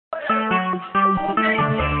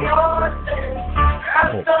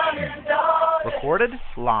Recorded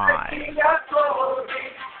live.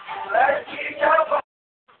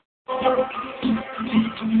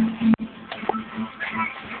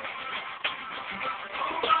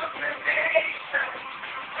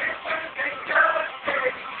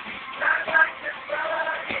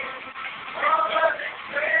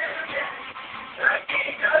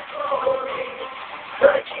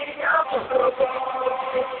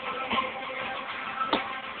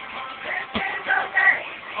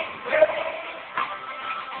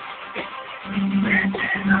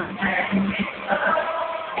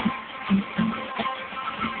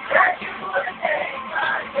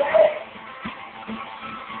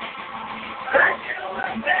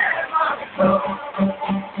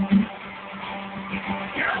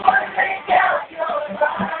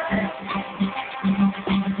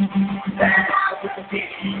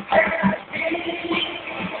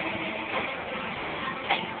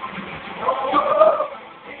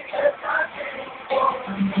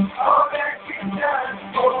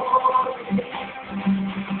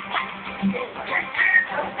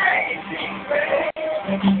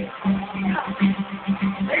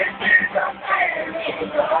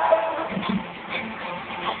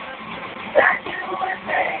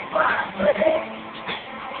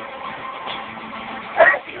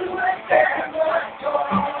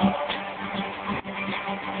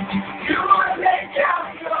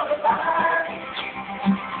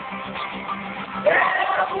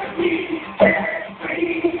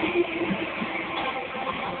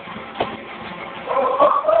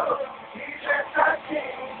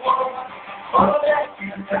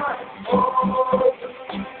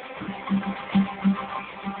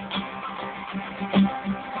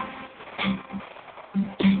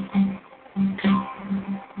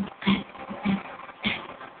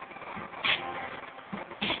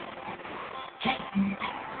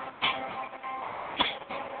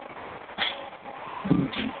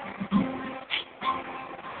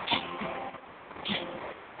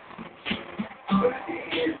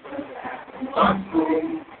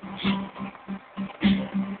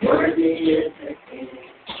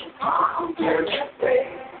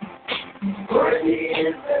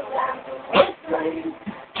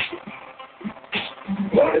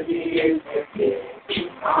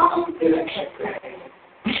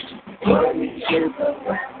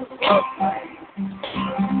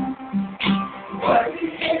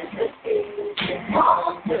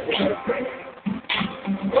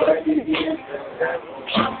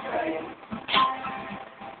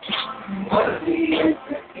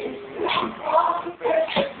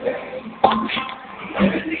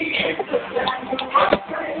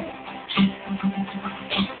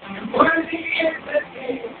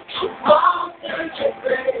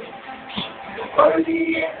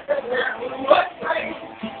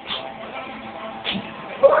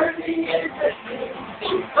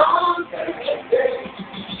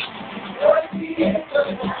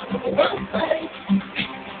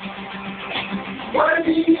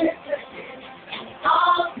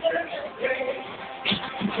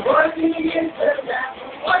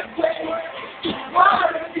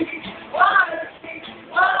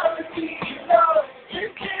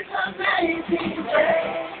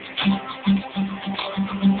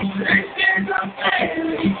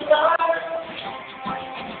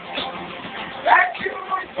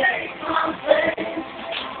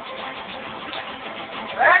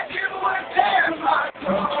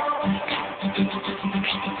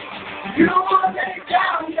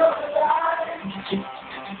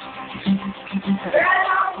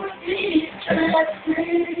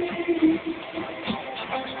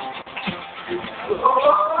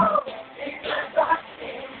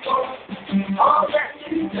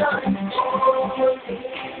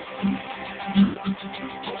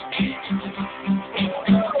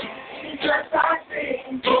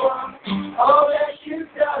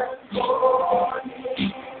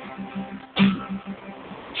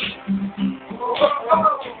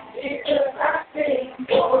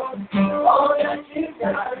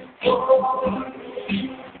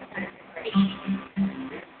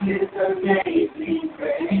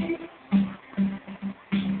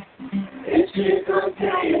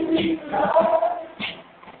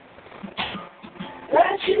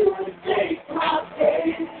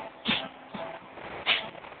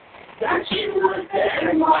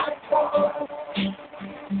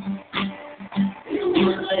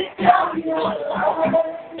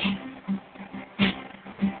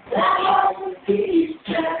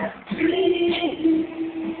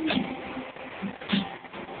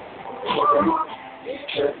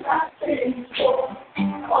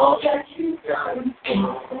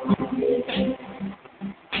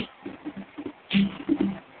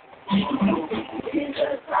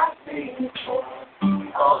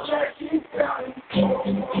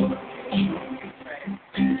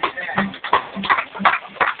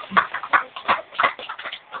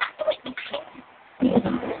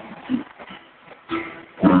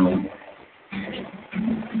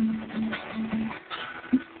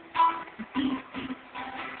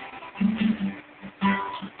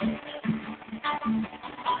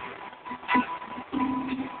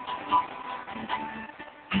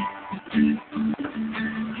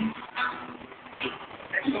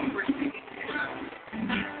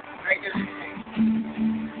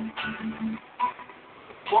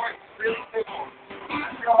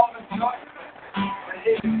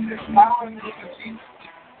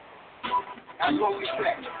 That's what we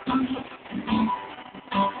say.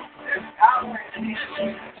 There's power in the name of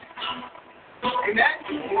Jesus. Amen?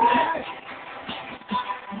 Amen.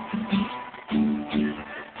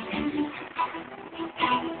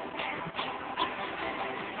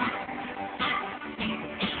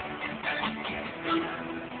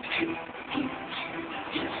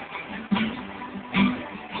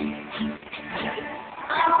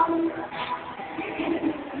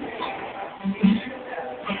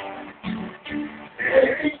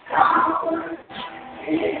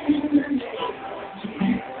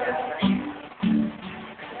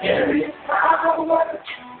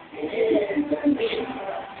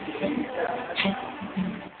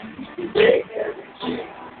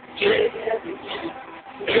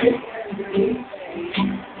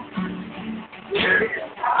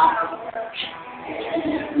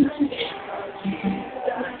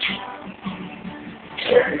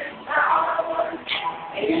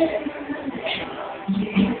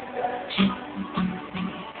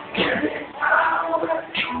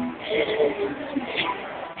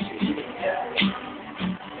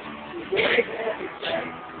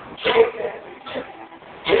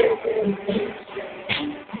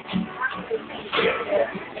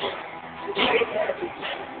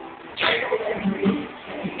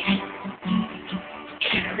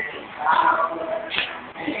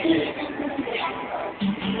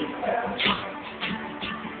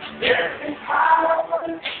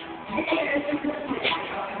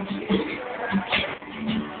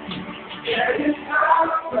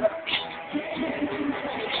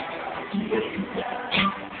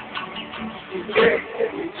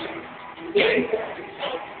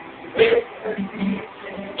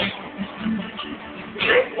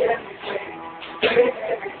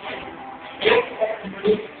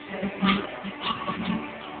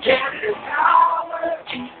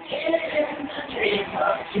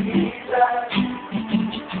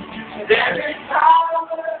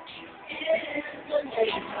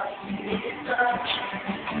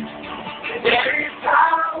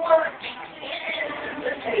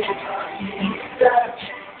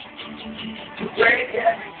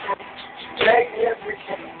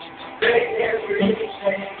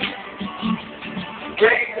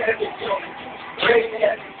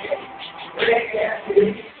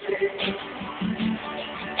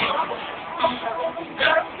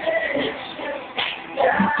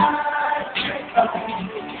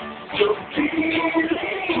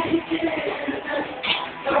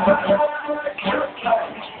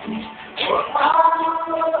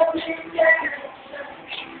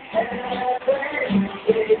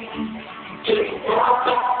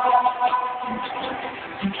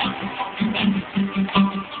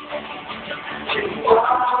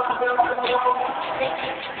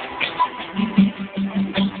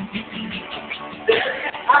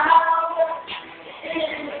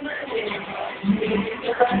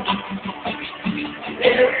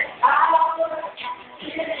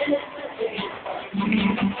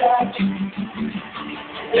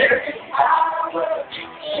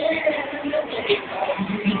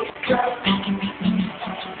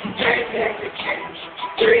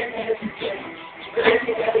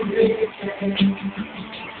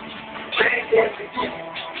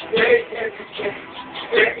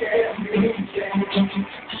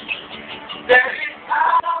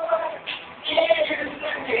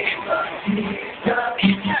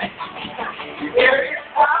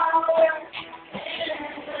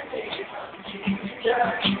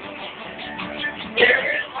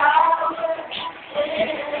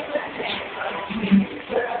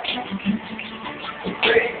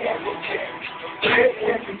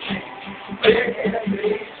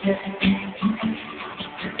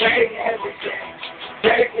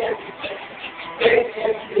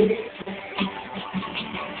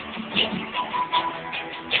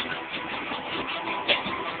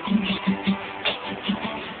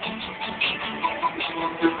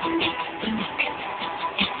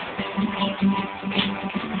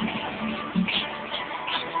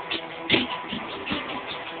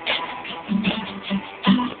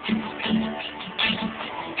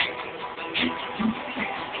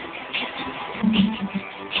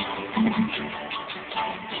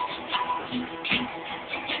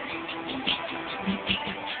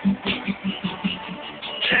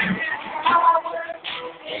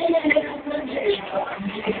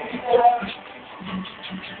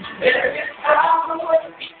 There is power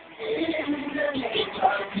in the name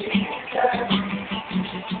of Jesus.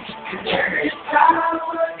 There is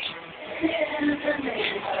power in the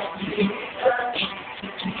name of Jesus.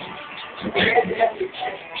 Break every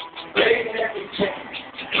chain, break every chain,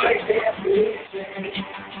 break every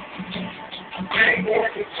chain. Break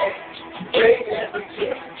every chain, break every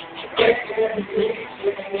chain, break every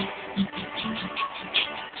chain.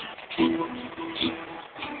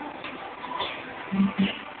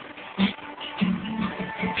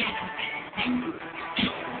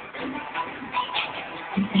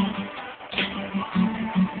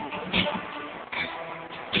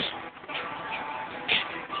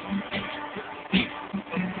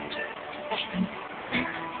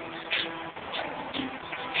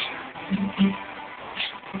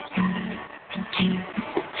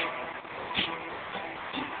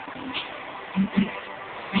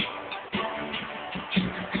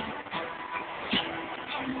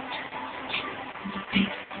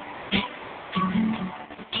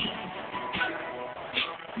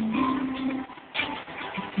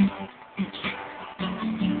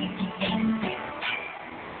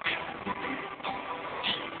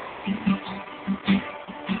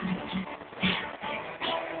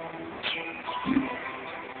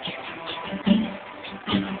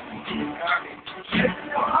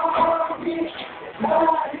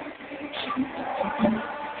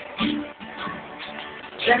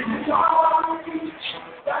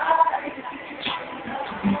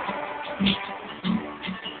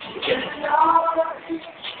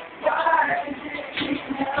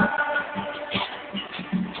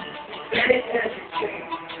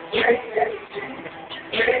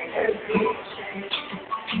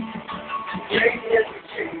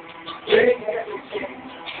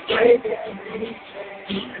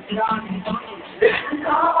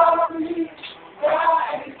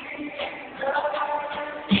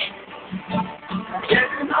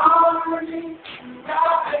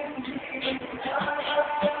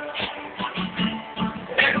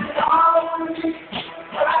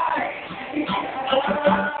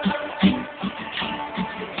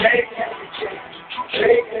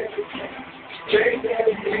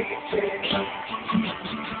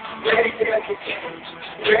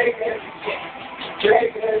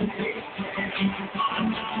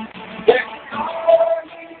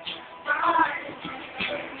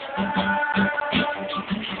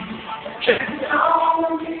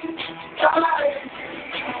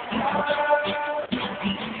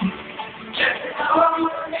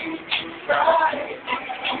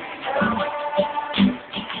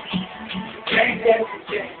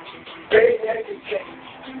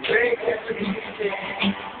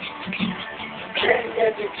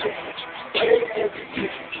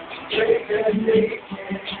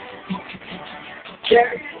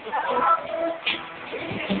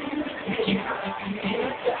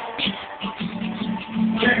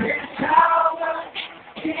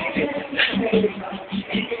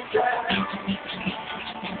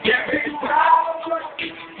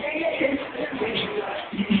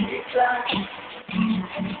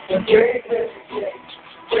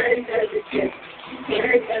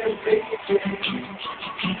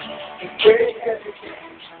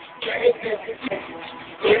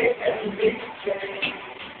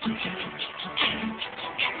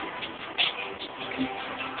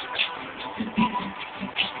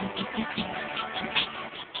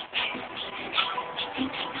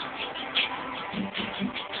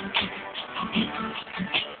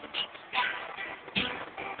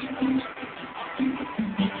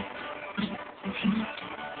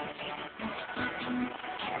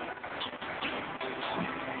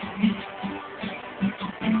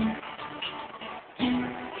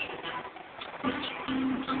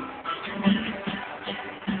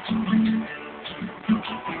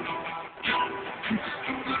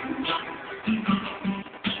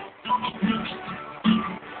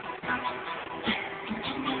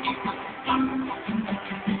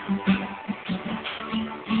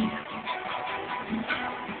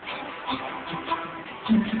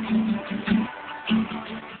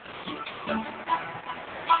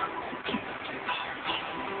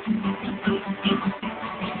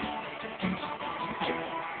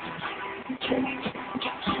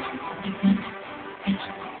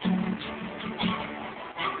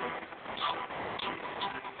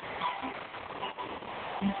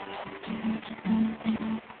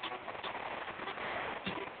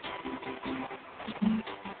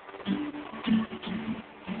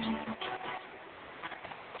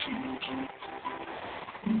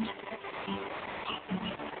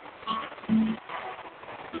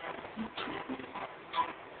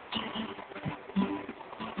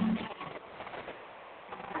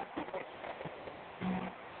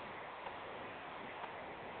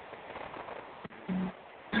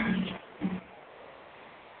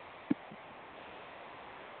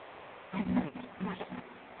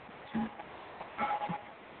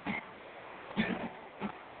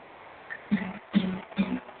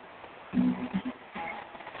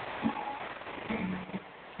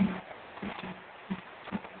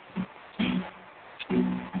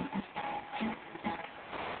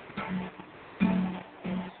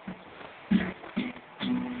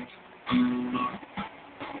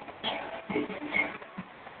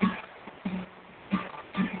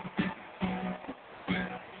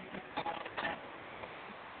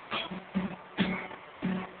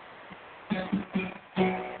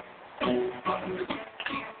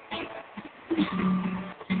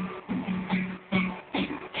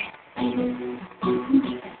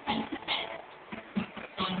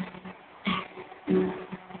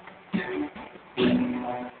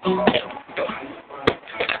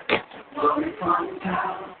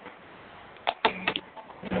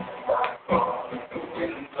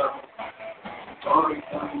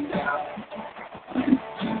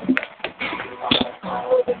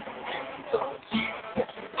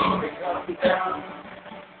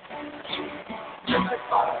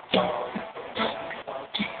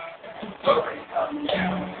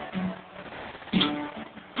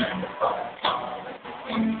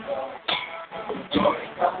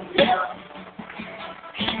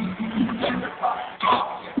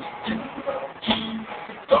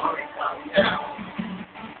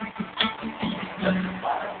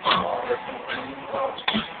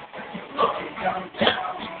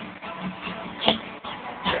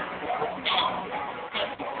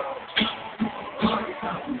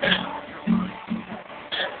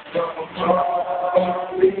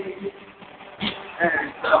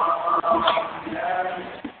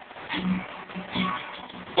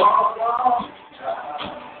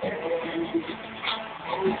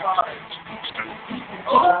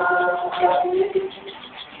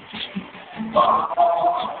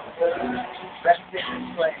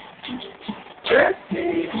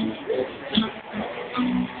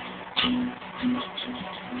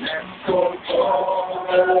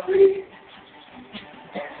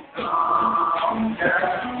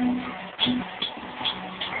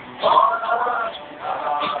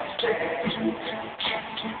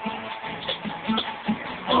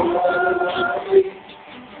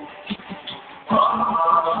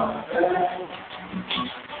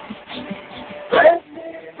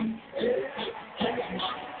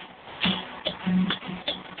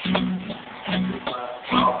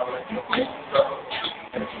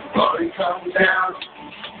 Come down,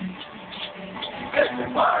 let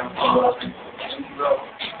the fire fall,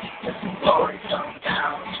 let the glory come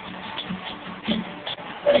down.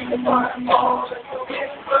 Let the fire fall, let the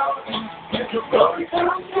wind blow, let the glory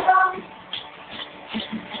come down.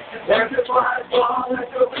 Let the fire fall,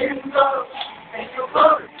 let the wind blow, let the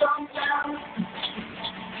glory come down.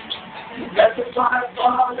 Let the fire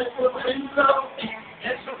fall, let the wind blow,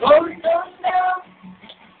 let the glory come down.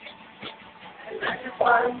 Let the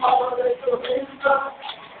fire fall, let the wind blow,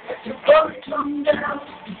 let the glory come down.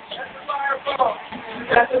 Let the fire fall,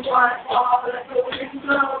 let the fire fall, let the wind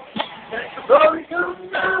blow, let the glory come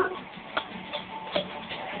down.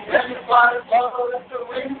 Let the fire fall, let the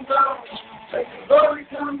wind blow, let the glory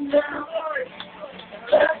come down.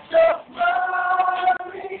 Let the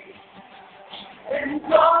glory and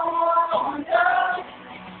go on down.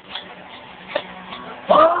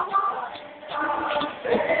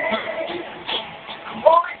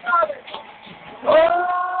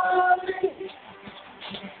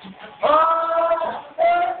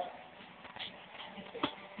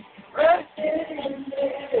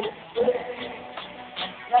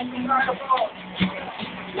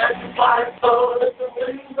 Let the fire fall, let the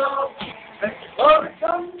wind blow, let the glory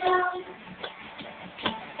come down.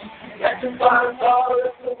 Let the fire fall,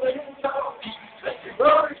 let the wind blow, let the glory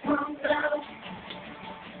come down. Let the fire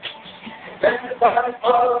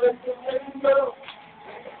fall, let the wind blow,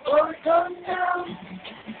 let the glory come down.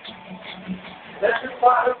 Let the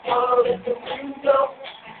fire fall, let the wind blow,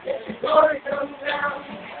 let the glory come down.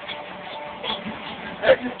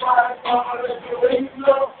 Let the fire fall, let the wind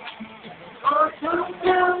blow, let the glory come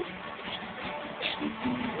down.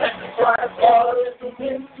 Let the fire fall, let the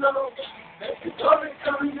wind blow, let the glory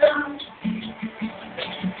come down. Let the fire fall,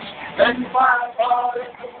 let the wind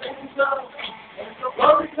blow, let the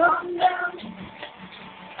glory come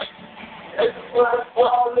down. Let the fire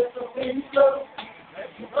fall, let the wind blow, let the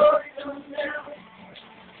glory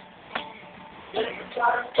come down. Let the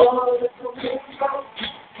fire fall, let the wind blow,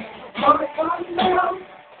 let the glory come down.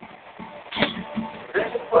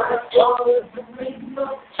 Let the fire fall, let the wind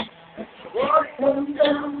blow, let the glory come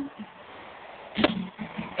down.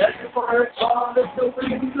 Let the fire fall, let the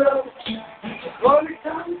wind blow, let the glory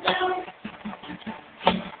come down.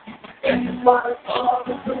 Let the fire fall,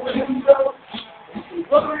 let the wind blow, let the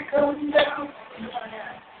glory come down.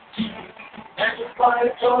 Let the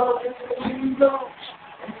fire fall, let the wind blow,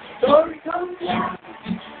 let the glory come down.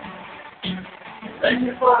 Let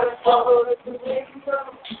the fire fall, let the wind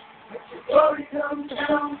blow, let the glory come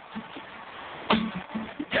down.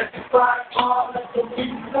 Let the fire fall, let the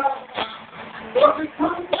wind blow, glory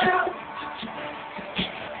come down.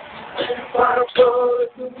 Let the fire fall,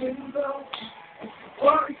 let the wind blow,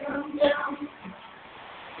 glory come down.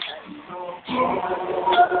 And so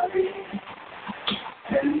glory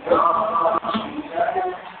and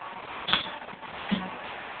honor,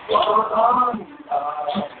 for on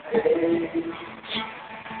our faith.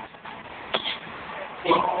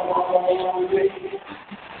 Glory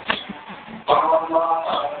on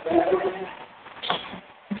our faith.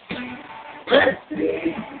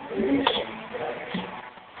 Mercy,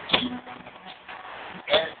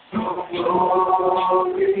 and so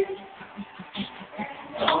glory,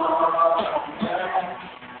 honor,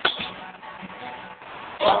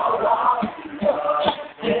 for our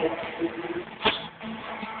faith.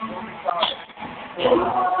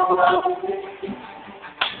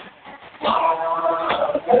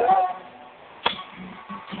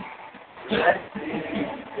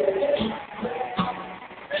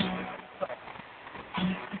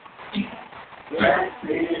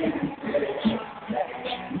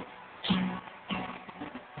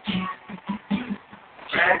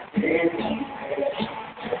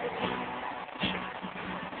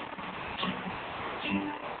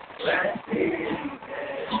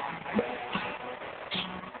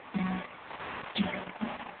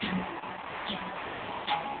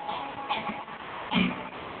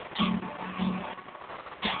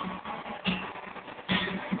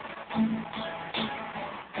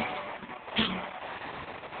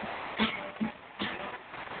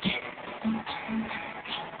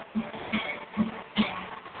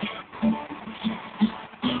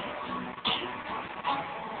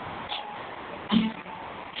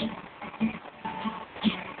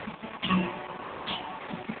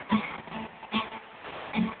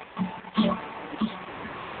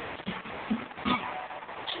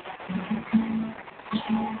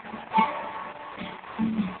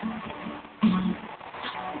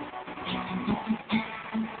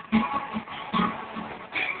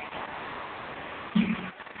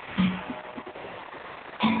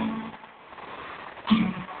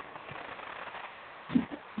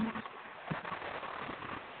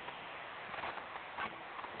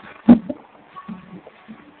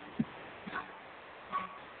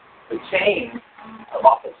 The chains of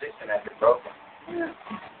opposition have been broken.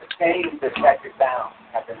 The chains that kept you bound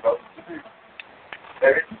have been broken.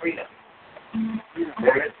 There is freedom.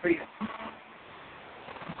 There is freedom.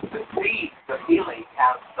 The seeds of healing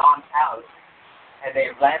have gone out and they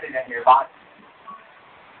have landed in your body.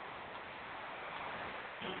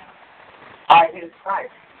 By his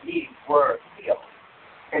stripes ye were healed.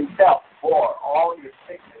 Himself bore all your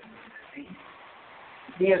sickness and disease.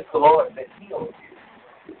 He is the Lord that heals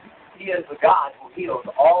you. He is the God who heals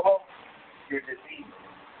all your diseases.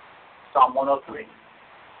 Psalm 103.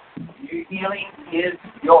 Your healing is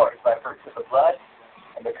yours by virtue of the blood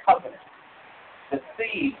and the covenant. The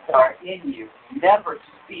seeds that are in you never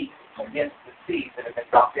speak against the seeds that have been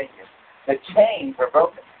dropped in you. The chains are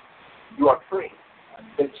broken. You are free.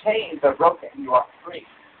 The chains are broken. You are free.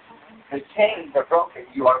 The chains are broken.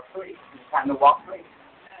 You are free. It's time to walk free.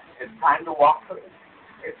 It's time to walk free.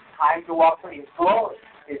 It's time to walk free. His glory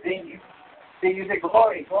is in you. See, you say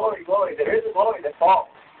glory, glory, glory. There is a glory that falls,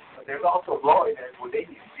 but there's also a glory that is within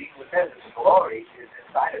you. Jesus says that the glory is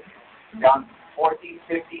inside of you. John 14,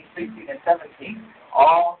 15, 16, and 17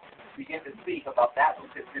 all begin to speak about that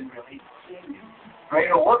which has been released in you.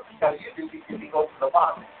 Greater work shall you do because he goes to the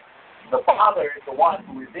Father. The Father is the one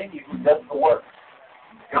who is in you who does the work.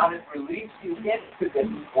 God has released you into this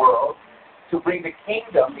world to bring the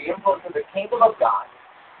kingdom, the influence of the kingdom of God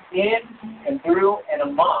in and through and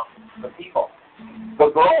among the people.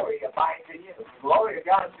 The glory abides in you. The glory of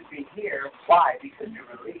God should be here. Why? Because you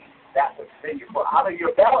release that which is in you. For out of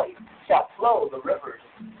your belly shall flow the rivers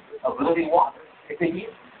of living water. It's in you.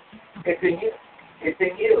 It's in you. It's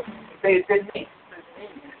in you. Say, it's in me.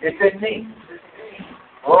 It's in me.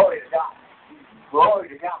 Glory to God. Glory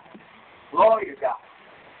to God. Glory to God.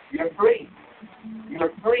 You're free.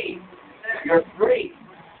 You're free. You're free.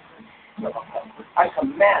 I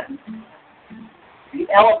command the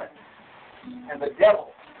elements and the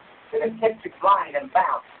devil that have kept you blind and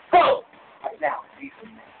bound. Go! Right now, in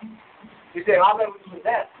Jesus' name. You say, I'm going to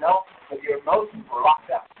possess. No, but your emotions were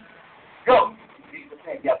locked up. Go! In Jesus'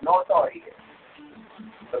 name. You have no authority here.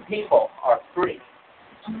 The people are free.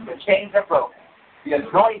 The chains are broken. The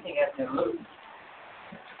anointing has been loosed.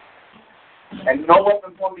 And no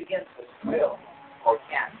weapon formed against us will or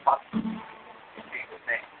can touch us. In Jesus'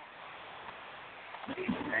 name. In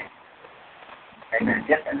Jesus' name. Amen.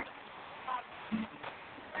 Yes, amen.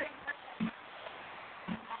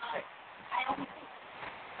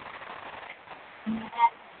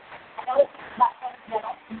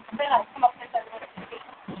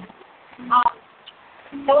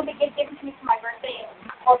 That was a gift given to me for my birthday, and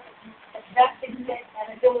of course, the dress didn't fit,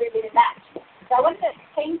 and the jewelry didn't match. So I went to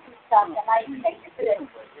change some stuff, and I picked it for this,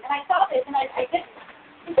 and I saw this, and I just,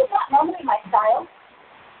 this is not normally my style,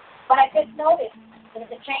 but I just noticed there's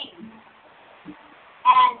a chain.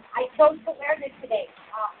 And I chose to wear this today.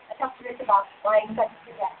 I talked to Rick about why I decided to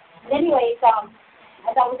do that. But anyways,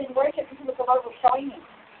 as I was in worship, this is what the Lord was showing me.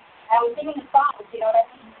 I was singing a song, you know what I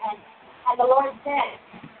mean? And the Lord said,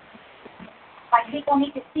 my people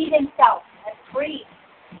need to see themselves as free.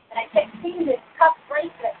 And I kept seeing this cuff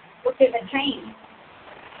bracelet, which is a chain.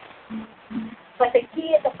 But the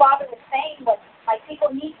key, as the Father was saying, was my people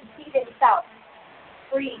need to see themselves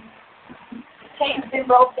free. The chain has been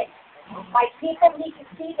broken. My people need to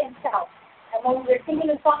see themselves. And when we were singing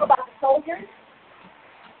a song about the soldiers,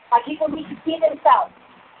 my people need to see themselves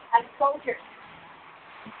as soldiers.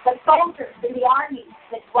 The soldiers in the army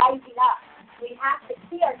that's rising up. We have to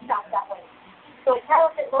see ourselves that way. So it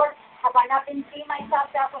tells us, Lord, have I not been seeing myself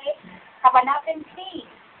that way? Have I not been seeing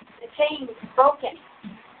the chain broken?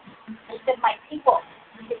 He said, my people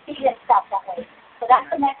need to see themselves that way. So that's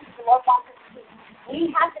the message the Lord wants us to see. We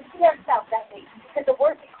have to see ourselves that way because the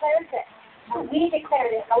Word declares it. And we declared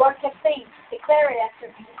it. And the Lord kept saying, declare it, Esther,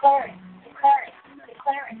 declare it, declare it,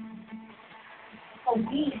 declare it. So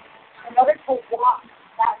we, in order to walk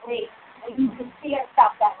that way, we need to see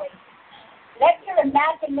ourselves that way. Let your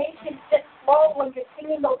imagination just flow when you're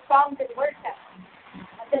singing those songs in worship.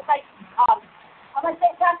 Just like, I'm going to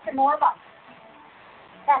say Pastor Norma.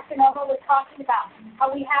 Pastor Norma was talking about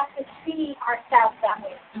how we have to see ourselves that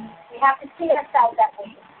way. We have to see ourselves that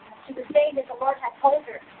way. She was saying that the Lord had told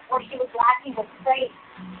her where she was lacking was praise.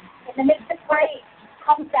 In the midst of praise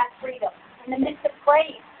comes that freedom. In the midst of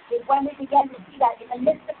praise is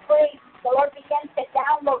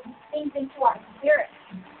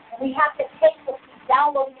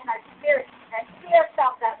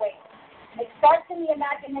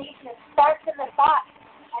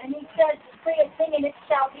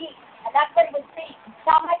shall be. And that's what it would see.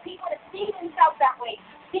 Tell my people to see themselves that way.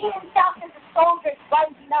 See themselves as a soldier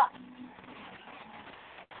rising up.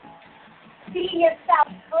 See yourself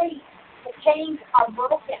free. The chains are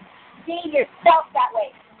broken. See yourself that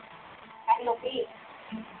way. And you'll be.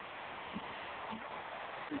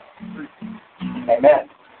 Amen.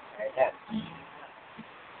 Amen.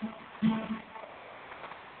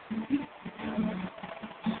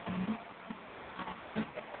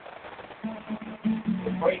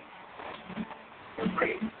 You're free. You're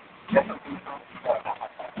free.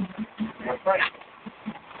 You're free.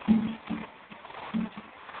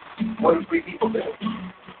 What do free people do?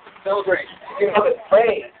 Celebrate. You know that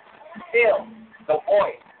praise fills the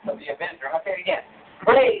voice of the avenger. I'll say it again.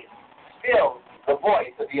 Praise fills the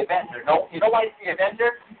voice of the avenger. No, you know why it's the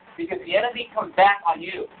avenger? Because the enemy comes back on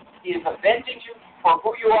you. He is avenging you for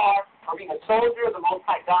who you are, for being a soldier of the Most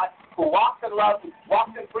High God, who walks in love, who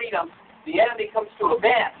walks in freedom. The enemy comes to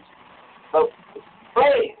avenge. So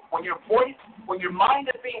praise, when your voice, when your mind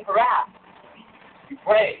is being harassed, you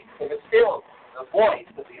pray, because it fills the voice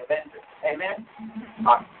of the avenger. Amen?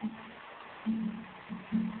 All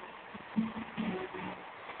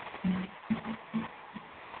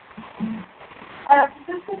right.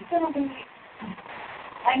 This is going to be,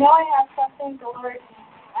 I know I have something, Lord.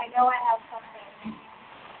 I know I have something.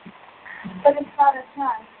 But it's not a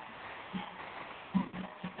time.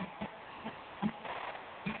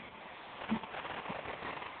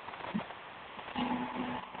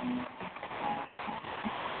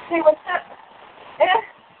 Hey, what's up?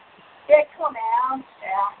 Yeah, come out.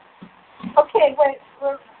 Yeah. Okay, wait,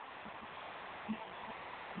 we're...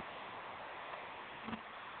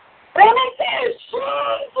 Oh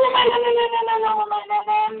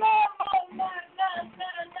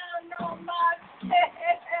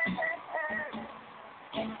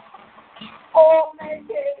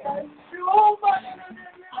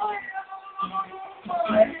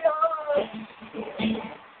my God!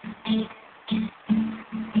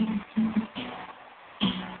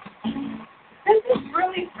 This is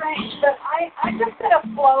really strange, but I just did a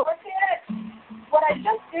flow with it. What I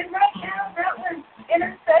just did right now, that was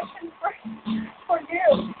intercession for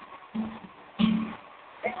you.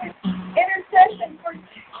 It was intercession for you.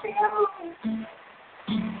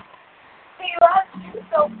 He loves you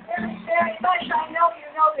so very, very much. I know you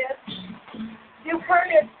know this. You've heard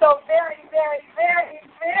it so very, very, very,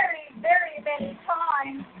 very, very many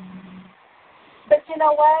times. But you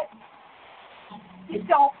know what? You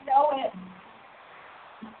don't know it.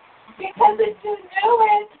 Because if you knew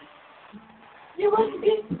it, you would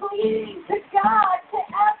be pleading to God to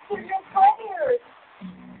answer your prayers.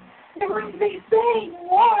 You would be saying,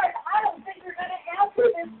 Lord, I don't think you're going to answer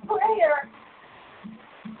this prayer.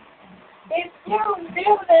 If you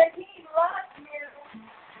knew that He loved you,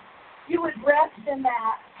 you would rest in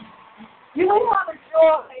that. You would have a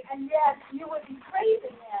joy, and yes, you would be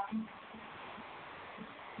praising Him.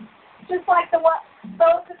 Just like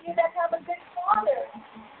those of you that have a good Father.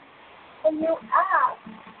 When you ask,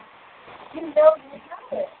 you know you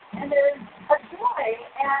have it. And there's a joy,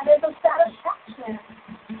 and there's a satisfaction.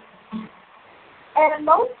 And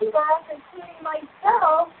most of us, including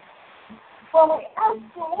myself, when we ask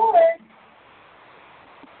the Lord,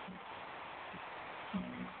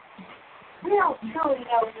 we don't truly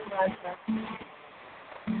know He loves us.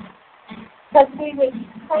 Because we would be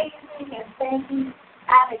praising and thanking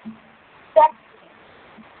and expecting.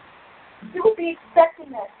 You would be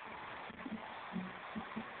expecting it.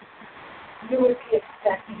 You would be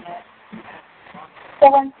expecting it. So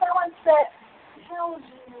when someone tells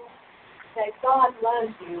you that God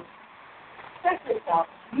loves you, check yourself.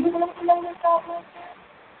 Do you really know that God loves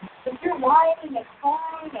you? If you're whining and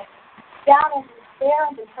crying and down in despair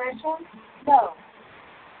and depression, no.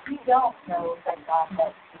 You don't know that God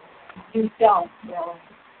loves you. You don't know.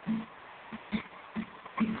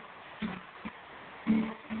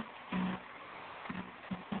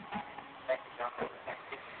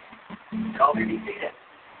 Y'all may be seated.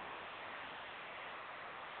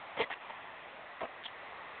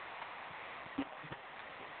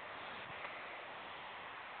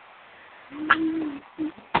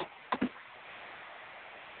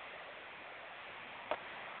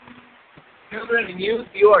 Children and youth,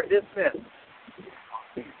 you are dismissed.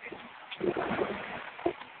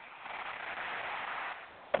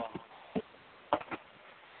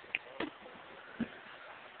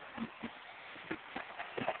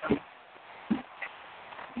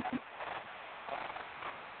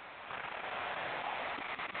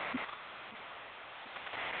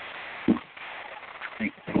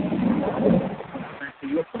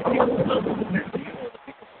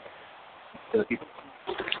 To the people.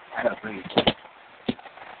 I gotta bring you.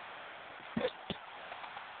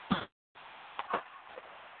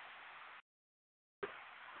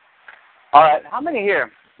 How many here,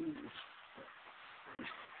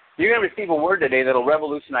 you're going to receive a word today that will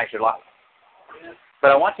revolutionize your life.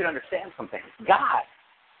 But I want you to understand something. God,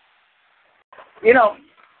 you know,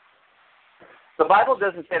 the Bible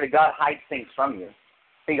doesn't say that God hides things from you.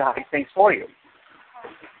 He hides things for you.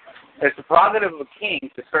 It's the prerogative of a king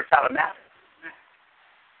to search out a matter.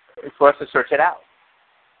 It's for us to search it out.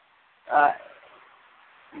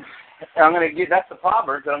 I'm going to give, that's the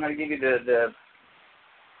Proverbs, but I'm going to give you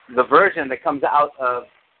the version that comes out of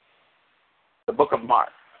the book of Mark.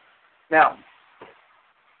 Now,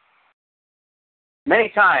 many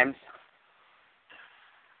times,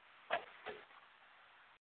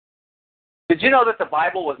 did you know that the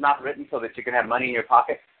Bible was not written so that you can have money in your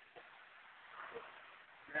pocket?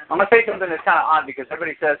 I'm going to say something that's kind of odd because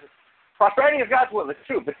everybody says, prosperity is God's will. It's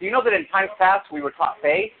true. But do you know that in times past we were taught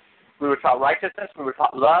faith, we were taught righteousness, we were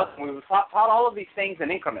taught love, and we were taught all of these things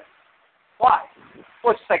in increments? Why?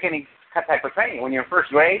 Well, it's just like any type of training. When you're in first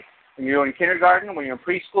grade, when you're in kindergarten, when you're in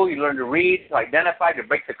preschool, you learn to read, to identify, to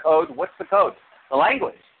break the code. What's the code? The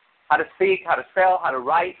language. How to speak, how to spell, how to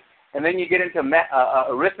write. And then you get into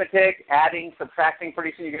arithmetic, adding, subtracting.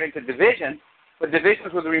 Pretty soon you get into division. But division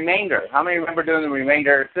is with the remainder. How many remember doing the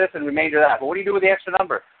remainder this and remainder that? But what do you do with the extra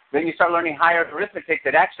number? Then you start learning higher arithmetic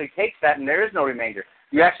that actually takes that and there is no remainder.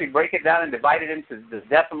 You actually break it down and divide it into the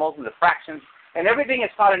decimals and the fractions. And everything is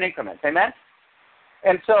taught in increments. Amen?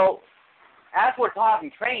 And so, as we're taught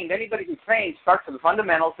and trained, anybody who trains starts with the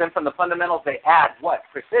fundamentals. Then from the fundamentals they add what?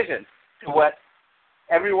 Precision to what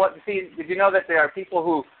everyone. See, did you know that there are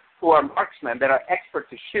people who are marksmen that are expert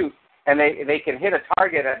to shoot, and they can hit a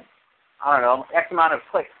target at, I don't know, X amount of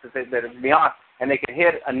clicks that is beyond, and they can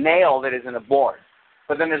hit a nail that is in a board.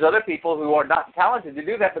 But then there's other people who are not talented to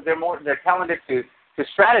do that, but they're talented to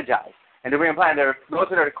strategize and to bring a plan. There are those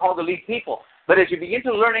that are called to lead people. But as you begin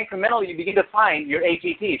to learn incrementally, you begin to find your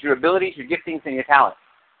AGTs, your abilities, your giftings, and your talents.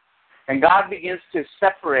 And God begins to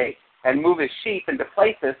separate and move His sheep into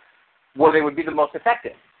places where they would be the most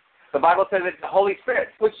effective. The Bible says that the Holy Spirit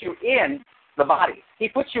puts you in the body. He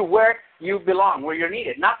puts you where you belong, where you're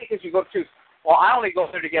needed. Not because you go to, well, I only go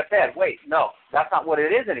there to get fed. Wait, no, that's not what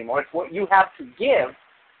it is anymore. It's what you have to give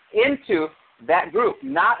into that group.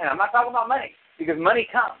 And I'm not talking about money, because money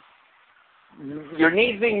comes. Your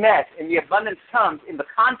needs being met and the abundance comes in the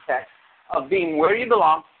context of being where you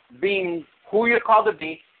belong, being who you're called to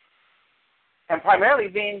be, and primarily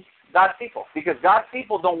being God's people. Because God's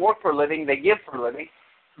people don't work for a living, they give for a living,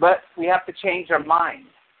 but we have to change our minds.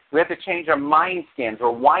 We have to change our mind skins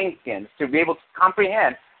or wine skins to be able to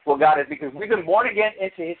comprehend what God is, because we've been born again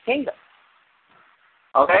into His kingdom.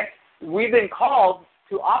 Okay? We've been called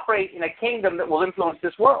to operate in a kingdom that will influence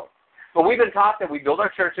this world. But we've been taught that we build our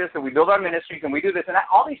churches, that we build our ministries, and we do this and that.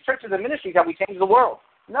 All these churches and ministries, have we changed the world?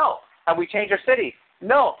 No. Have we changed our cities?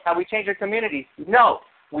 No. Have we changed our communities? No.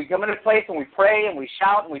 We come into a place and we pray and we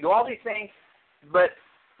shout and we do all these things, but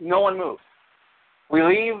no one moves. We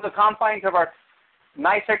leave the confines of our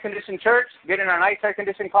nice air-conditioned church, get in our nice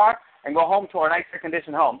air-conditioned car, and go home to our nice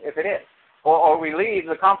air-conditioned home, if it is. Or we leave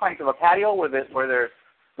the confines of a patio where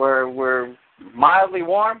we're mildly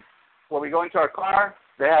warm, where we go into our car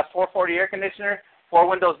that has 440 air conditioner, 4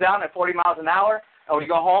 windows down at 40 miles an hour, and we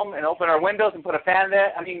go home and open our windows and put a fan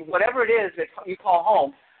there. I mean, whatever it is that you call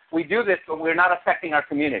home, we do this, but we're not affecting our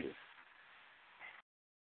community.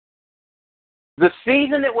 The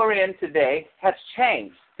season that we're in today has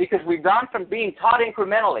changed because we've gone from being taught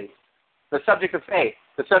incrementally the subject of faith,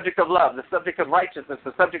 the subject of love, the subject of righteousness,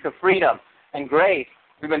 the subject of freedom and grace.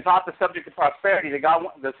 We've been taught the subject of prosperity,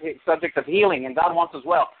 the subject of healing, and God wants as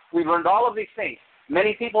well. We've learned all of these things.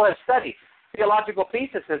 Many people have studied theological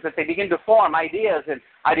theses that they begin to form ideas and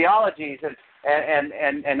ideologies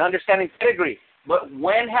and understanding pedigree. But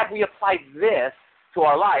when have we applied this to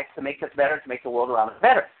our life to make us better, to make the world around us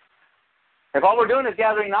better? If all we're doing is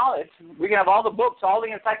gathering knowledge, we can have all the books, all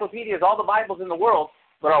the encyclopedias, all the Bibles in the world,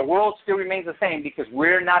 but our world still remains the same because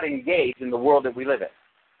we're not engaged in the world that we live in.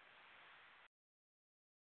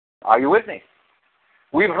 Are you with me?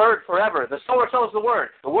 We've heard forever, the sower sows the word.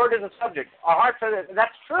 The word is a subject. Our hearts are,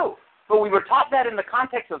 that's true. But we were taught that in the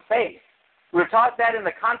context of faith. We were taught that in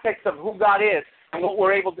the context of who God is and what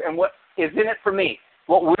we're able to, and what is in it for me,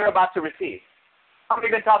 what we're about to receive. How many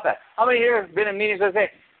have been taught that? How many here have been in meetings that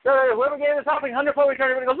say, whoever gave this offering, 100-fold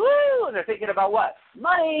return, everybody goes, woo, and they're thinking about what?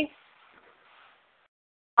 Money.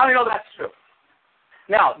 How many know that's true?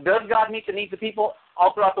 Now, does God meet the needs of people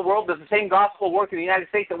all throughout the world? Does the same gospel work in the United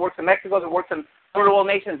States that works in Mexico, that works in third world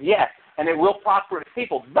nations? Yes, and it will prosper its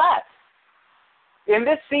people. But in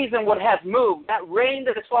this season, what has moved, that rain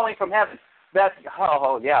that is falling from heaven, that's,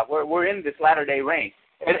 we're in this latter-day rain.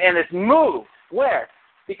 And it's moved. Where?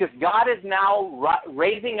 Because God is now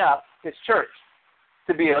raising up His church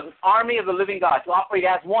to be an army of the living God, to operate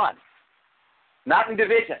as one, not in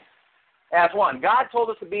division, as one. God told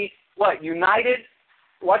us to be, what, united,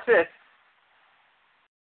 watch this,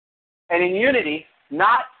 and in unity,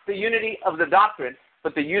 not the unity of the doctrine,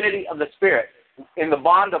 but the unity of the Spirit, in the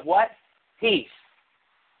bond of what? Peace.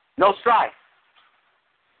 No strife.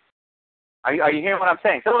 Are you hearing what I'm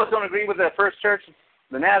saying? Some of us don't agree with the first church,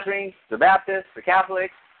 the Nazarenes, the Baptists, the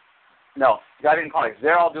Catholics. No, God didn't call it.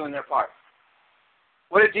 They're all doing their part.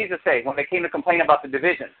 What did Jesus say when they came to complain about the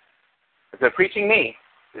division? If they're preaching me,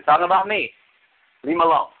 they're talking about me, leave them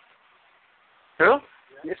alone. True?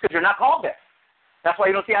 It's because you're not called there. That's why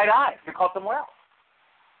you don't see eye to eye. You're called somewhere else.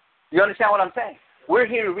 You understand what I'm saying? We're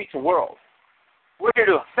here to reach the world. We're here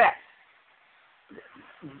to affect.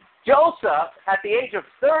 Joseph, at the age of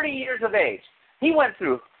 30 years of age, he went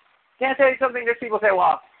through. Can't I tell you something? There's people say,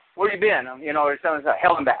 well, where you been? You know, or someone says,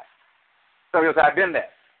 hell and back. Some people say, I've been there.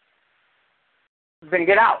 Then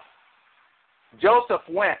get out. Joseph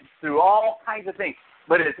went through all kinds of things,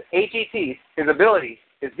 but his HETs, his abilities,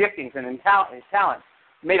 his giftings, and his talents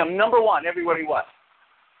made him number one everywhere he was.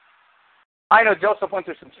 I know Joseph went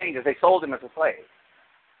through some changes. They sold him as a slave.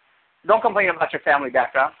 Don't complain about your family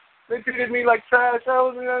background. They treated me like trash.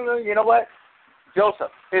 You know what?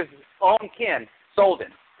 Joseph, his own kin, sold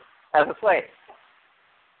him as a slave.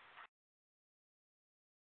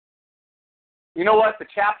 You know what? The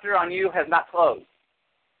chapter on you has not closed.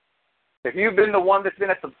 If you've been the one that's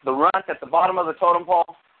been at the runt, at the bottom of the totem pole,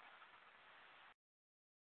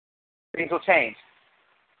 things will change.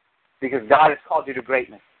 Because God has called you to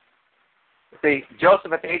greatness. See,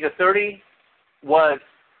 Joseph at the age of 30 was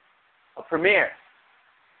a premier.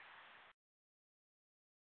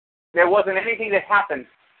 There wasn't anything that happened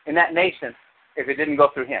in that nation if it didn't go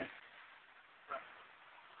through him.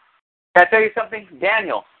 Can I tell you something?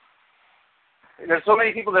 Daniel. There's so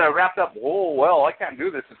many people that are wrapped up, oh, well, I can't do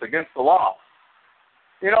this. It's against the law.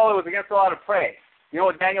 You know, it was against the law to pray. You know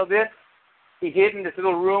what Daniel did? He hid in this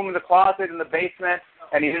little room in the closet in the basement,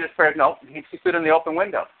 and he did his prayer. No, he stood in the open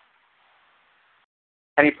window.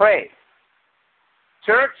 And he prayed.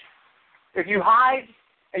 Church, if you hide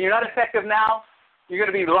and you're not effective now, you're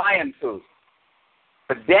going to be lion food.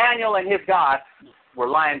 But Daniel and his God were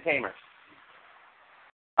lion tamers.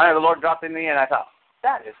 I know the Lord dropped in me, and I thought,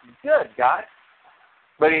 that is good, God.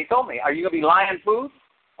 But he told me, are you going to be lion food,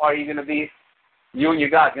 or are you going to be, you and your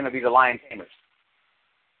God, going to be the lion tamers?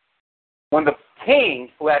 When the king,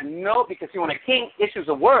 who had no, because see, when a king issues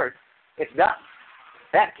a word, it's done.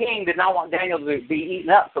 That king did not want Daniel to be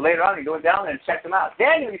eaten up. So later on, he went down and checked him out.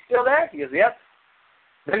 Daniel, you still there? He goes, yep.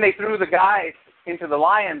 Then they threw the guys into the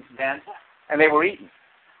lion's den, and they were eaten.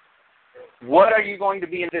 What are you going to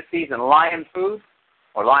be in this season, lion food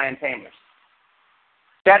or lion tamers?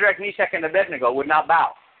 Shadrach, Meshach, and Abednego would not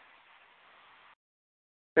bow.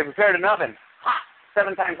 They prepared an oven, hot,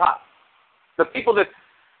 7 times hot. The people that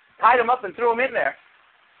tied them up and threw them in there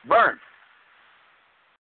burned.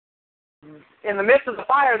 In the midst of the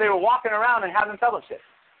fire, they were walking around and having fellowship.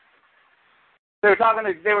 They were talking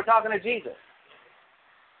to Jesus.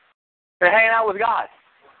 They're hanging out with God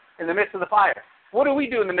in the midst of the fire. What do we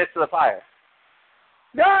do in the midst of the fire?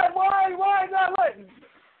 God, why, God, what?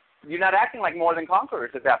 You're not acting like more than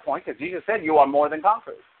conquerors at that point, because Jesus said you are more than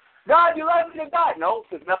conquerors. God, you love me to die. No,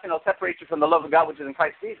 because nothing will separate you from the love of God which is in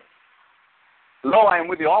Christ Jesus. Lo, I am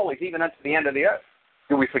with you always, even unto the end of the earth.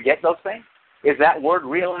 Do we forget those things? Is that word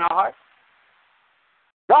real in our hearts?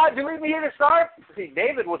 God, do you leave me here to starve? See,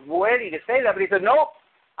 David was ready to say that, but he said, no,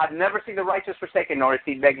 I've never seen the righteous forsaken, nor his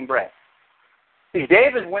seed begging bread. See,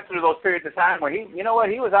 David went through those periods of time where he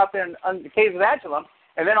was out there in the caves of Adullam,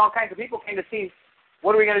 and then all kinds of people came to see,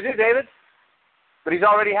 what are we going to do, David? But he's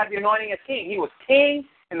already had the anointing as king. He was king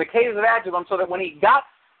in the caves of Adullam, so that when he got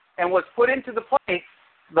and was put into the place,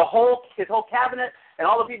 his whole cabinet and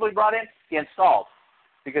all the people he brought in, he installed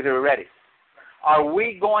because they were ready. Are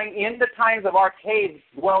we going in the times of our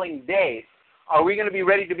cave-dwelling days, are we going to be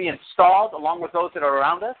ready to be installed along with those that are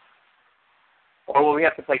around us? Or will we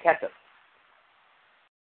have to play catch-up?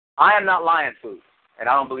 I am not lion food, and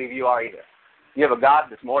I don't believe you are either. You have a God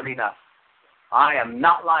that's more than enough. I am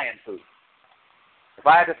not lion food. If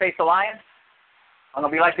I have to face a lion, I'm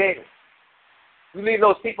going to be like David. You leave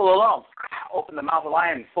those people alone. Open the mouth of the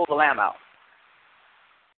lion and pull the lamb out.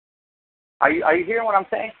 Are you hearing what I'm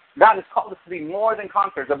saying? God has called us to be more than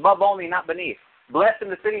conquerors, above only, not beneath. Blessed in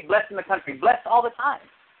the city, blessed in the country, blessed all the time.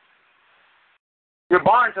 Your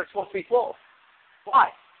barns are supposed to be full. Why?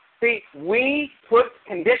 See, we put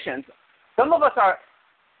conditions. Some of us are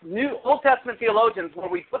new Old Testament theologians where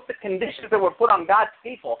we put the conditions that were put on God's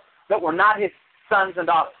people that were not his sons and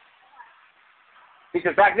daughters.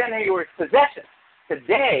 Because back then you were his possession.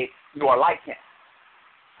 Today, you are like him.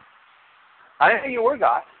 I didn't think you were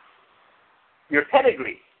God. Your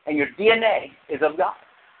pedigree and your DNA is of God.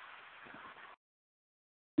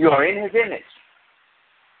 You are in his image.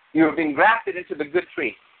 You have been grafted into the good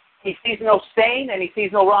tree. He sees no stain and he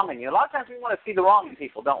sees no wrong in you. A lot of times we want to see the wrong in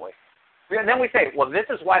people, don't we? And then we say, well, this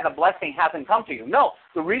is why the blessing hasn't come to you. No,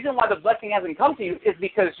 the reason why the blessing hasn't come to you is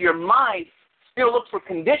because your mind still looks for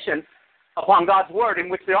conditions upon God's word in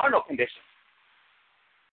which there are no conditions.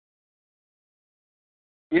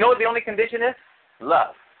 You know what the only condition is?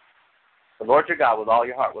 Love. The Lord your God with all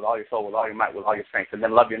your heart, with all your soul, with all your might, with all your strength, and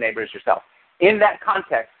then love your neighbor as yourself. In that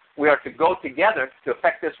context, we are to go together to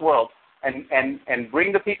affect this world and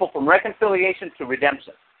bring the people from reconciliation to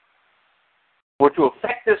redemption. We're to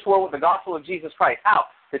affect this world with the gospel of Jesus Christ. How?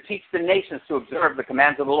 To teach the nations to observe the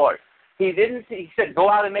commands of the Lord. He said, go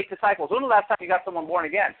out and make disciples. When was the last time you got someone born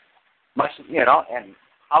again? And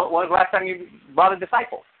when was the last time you brought a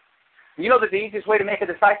disciple? You know that the easiest way to make a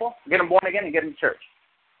disciple? Get them born again and get them to church.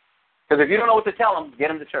 Because if you don't know what to tell them, get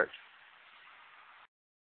them to church.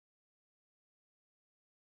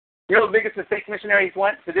 You know the biggest mistake missionaries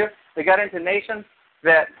went to do? They got into nations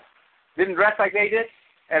that didn't dress like they did,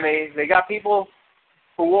 and they got people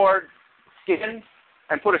who wore skin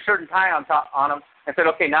and put a shirt and tie on them and said,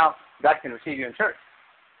 okay, now God can receive you in church.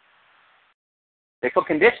 They put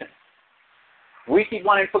conditions. We keep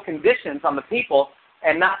wanting to put conditions on the people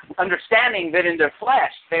and not understanding that in their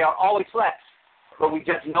flesh, they are always flesh. But we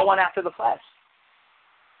judge no one after the flesh.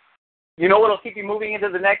 You know what will keep you moving into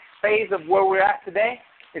the next phase of where we're at today?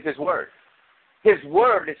 Is His Word. His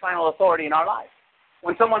Word is final authority in our life.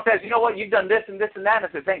 When someone says, you know what, you've done this and this and that,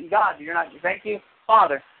 I say, thank God, you're not, thank you,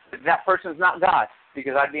 Father, that person's not God,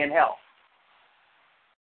 because I'd be in hell.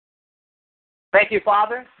 Thank you,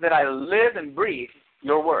 Father, that I live and breathe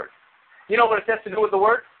your Word. You know what it says to do with the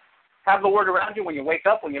Word? Have the Word around you when you wake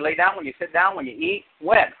up, when you lay down, when you sit down, when you eat.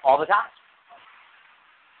 When? All the time.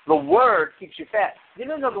 The Word keeps you fed. You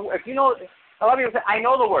don't know if you know. A lot of people say, I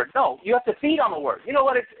know the Word. No, you have to feed on the Word. You know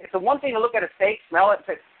what? It's the one thing to look at a steak, smell it, and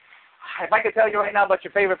say, if I could tell you right now about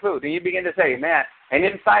your favorite food, and you begin to say, man, and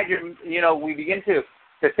inside we begin to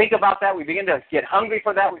think about that. We begin to get hungry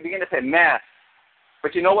for that. We begin to say, man,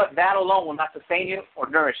 but you know what? That alone will not sustain you or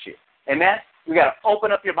nourish you. Amen? You got to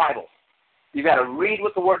open up your Bible. You got to read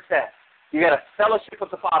what the Word says. You got to fellowship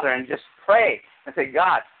with the Father and just pray and say,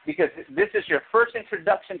 God, because this is your first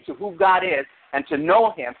introduction to who God is and to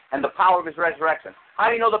know Him and the power of His resurrection. How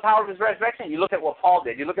do you know the power of His resurrection? You look at what Paul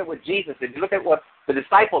did. You look at what Jesus did. You look at what the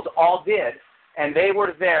disciples all did, and they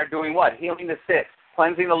were there doing what? Healing the sick,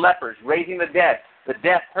 cleansing the lepers, raising the dead, the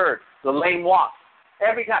deaf heard, the lame walked.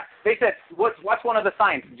 Every time. They said, what's one of the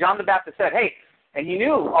signs? John the Baptist said, hey, and he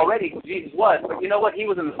knew already who Jesus was, but you know what? He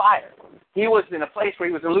was in the fire. He was in a place where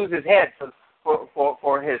he was going to lose his head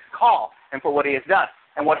for his call and for what he has done.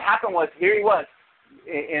 And what happened was, here he was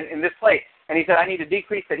in this place, and he said, I need to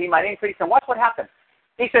decrease that he might increase. And watch what happened.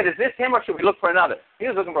 He said, is this him or should we look for another? He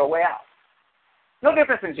was looking for a way out. No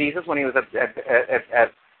difference in Jesus when he was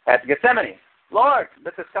at Gethsemane. Lord,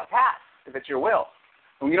 let this cup pass if it's your will.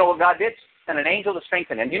 And you know what God did? Send an angel to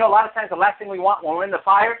strengthen him. You know, a lot of times the last thing we want when we're in the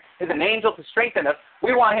fire is an angel to strengthen us.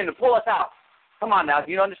 We want him to pull us out. Come on now.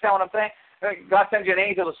 Do you understand what I'm saying? God sends you an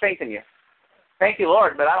angel to strengthen you. Thank you,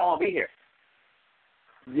 Lord, but I don't want to be here.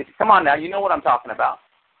 Come on now. You know what I'm talking about.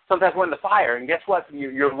 Sometimes we're in the fire, and guess what?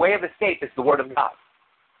 Your way of escape is the Word of God.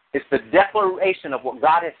 It's the declaration of what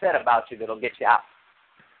God has said about you that will get you out.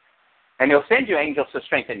 And He'll send you angels to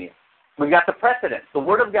strengthen you. We've got the precedent. The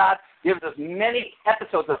Word of God gives us many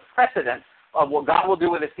episodes of precedent of what God will do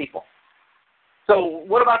with His people. So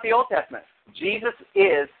what about the Old Testament? Jesus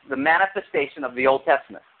is the manifestation of the Old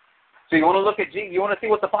Testament. So you want to look at Jesus, you want to see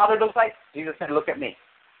what the Father looks like? Jesus said, look at me.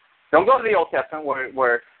 Don't go to the Old Testament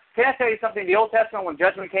where can I tell you something? The Old Testament, when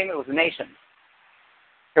judgment came, it was a nation.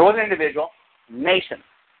 It wasn't individual, nation.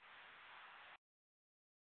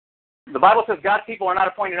 The Bible says God's people are not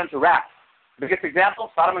appointed unto wrath. Biggest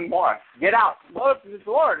example, Sodom and Gomorrah. Get out. Lord,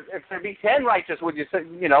 if there be 10 righteous, would you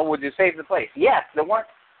save the place? Yes, there weren't.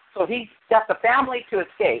 So He got the family to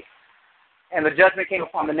escape, and the judgment came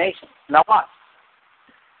upon the nation. Now watch.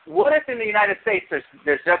 What if in the United States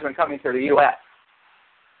there's judgment coming to the U.S.?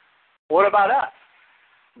 What about us?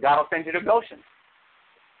 God will send you to Goshen,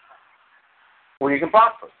 where you can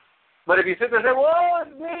prosper. But if you sit there and say, well,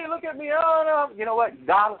 it's me, look at me, oh, no. You know what?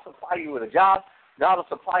 God will supply you with a job. God will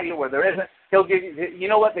supply you where there isn't. He'll give you, you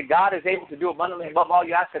know what? That God is able to do abundantly above all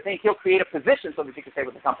you ask to think. He'll create a position so that you can stay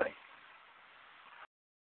with the company.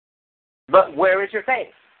 But where is your faith?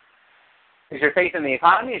 Is your faith in the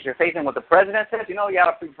economy? Is your faith in what the president says? You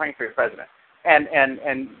got to be praying for your president. And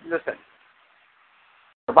listen,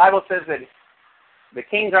 the Bible says that the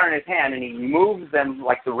kings are in his hand, and he moves them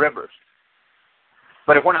like the rivers.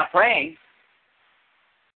 But if we're not praying,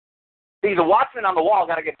 see, the watchman on the wall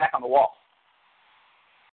got to get back on the wall.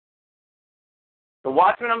 The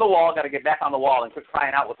watchman on the wall got to get back on the wall and quit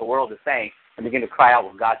crying out what the world is saying and begin to cry out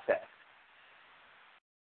what God says.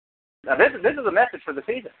 Now, this is a message for the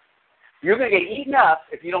season. You're going to get eaten up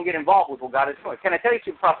if you don't get involved with what God is doing. Can I tell you,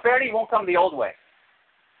 prosperity won't come the old way.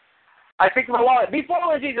 I think to my wallet, be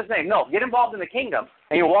full in Jesus' name. No, get involved in the kingdom,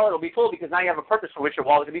 and your wallet will be full because now you have a purpose for which your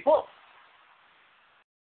wallet can be full.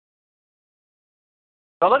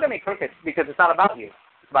 Don't look at me crooked because it's not about you.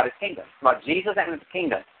 It's about his kingdom. It's about Jesus and his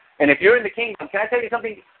kingdom. And if you're in the kingdom, can I tell you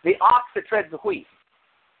something? The ox that treads the wheat,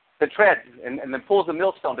 that treads and then pulls the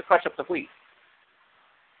millstone to crush up the wheat.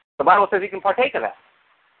 The Bible says he can partake of that.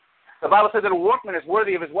 The Bible says that a workman is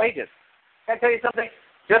worthy of his wages. Can I tell you something?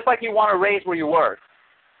 Just like you want to raise where you were,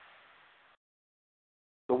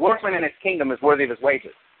 the workman in his kingdom is worthy of his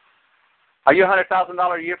wages. Are you a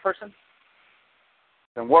 $100,000 a year person?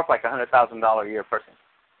 Then work like a $100,000 a year person.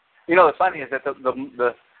 The funny is that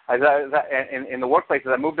in the workplace,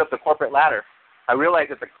 as I moved up the corporate ladder, I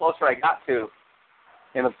realized that the closer I got to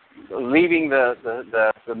leaving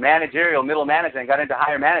the managerial, middle management, and got into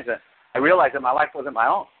higher management, I realized that my life wasn't my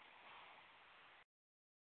own.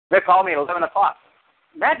 They called me at 11 o'clock.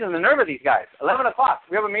 Imagine the nerve of these guys. 11 o'clock.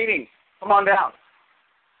 We have a meeting. Come on down.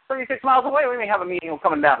 36 miles away, we may have a meeting. We're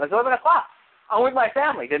coming down. It's 11 o'clock. I'm with my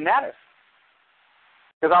family. Didn't matter.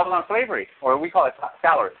 Because I was on slavery, or we call it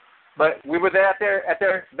salary. But we were there at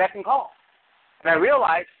their beck and call. And I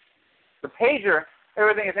realized the pager,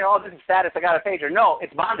 everything is saying, oh, this is status, I got a pager. No,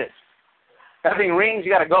 it's bondage. Everything rings,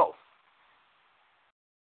 you got to go.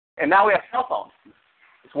 And now we have cell phones.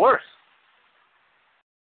 It's worse.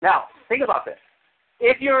 Now, think about this.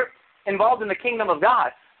 If you're involved in the kingdom of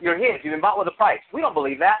God, you're his. You've been bought with a price. We don't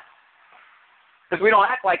believe that because we don't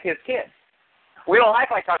act like his kids. We don't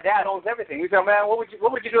act like our dad owns everything. We say, man, what would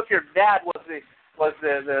you do if your dad was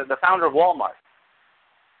the founder of Walmart?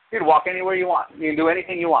 You'd walk anywhere you want. You can do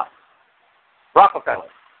anything you want. Rockefeller.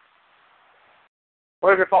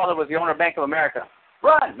 What if your father was the owner of Bank of America?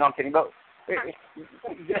 Run! No, I'm kidding. But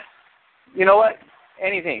you know what?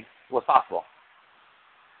 Anything was possible.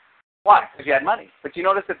 Why? Because you had money. But you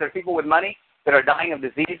notice that there are people with money that are dying of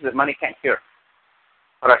disease that money can't cure.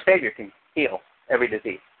 But our Savior can heal every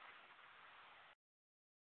disease.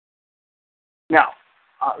 Now,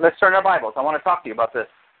 let's turn our Bibles. I want to talk to you about the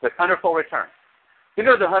hundredfold return. You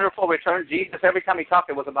know the hundredfold return? Jesus, every time he talked,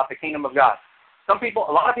 it was about the kingdom of God. A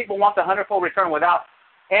lot of people want the hundredfold return without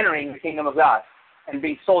entering the kingdom of God and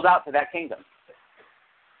being sold out to that kingdom.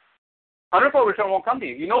 Hundredfold return won't come to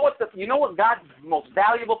you. You know what God's most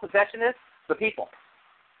valuable possession is? The people.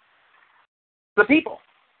 The people.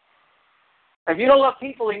 If you don't love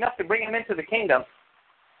people enough to bring them into the kingdom,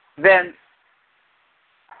 then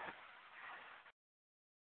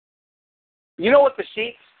you know what the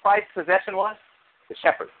sheep's prized possession was? The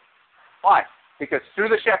shepherd. Why? Because through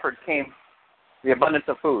the shepherd came the abundance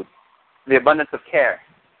of food, the abundance of care,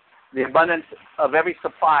 the abundance of every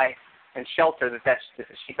supply and shelter that the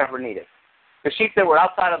sheep ever needed. The sheep that were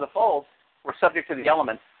outside of the fold were subject to the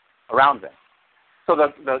elements around them. So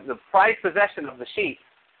the prized possession of the sheep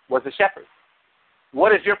was the shepherd.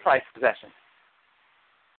 What is your prized possession?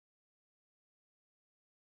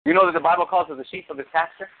 You know that the Bible calls us the sheep of his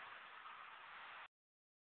pasture?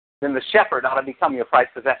 Then the shepherd ought to become your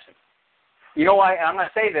prized possession. You know why? And I'm going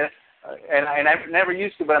to say this, and I never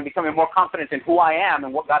used to, but I'm becoming more confident in who I am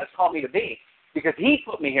and what God has called me to be, because he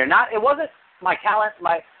put me here. It wasn't my talent.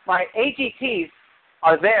 My AGTs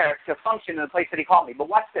are there to function in the place that he called me. But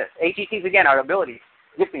watch this. AGTs, again, are abilities,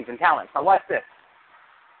 giftings, and talents. Now watch this.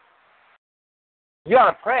 You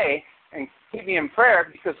ought to pray and keep me in prayer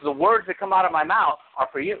because the words that come out of my mouth are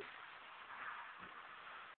for you.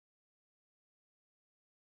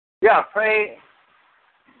 You ought to pray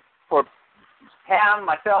for Pam,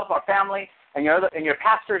 myself, our family, and your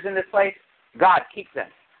pastors in this place. God, keep them.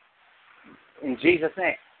 In Jesus'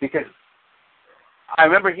 name. Because I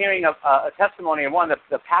remember hearing a testimony of one,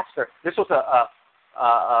 the pastor. This was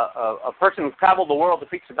a person who traveled the world to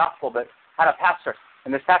preach the gospel, but had a pastor.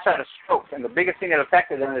 And this pastor had a stroke. And the biggest thing that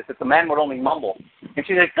affected him is that the man would only mumble. And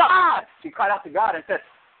she said, God! She cried out to God and said,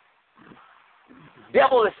 the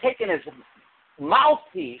devil has taken his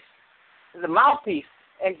mouthpiece,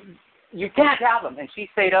 and you can't have him. And she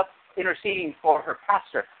stayed up interceding for her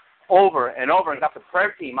pastor over and over and got the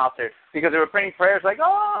prayer team out there because they were praying prayers like,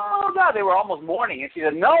 oh, God. They were almost mourning. And she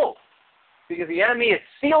said, no, because the enemy has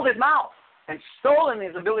sealed his mouth. and stolen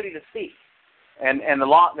his ability to see. And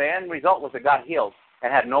the end result was that God healed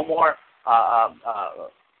and had no more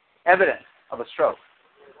evidence of a stroke.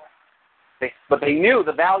 But they knew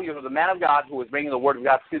the value of the man of God who was bringing the word of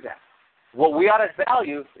God to them. What we ought to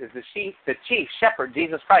value is the chief shepherd,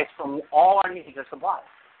 Jesus Christ, from all our needs are supplied.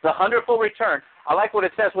 The hundredfold return. I like what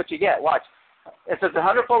it says, what you get. Watch. It says the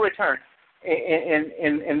hundredfold return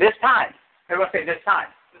in this time. Everyone say this time.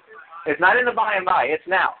 It's not in the by and by. It's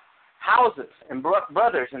now. Houses and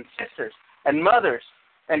brothers and sisters and mothers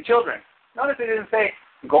and children. Notice it didn't say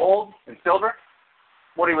gold and silver.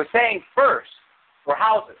 What he was saying first were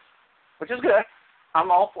houses, which is good. I'm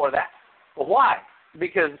all for that. But why?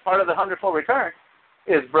 Because part of the hundredfold return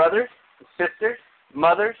is brothers, sisters,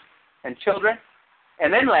 mothers, and children,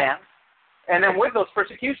 and then land, and then with those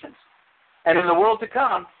persecutions. And in the world to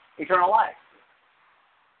come, eternal life.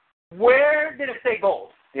 Where did it say gold?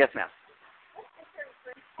 Yes, ma'am.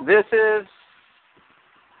 This is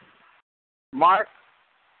Mark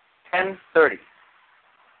 10:30.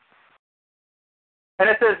 And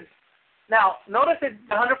it says, now, notice that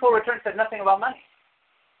the hundredfold return said nothing about money.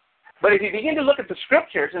 But if you begin to look at the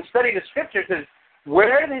Scriptures and study the Scriptures, is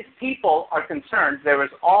where these people are concerned, there is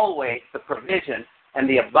always the provision and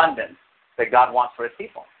the abundance that God wants for his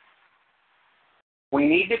people. We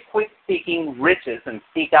need to quit seeking riches and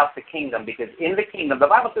seek out the kingdom, because in the kingdom, the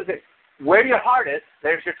Bible says that where your heart is,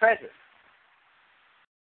 there's your treasure.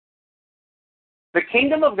 The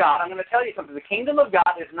kingdom of God, I'm going to tell you something, the kingdom of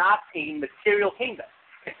God is not a material kingdom.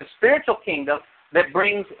 It's a spiritual kingdom that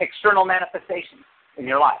brings external manifestations in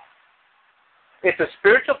your life. It's a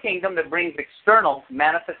spiritual kingdom that brings external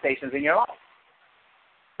manifestations in your life.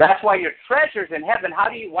 That's why your treasure's in heaven. How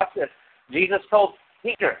do you, watch this, Jesus told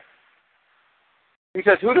Peter, he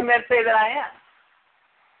says, who do men say that I am?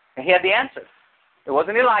 And he had the answer. It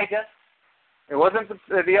wasn't Elijah. It wasn't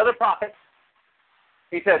the other prophets.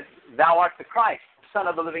 He said, thou art the Christ, the Son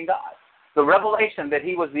of the living God. The revelation that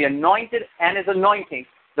he was the anointed and his anointing,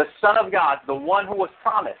 the Son of God, the one who was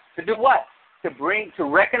promised. To do what? To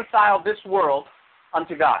reconcile this world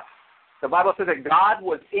unto God. The Bible says that God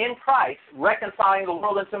was in Christ reconciling the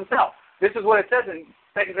world unto himself. This is what it says in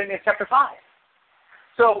 2 Corinthians chapter 5.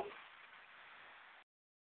 So,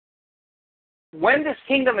 when this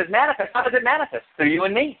kingdom is manifest, how does it manifest? Through you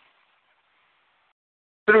and me.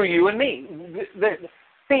 Through you and me.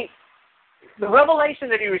 See, the revelation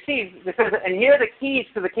that he received, it says, and here are the keys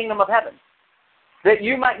to the kingdom of heaven. That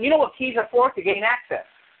you know what keys are for? To gain access.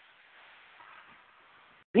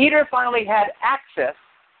 Peter finally had access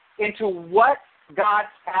into what God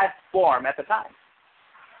had for him at the time.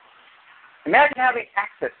 Imagine having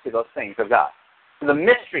access to those things of God, to the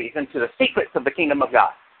mysteries and to the secrets of the kingdom of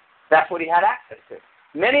God. That's what he had access to.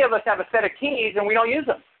 Many of us have a set of keys and we don't use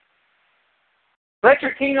them. Let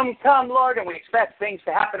your kingdom come, Lord, and we expect things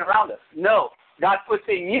to happen around us. No, God puts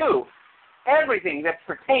in you everything that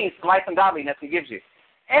pertains to life and godliness he gives you.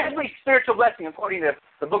 Every spiritual blessing, according to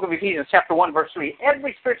the book of Ephesians, chapter 1, verse 3,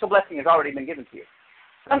 every spiritual blessing has already been given to you.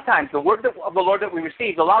 Sometimes the word of the Lord that we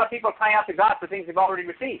receive, a lot of people are crying out to God for things they've already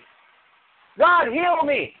received. God, heal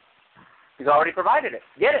me. He's already provided it.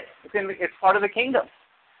 Get it. It's part of the kingdom.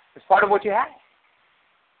 It's part of what you have.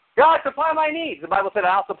 God, supply my needs. The Bible said,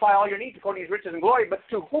 I'll supply all your needs according to his riches and glory. But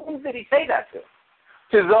to whom did he say that to?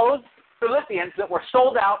 To those Philippians that were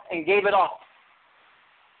sold out and gave it all.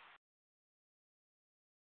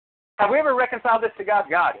 Have we ever reconciled this to God?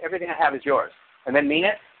 God, everything I have is yours. And then mean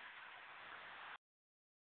it?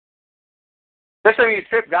 Especially when you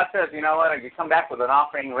trip, God says, you know what, you come back with an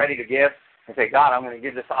offering ready to give and say, God, I'm going to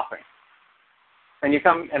give this offering. And you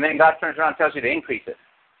come, and then God turns around and tells you to increase it.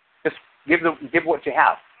 Just give what you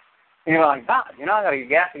have. And you're like, God, I got to get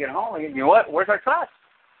gas to get home. You know what? Where's our trust?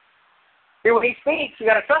 See, when he speaks, you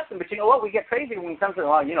got to trust him. But you know what? We get crazy when it comes to,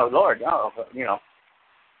 Lord,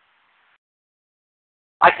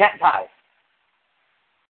 I can't tithe.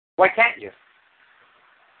 Why can't you?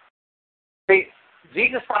 See,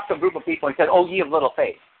 Jesus talked to a group of people and said, oh, ye of little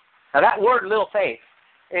faith. Now that word little faith,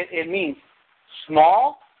 it means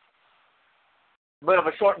small, but of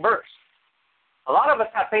a short burst. A lot of us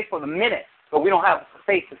have faith for the minute, but we don't have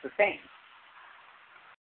faith to sustain.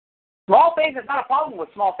 Small faith is not a problem with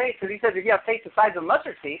small faith, because he says if you have faith the size of a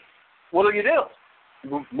mustard seed, what do you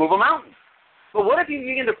do? Move a mountain. But what if you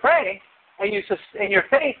begin to pray and your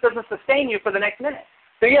faith doesn't sustain you for the next minute?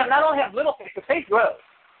 So you not only have little faith, the faith grows.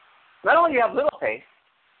 Not only do you have little faith,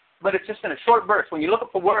 but it's just in a short burst. When you look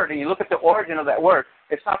at the word and you look at the origin of that word,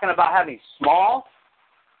 it's talking about having small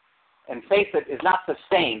and faith that is not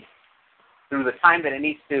sustained through the time that it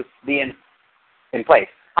needs to be in place.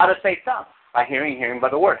 How does faith come? By hearing by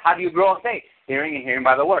the word. How do you grow in faith? Hearing and hearing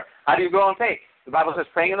by the word. How do you grow in faith? The Bible says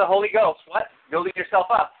praying in the Holy Ghost. What? Building yourself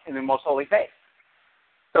up in the most holy faith.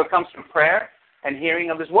 So it comes from prayer and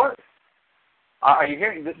hearing of his word. Are you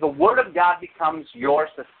hearing? The word of God becomes your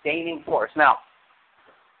sustaining force. Now,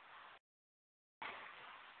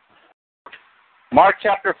 Mark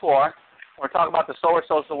chapter 4, we're talking about the sower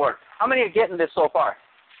sows the word. How many are getting this so far?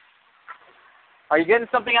 Are you getting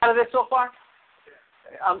something out of this so far?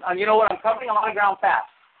 You know what? I'm covering a lot of ground fast.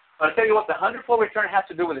 But I'll tell you what, the hundredfold return has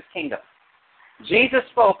to do with his kingdom. Jesus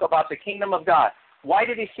spoke about the kingdom of God. Why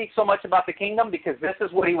did he speak so much about the kingdom? Because this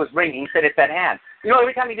is what he was bringing. He said it's at hand. You know,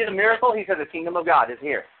 every time he did a miracle, he said the kingdom of God is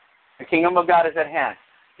here. The kingdom of God is at hand.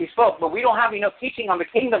 He spoke, but we don't have enough teaching on the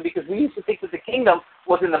kingdom because we used to think that the kingdom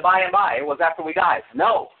was in the by and by. It was after we died.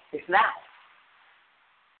 No, it's now.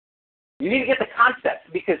 You need to get the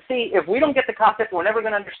concept because, see, if we don't get the concept, we're never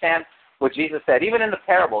going to understand what Jesus said. Even in the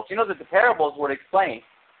parables. You know that the parables would explain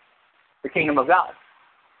the kingdom of God.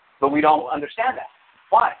 But we don't understand that.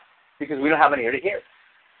 Why? Because we don't have an ear to hear.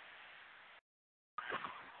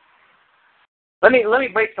 Let me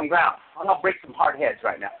break some ground. I'm going to break some hard heads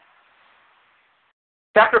right now.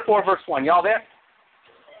 Chapter 4, verse 1. Y'all there?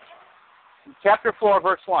 Chapter 4,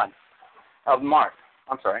 verse 1 of Mark.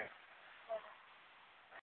 I'm sorry.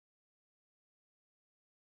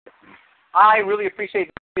 I really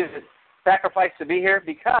appreciate the sacrifice to be here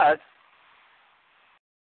because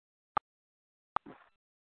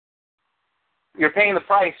you're paying the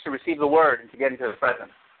price to receive the word and to get into the presence.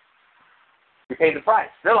 You pay the price.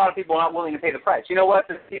 There are a lot of people not willing to pay the price. You know what?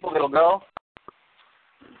 There's people that'll go.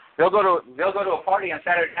 They'll go to a party on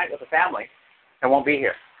Saturday night with a family and won't be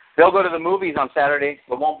here. They'll go to the movies on Saturday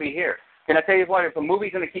but won't be here. Can I tell you what? If a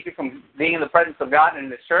movie's going to keep you from being in the presence of God and in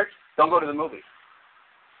this church, don't go to the movies.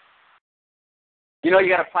 You know you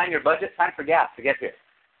got to plan your budget, time for gas to get here.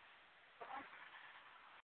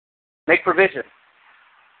 Make provision.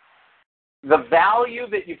 The value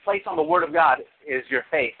that you place on the Word of God is your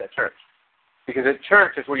faith at church. Because at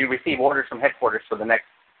church is where you receive orders from headquarters for the next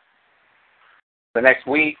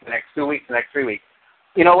week, the next 2 weeks, the next 3 weeks.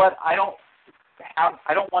 You know what? I don't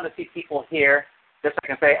want to see people here just so I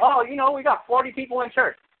can say, oh, you know, we got 40 people in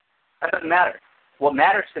church. That doesn't matter. What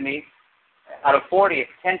matters to me, out of 40, if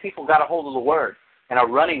 10 people got a hold of the Word and are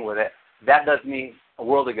running with it, that does me a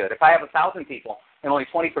world of good. If I have 1,000 people and only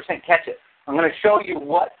 20% catch it, I'm going to show you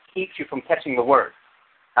what keeps you from catching the Word.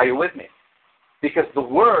 Are you with me? Because the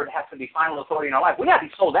Word has to be final authority in our life. We got to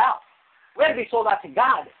be sold out. We have to be sold out to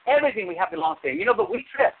God. Everything we have belongs to Him. You know, but we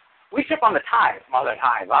trip. We trip on the tithe. Mother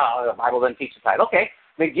tithe. Oh, the Bible doesn't teach the tithe. Okay,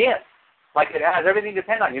 then give. Like it has everything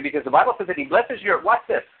depend on you because the Bible says that He blesses your, watch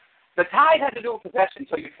this. The tithe has to do with possession,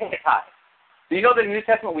 so you pay a tithe. Do you know that in the New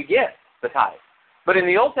Testament we give the tithe? But in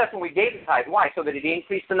the Old Testament we gave the tithe. Why? So that it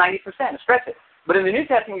increased to 90% and stretch it. But in the New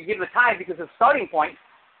Testament we give the tithe because it's a starting point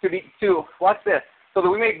to watch this, so that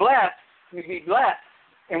we may be blessed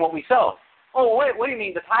in what we sow. Oh, wait, what do you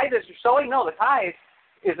mean? The tithe is you're sowing? No, the tithe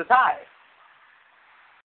is the tithe.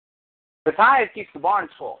 The tithe keeps the barns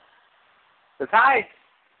full. The tithe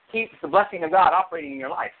keeps the blessing of God operating in your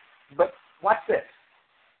life. But watch this.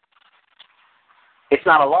 It's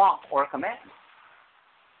not a law or a command.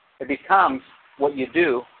 It becomes what you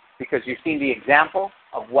do because you've seen the example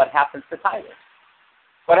of what happens to tithers.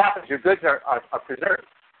 What happens? Your goods are preserved.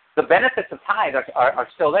 The benefits of tithe are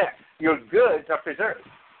still there. Your goods are preserved.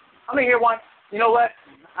 I'm going to hear one. You know what?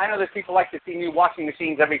 I know that people like to see new washing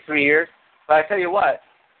machines every 3 years, but I tell you what,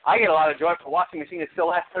 I get a lot of joy for a washing machine that still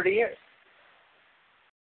lasts 30 years.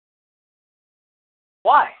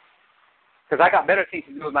 Why? Because I got better things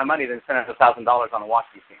to do with my money than spending $1,000 on a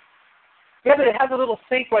washing machine. Yeah, but it has a little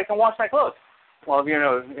sink where I can wash my clothes. Well, if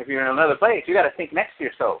you're in another place, you got a sink next to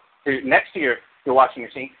your stove, next to your washing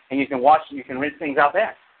machine, and you can rinse things out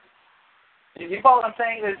there. You follow what I'm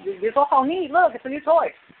saying? It's all neat. Look, it's a new toy.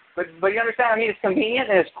 But you understand, I mean, it's convenient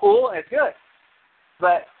and it's cool and it's good.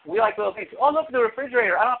 But we like little things. Oh, look at the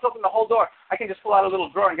refrigerator. I don't have to open the whole door. I can just pull out a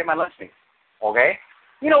little drawer and get my lunch meat. Okay?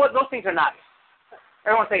 You know what? Those things are nice.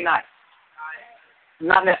 Everyone say nice.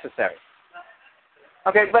 Not necessary.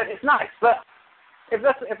 Okay, but it's nice. But if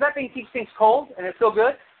that thing keeps things cold and it's still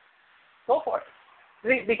good, go for it.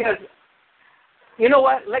 See, because you know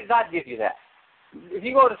what? Let God give you that. If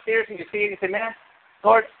you go to Sears and you see it, you say, man,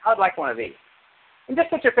 Lord, I'd like one of these. And just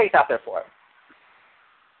put your faith out there for it.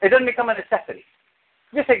 It doesn't become a necessity.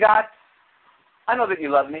 Just say, God, I know that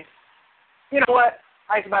you love me. You know what?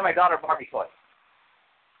 I used to buy my daughter Barbie toys.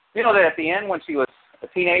 You know that at the end, when she was a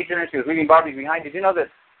teenager and she was leaving Barbies behind, did you know that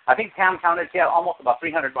I think Pam counted she had almost about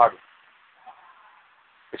 300 Barbies.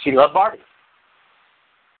 But she loved Barbies.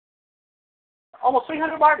 Almost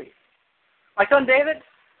 300 Barbies. My son David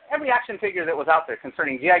every action figure that was out there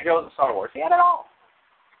concerning G.I. Joe and Star Wars. He had it all.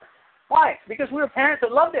 Why? Because we were parents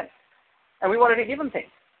that loved him, and we wanted to give him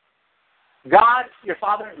things. God, your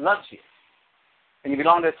Father, loves you, and you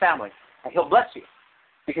belong to his family, and he'll bless you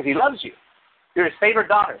because he loves you. You're his favorite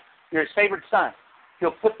daughter. You're his favorite son.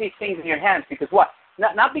 He'll put these things in your hands because what?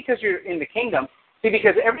 Not because you're in the kingdom. See,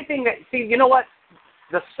 because everything that, see, you know what?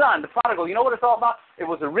 The son, the prodigal, you know what it's all about? It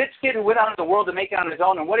was a rich kid who went out into the world to make it on his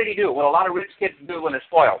own, and what did he do? What a lot of rich kids do when they're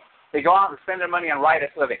spoiled. They go out and spend their money on riotous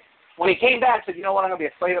living. When he came back, he said, you know what, I'm going to be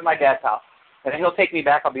a slave at my dad's house, and then he'll take me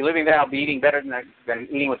back. I'll be living there. I'll be eating better than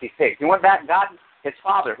eating with these pigs. He went back. God, his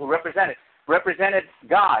father, who represented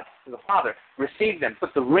God, the Father, received them,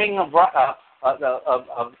 put the ring of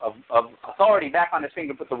authority back on his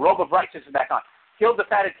finger, put the robe of righteousness back on, killed the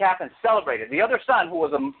fatted calf, and celebrated. The other son,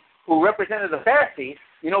 who represented the Pharisees,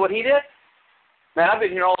 you know what he did? Man, I've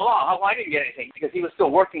been here all along. How come I didn't get anything? Because he was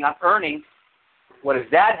still working on earning what his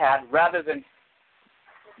dad had rather than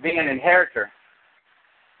being an inheritor,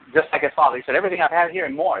 just like his father. He said, everything I've had here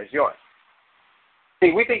and more is yours.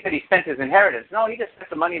 See, we think that he spent his inheritance. No, he just spent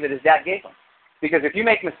the money that his dad gave him. Because if you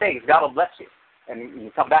make mistakes, God will bless you, and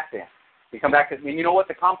you come back to him. You come back to, and you know what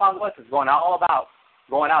the compound was? It's going all about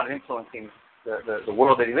going out and influencing the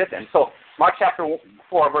world that he lived in. So, Mark chapter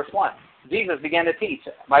 4, verse 1. Jesus began to teach.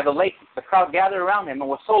 By the lake, the crowd gathered around him and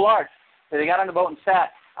was so large that they got on the boat and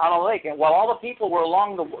sat out on the lake. And while all the people were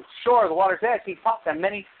along the shore of the water's edge, he taught them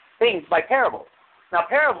many things by parables. Now,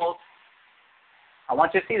 parables, I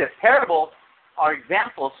want you to see this. Parables are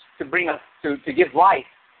examples to bring us to give life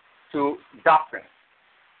to doctrine.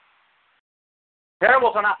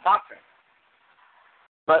 Parables are not doctrine,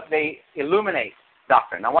 but they illuminate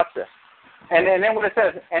doctrine. Now, watch this. And then what it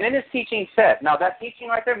says, and in his teaching said, now that teaching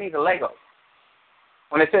right there means a Lego.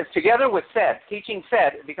 When it says together with said, teaching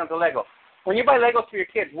said, it becomes a Lego. When you buy Legos for your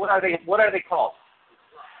kids, what are they called?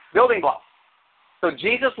 Building blocks. So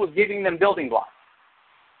Jesus was giving them building blocks.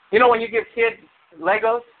 You know, when you give kids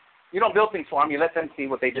Legos, you don't build things for them, you let them see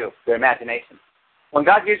what they do, their imagination. When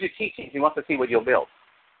God gives you teachings, he wants to see what you'll build.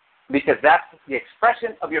 Because that's the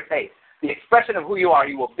expression of your faith. The expression of who you are,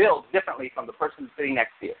 you will build differently from the person sitting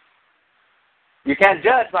next to you. You can't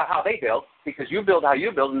judge by how they build, because you build how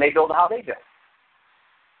you build and they build how they build.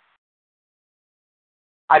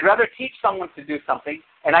 I'd rather teach someone to do something,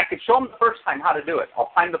 and I could show them the first time how to do it. I'll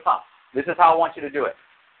climb the pump. This is how I want you to do it.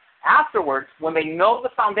 Afterwards, when they know the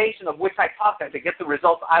foundation of which I taught them to get the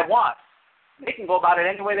results I want, they can go about it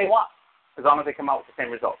any way they want, as long as they come out with the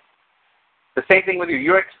same result. The same thing with you.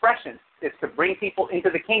 Your expression is to bring people into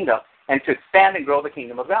the kingdom and to expand and grow the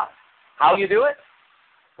kingdom of God. How you do it?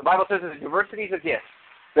 The Bible says there's diversities of gifts,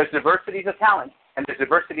 there's diversities of talent, and there's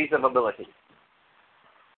diversities of ability.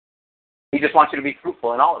 He just wants you to be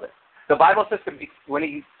fruitful in all of it. The Bible says when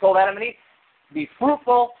he told Adam and Eve, be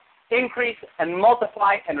fruitful, increase, and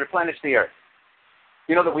multiply, and replenish the earth.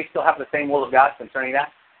 You know that we still have the same will of God concerning that?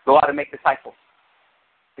 Go out and make disciples.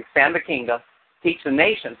 Expand the kingdom. Teach the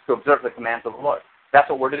nations to observe the commands of the Lord. That's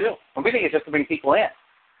what we're to do. And we think it's just to bring people in.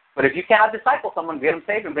 But if you cannot disciple someone, get them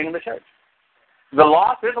saved and bring them to church. There's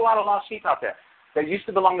a lot of lost sheep out there that used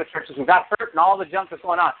to belong to churches who got hurt and all the junk that's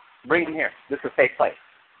going on. Bring them here. This is a safe place.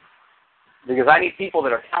 Because I need people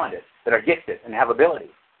that are talented, that are gifted, and have ability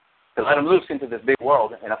to let them loose into this big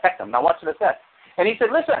world and affect them. Now watch what it says. And he said,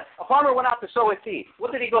 listen, a farmer went out to sow his seed.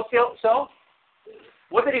 What did he go sow?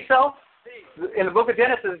 What did he sow? In the book of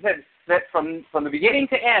Genesis, it said that from the beginning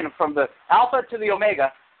to end, from the Alpha to the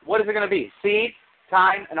Omega, what is it going to be? Seed,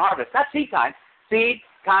 time, and harvest. Not seed time. Seed,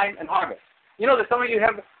 time, and harvest. You know that some of you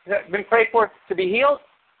have been prayed for to be healed,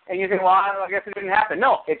 and you think, well, I guess it didn't happen.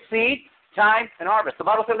 No, it's seed, time, and harvest. The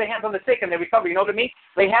Bible says lay hands on the sick and they recover. You know what I mean?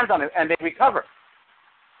 Lay hands on it and they recover.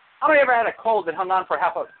 How many ever had a cold that hung on for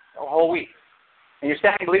a whole week? And you're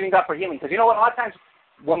standing believing God for healing? Because you know what? A lot of times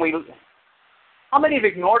how many have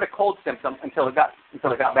ignored a cold symptom until it got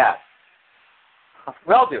bad?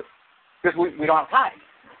 We all do. Because we don't have time.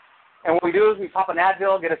 And what we do is we pop an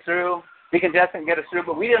Advil, get us through, decongestant, get us through.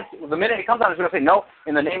 But the minute it comes on, we're going to say, no,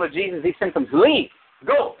 in the name of Jesus, these symptoms leave.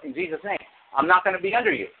 Go in Jesus' name. I'm not going to be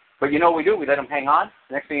under you. But you know what we do? We let them hang on.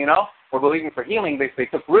 Next thing you know, we're believing for healing. They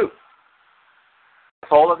took root.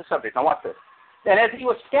 That's all of the subject. Now watch this. And as he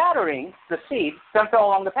was scattering the seed, some fell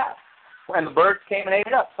along the path. And the birds came and ate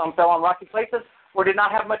it up. Some fell on rocky places where did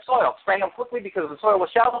not have much soil. Sprang up quickly because the soil was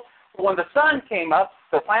shallow. But when the sun came up,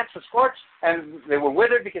 the plants were scorched and they were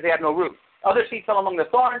withered because they had no root. Other seed fell among the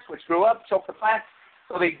thorns, which grew up, choked the plants,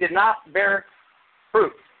 so they did not bear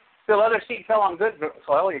fruit. Still other seed fell on good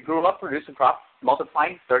soil. It grew up, produced a crop,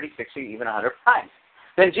 multiplying 30, 60, even 100 times.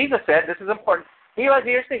 Then Jesus said, this is important, he who has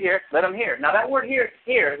ears to hear, let him hear. Now that word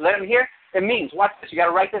here, let him hear, It means, watch this, you got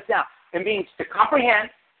to write this down. It means to comprehend,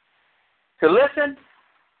 to listen,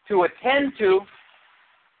 to attend to,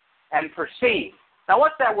 and perceive. Now,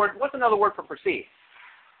 what's that word? What's another word for perceive?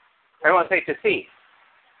 Everyone say to see.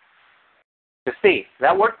 To see.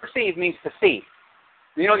 That word perceive means to see.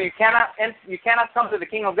 You know, you cannot come to the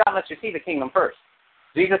kingdom of God unless you see the kingdom first.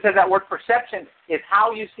 Jesus said that word perception is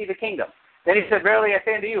how you see the kingdom. Then he said, verily I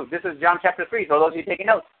say unto you, this is John chapter 3, so those of you taking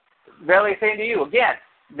notes. Verily I say unto you, again,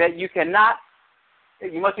 that you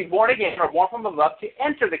must be born again or born from above to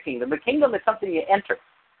enter the kingdom. The kingdom is something you enter.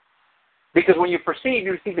 Because when you perceive,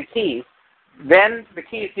 you receive the keys. Then the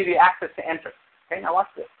keys give you access to enter. Okay, now watch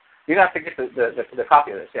this. You're going to have to get the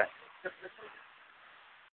copy of this, yeah.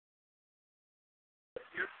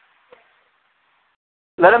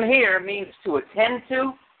 Let them hear means to attend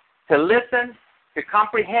to listen, to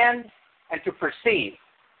comprehend, and to perceive.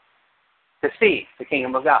 To see the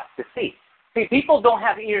kingdom of God. To see. See, people don't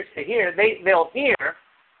have ears to hear. They'll hear,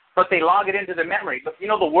 but they log it into their memory. But you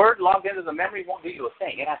know, the word logged into the memory won't do you a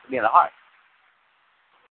thing. It has to be in the heart.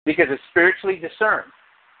 Because it's spiritually discerned.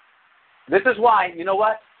 This is why, you know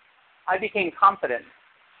what? I became confident.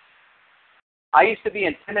 I used to be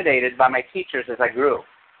intimidated by my teachers as I grew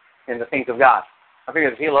in the things of God. I figure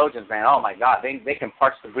the theologians, man, oh my God, they can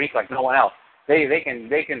parse the Greek like no one else. They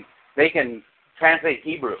can translate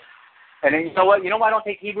Hebrew. And then you know what? You know why I don't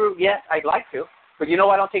take Hebrew yet? I'd like to. But you know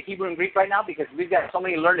why I don't take Hebrew and Greek right now? Because we've got so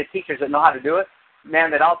many learned teachers that know how to do it,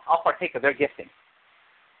 man, that I'll partake of their gifting.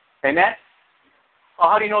 Amen? Well,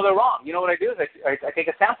 how do you know they're wrong? You know what I do is I take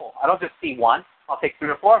a sample. I don't just see one. I'll take 3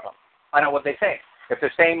 or 4 of them. I know what they say. If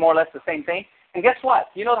they're saying more or less the same thing. And guess what?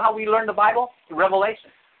 You know how we learn the Bible? Through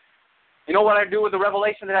revelation. You know what I do with the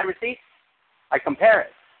revelation that I receive? I compare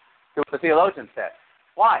it to what the theologian said.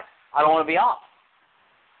 Why? I don't want to be off.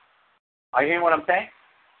 Are you hearing what I'm saying?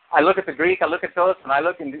 I look at the Greek, I look at those, and I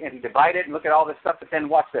look and divide it and look at all this stuff, but then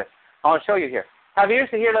watch this. I want to show you here. Have ears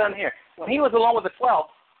to hear, let them hear. When he was alone with the 12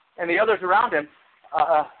 and the others around him,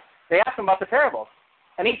 they asked him about the parables.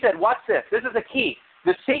 And he said, watch this. This is the key.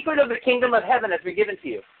 The secret of the kingdom of heaven has been given to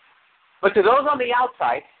you. But to those on the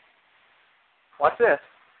outside, watch this,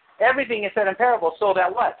 everything is said in parables so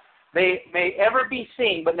that what? They may ever be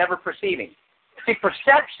seeing but never perceiving. See,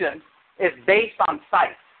 perception is based on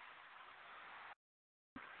sight.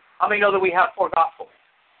 How many know that we have 4 Gospels?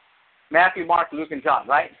 Matthew, Mark, Luke, and John,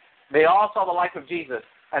 right? They all saw the life of Jesus,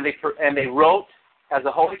 and they wrote as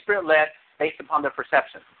the Holy Spirit led based upon their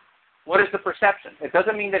perception. What is the perception? It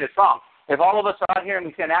doesn't mean that it's wrong. If all of us are out here and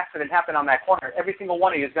we see an accident happen on that corner, every single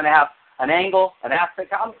one of you is going to have an angle, an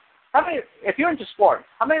aspect. How many, if you're into sports,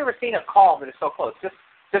 how many have ever seen a call that is so close?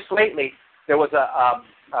 Just lately, there was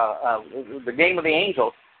the game of the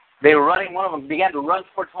Angels. They were running. One of them began to run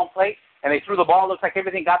towards home plate, and they threw the ball. It looks like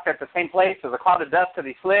everything got there at the same place. There was a cloud of dust as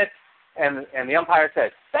he slid, and the umpire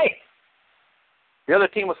said, safe. The other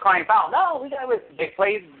team was crying foul. No, they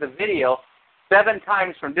played the video 7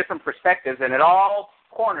 times from different perspectives, and at all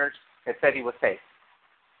corners, it said he was safe.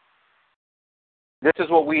 This is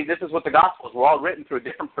what the Gospels were all written through a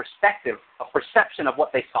different perspective, a perception of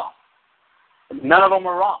what they saw. None of them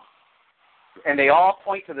were wrong. And they all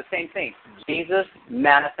point to the same thing. Jesus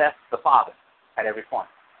manifests the Father at every point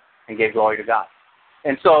and gave glory to God.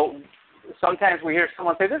 And so sometimes we hear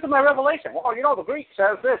someone say, this is my revelation. Well, you know, the Greek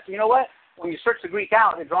says this. You know what? When you search the Greek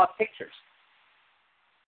out, it draws pictures.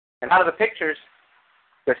 And out of the pictures,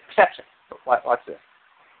 there's perception. Watch this.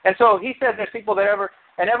 And so he said there's people that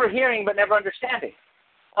ever hearing but never understanding.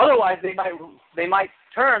 Otherwise, they might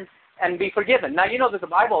turn and be forgiven. Now, you know that the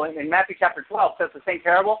Bible in Matthew chapter 12 says the same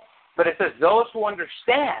parable, but it says those who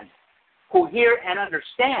understand, who hear and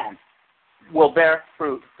understand, will bear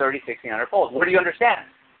fruit 30, 60, 100-fold. Where do you understand?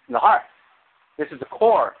 In the heart. This is the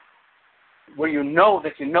core, where you know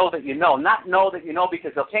that you know that you know. Not know that you know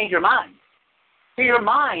because they'll change your mind. See, your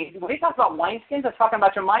mind, when he talks about wineskins, he's talking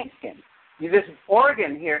about your mind skin. This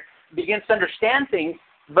organ here begins to understand things,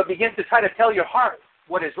 but begins to try to tell your heart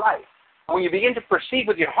what is right. And when you begin to perceive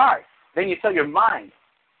with your heart, then you tell your mind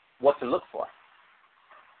what to look for.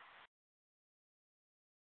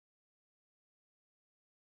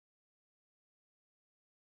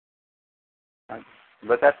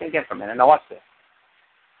 Let that sink in for a minute. Now watch this.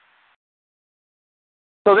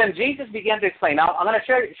 So then Jesus began to explain. Now I'm going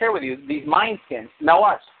to share with you these mind skins. Now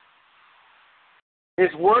watch.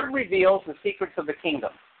 His word reveals the secrets of the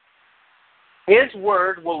kingdom. His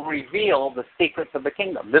word will reveal the secrets of the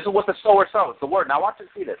kingdom. This is what the sower sows, the word. Now watch and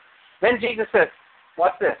see this. Then Jesus says,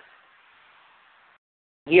 watch this.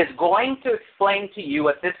 He is going to explain to you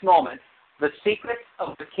at this moment the secrets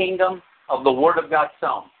of the kingdom of the word of God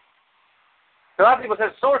sown. So a lot of people say,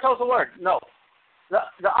 sower sows the word. No.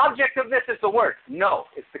 the object of this is the Word. No,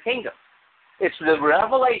 it's the kingdom. It's the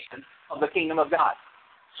revelation of the kingdom of God.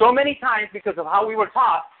 So many times, because of how we were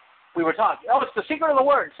taught, oh, it's the secret of the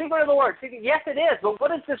Word, secret of the Word. Yes, it is, but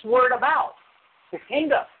what is this Word about? It's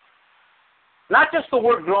kingdom. Not just the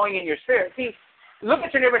Word growing in your spirit. See, look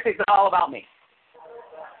at your neighbor and say, it's all about me.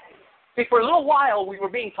 See, for a little while, we were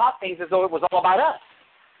being taught things as though it was all about us.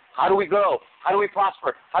 How do we grow? How do we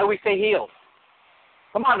prosper? How do we stay healed?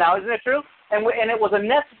 Come on now, isn't it true? And it was a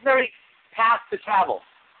necessary path to travel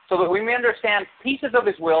so that we may understand pieces of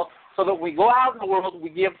His will, so that we go out in the world, we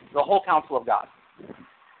give the whole counsel of God.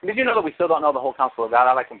 Did you know that we still don't know the whole counsel of God?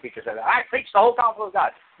 I like when preachers say that. I preach the whole counsel of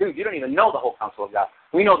God. Dude, you don't even know the whole counsel of God.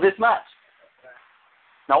 We know this much.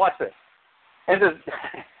 Now watch this. And it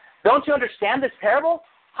says, don't you understand this parable?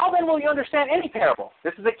 How then will you understand any parable?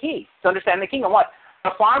 This is the key to understand the kingdom. What?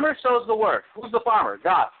 The farmer sows the word. Who's the farmer?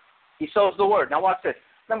 God. He sows the word. Now watch this.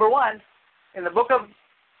 Number one, in the book of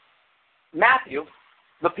Matthew,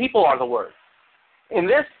 the people are the word. In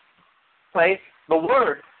this place, the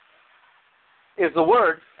word is the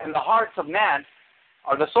word, and the hearts of man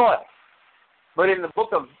are the soil. But in the book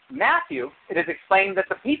of Matthew, it is explained that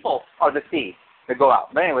the people are the seed that go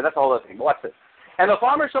out. But anyway, that's a whole other thing. But watch this. And the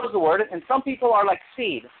farmer sows the word, and some people are like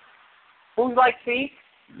seed. Who's like seed?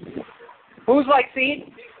 Who's like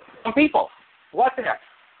seed? Some people. What's there?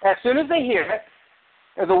 As soon as they hear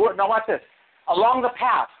it, the word. Now watch this. Along the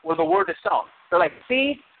path where the word is sown. They're like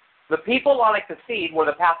seed. The people are like the seed where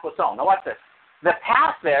the path was sown. Now watch this. The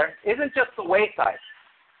path there isn't just the wayside.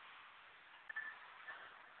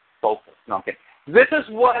 Focus. No, I'm kidding. This is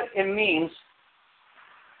what it means.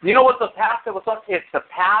 You know what the path that was sown? It's the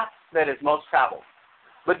path that is most traveled.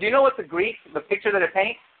 But do you know what the Greek, the picture that it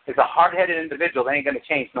paints? Is a hard-headed individual. They ain't going to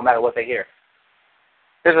change no matter what they hear.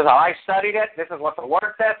 This is how I studied it. This is what the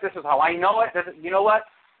Word says. This is how I know it. You know what?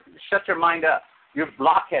 Shut your mind up. You're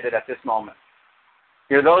blockheaded at this moment.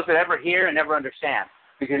 You're those that ever hear and never understand,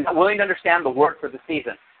 because you're not willing to understand the Word for the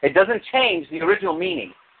season. It doesn't change the original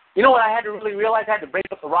meaning. You know what I had to really realize? I had to break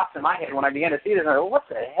up the rocks in my head when I began to see this. And I go, what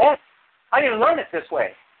the heck? I didn't learn it this way.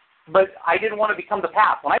 But I didn't want to become the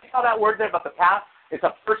path. When I saw that word there about the path, it's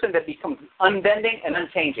a person that becomes unbending and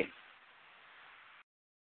unchanging.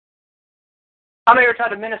 How many ever tried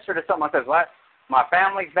to minister to someone that says, "What? My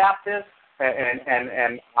family's Baptist,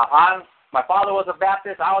 and my father was a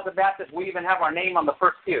Baptist, I was a Baptist, we even have our name on the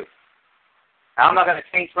first pew. Now, I'm not going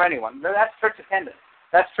to change for anyone." That's church attendance.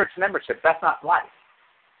 That's church membership. That's not life.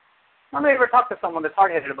 How many ever talked to someone that's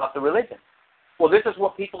hard-headed about the religion? Well, this is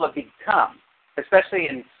what people have become, especially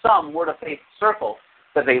in some Word of Faith circles,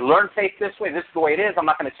 that they learn faith this way. This is the way it is. I'm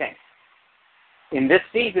not going to change. In this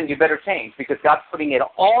season, you better change, because God's putting it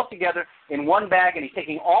all together in one bag, and He's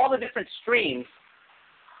taking all the different streams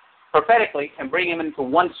prophetically and bringing them into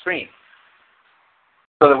one stream,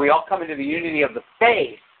 so that we all come into the unity of the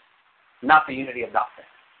faith, not the unity of doctrine.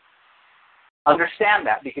 Understand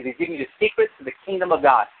that, because He's giving you the secrets to the kingdom of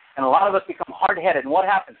God. And a lot of us become hard-headed, and what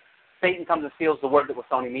happens? Satan comes and steals the word that was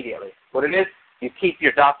sown immediately. What it is, you keep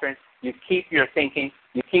your doctrine, you keep your thinking,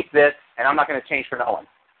 you keep this, and I'm not going to change for no one.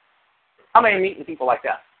 How many meet with people like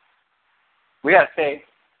that? We got to say,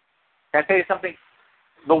 can I tell you something?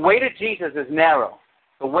 The way to Jesus is narrow.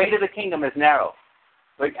 The way to the kingdom is narrow.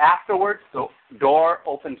 But afterwards, the door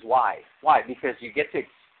opens wide. Why? Because you get to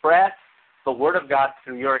express the Word of God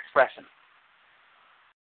through your expression.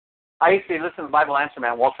 I used to listen to the Bible Answer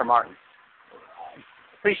Man, Walter Martin.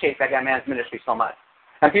 I appreciate that guy, man's ministry so much.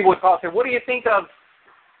 And people would call and say, "What do you think of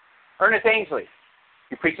Ernest Ainsley?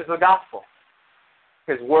 He preaches the gospel.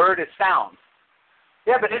 His word is sound."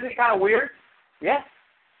 Yeah, but isn't it kind of weird? Yeah.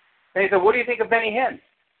 And he said, "What do you think of Benny Hinn?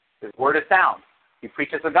 His word is sound. He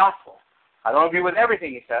preaches the gospel. I don't agree with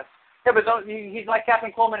everything he says." Yeah, but he's like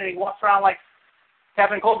Captain Coleman, and he walks around like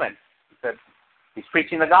Captain Coleman. He said, he's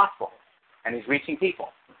preaching the gospel, and he's reaching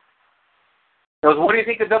people. He goes, "What do you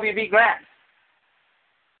think of W.B. Grant?"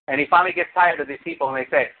 And he finally gets tired of these people, and they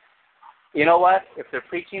say, "You know what? If they're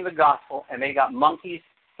preaching the gospel and they got monkeys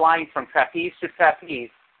flying from trapeze to trapeze,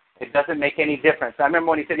 it doesn't make any difference." I remember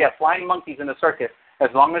when he said, "Yeah, flying monkeys in the circus,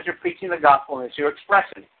 as long as you're preaching the gospel and it's your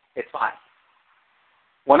expression, it's fine."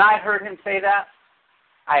 When I heard him say that,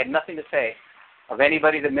 I had nothing to say of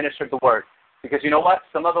anybody that ministered the word. Because you know what?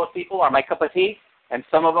 Some of those people are my cup of tea, and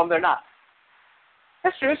some of them they're not.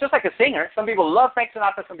 That's true. It's just like a singer. Some people love Frank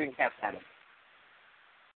Sinatra, some people can't stand him.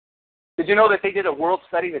 Did you know that they did a world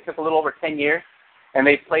study that took a little over 10 years? And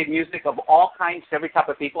they played music of all kinds to every type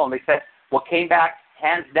of people. And they said what came back,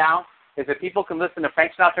 hands down, is that people can listen to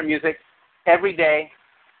Frank Sinatra music every day,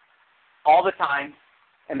 all the time,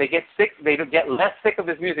 and they get sick. They get less sick of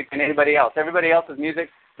his music than anybody else. Everybody else's music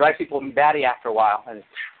drives people batty after a while.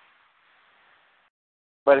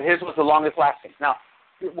 But his was the longest lasting. Now,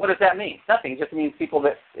 what does that mean? Nothing. It just means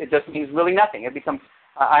it just means really nothing. It becomes,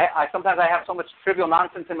 sometimes I have so much trivial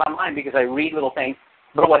nonsense in my mind because I read little things.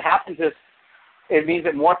 But what happens is, it means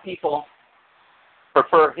that more people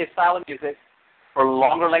prefer his style of music for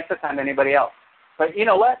longer lengths of time than anybody else. But you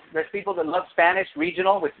know what? There's people that love Spanish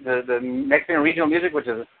regional, which the Mexican regional music, which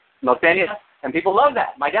is norteña, and people love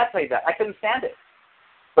that. My dad played that. I couldn't stand it.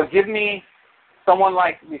 But give me someone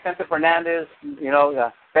like Vicente Fernandez,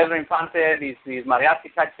 Pedro Infante, these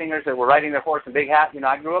mariachi type singers that were riding their horse in big hat.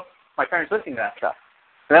 I grew up, my parents listening to that stuff.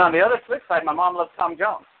 And then on the other flip side, my mom loved Tom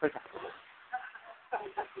Jones.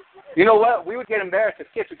 You know what? We would get embarrassed as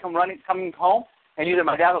kids. We'd coming home, and either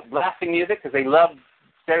my dad was blasting music because they loved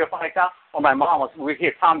stereophonic sound, or my mom we'd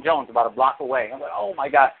hear Tom Jones about a block away. I'm like, oh my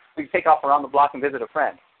God. We'd take off around the block and visit a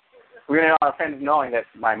friend. We didn't want our friends knowing that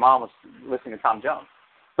my mom was listening to Tom Jones.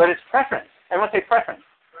 But it's preference. Everyone say preference.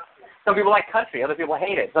 Some people like country. Other people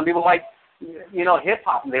hate it. Some people like,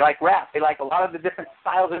 hip-hop, and they like rap. They like a lot of the different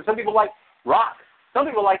styles. And some people like rock. Some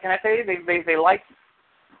people like, can I say, they like,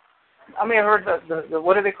 I mean, I heard the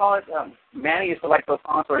what do they call it? Manny used to like those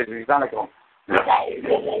songs where he's on like going,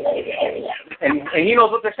 and he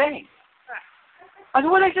knows what they're saying. I said,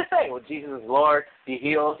 what did I just say? Well, Jesus is Lord. He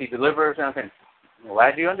heals. He delivers. And I'm saying, well,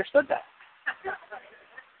 glad you understood that.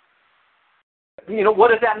 What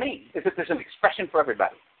does that mean? Is that there's an expression for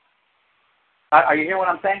everybody. Are you hearing what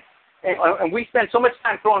I'm saying? And we spend so much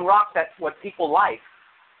time throwing rocks at what people like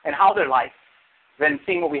and how they're like than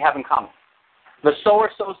seeing what we have in common. The sower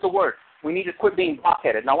sows the word. We need to quit being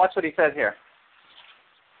blockheaded. Now watch what he says here.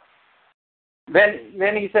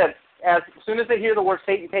 Then he says, as soon as they hear the word,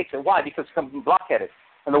 Satan takes it. Why? Because it comes blockheaded.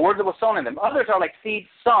 And the word that was sown in them. Others are like seeds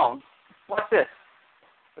sown. Watch this.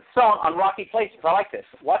 It's sown on rocky places. I like this.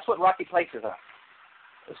 Watch what rocky places are.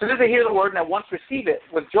 As soon as they hear the word and at once receive it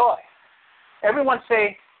with joy. Everyone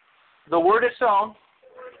say, the word is sown.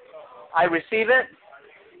 I receive it.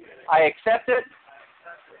 I accept it.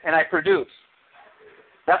 And I produce.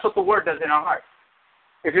 That's what the word does in our heart.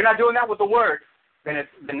 If you're not doing that with the word, then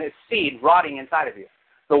it's seed rotting inside of you.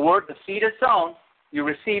 The seed is sown, you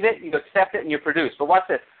receive it, you accept it, and you produce. But watch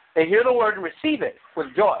this. They hear the word and receive it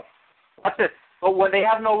with joy. Watch this. But when they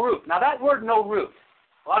have no root. Now that word, no root.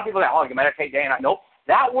 A lot of people say, oh, you meditate day and night. Nope.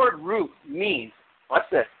 That word root means, watch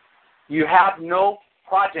this, you have no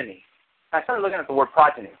progeny. I started looking at the word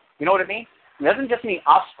progeny. You know what it means? It doesn't just mean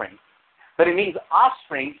offspring, but it means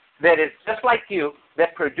offspring that is just like you,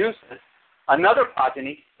 that produces another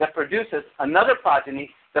progeny, that produces another progeny,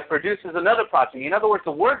 that produces another progeny. In other words,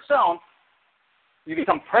 the word sown, you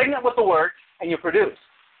become pregnant with the word, and you produce.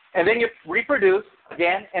 And then you reproduce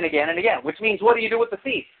again and again and again, which means what do you do with the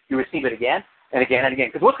seed? You receive it again and again and again.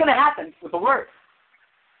 Because what's going to happen with the word?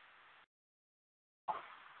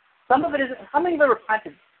 Some of it is, how many of you ever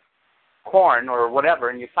planted corn or whatever,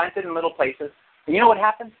 and you plant it in little places, and you know what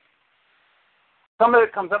happens? Some of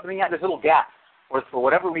it comes up, and then you have this little gap, or for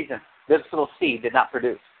whatever reason, this little seed did not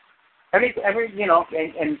produce. I don't know,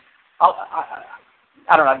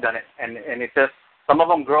 I've done it, and it's just, some of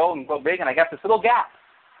them grow and grow big, and I got this little gap.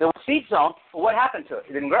 There was seed sown, but what happened to it?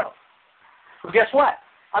 It didn't grow. But guess what?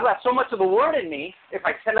 I've got so much of the word in me, if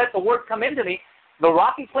I can let the word come into me, the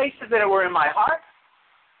rocky places that were in my heart,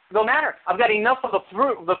 don't matter. I've got enough of the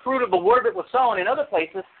fruit of the word that was sown in other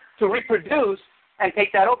places to reproduce and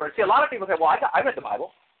take that over. See, a lot of people say, well, I read the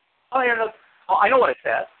Bible. I know what it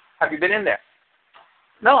says. Have you been in there?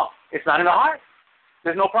 No, it's not in the heart.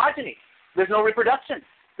 There's no progeny. There's no reproduction.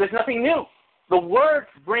 There's nothing new. The word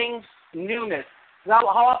brings newness. Now,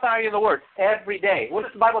 how often are you in the word? Every day. What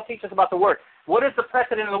does the Bible teach us about the word? What is the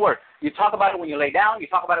precedent in the word? You talk about it when you lay down. You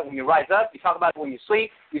talk about it when you rise up. You talk about it when you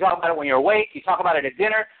sleep. You talk about it when you're awake. You talk about it at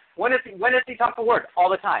dinner. When does he talk the word? All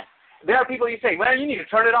the time. There are people you say, well, you need to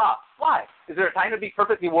turn it off. Why? Is there a time to be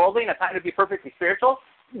perfectly worldly and a time to be perfectly spiritual?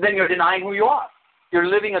 Then you're denying who you are. You're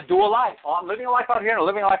living a dual life. Oh, I'm living a life out here and I'm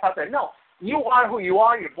living a life out there. No, you are who you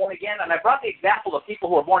are. You're born again. And I brought the example of people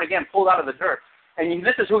who are born again, pulled out of the dirt. And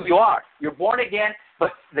this is who you are. You're born again,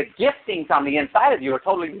 but the giftings on the inside of you are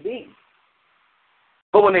totally redeemed.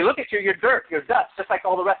 But when they look at you, you're dirt. You're dust, just like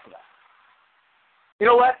all the rest of us. You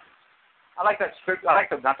know what? I like that scripture.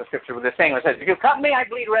 Not the scripture, but the saying that says, if you cut me, I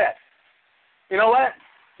bleed red. You know what?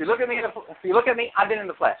 If you look at me, I've been in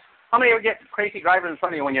the flesh. How many ever get crazy drivers in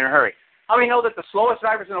front of you when you're in a hurry? How many know that the slowest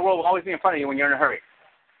drivers in the world will always be in front of you when you're in a hurry?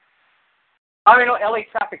 How many know LA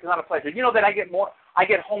traffic is not a pleasure? You know that I get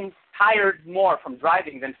home tired more from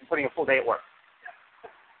driving than from putting a full day at work.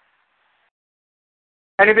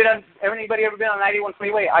 Anybody ever been on 91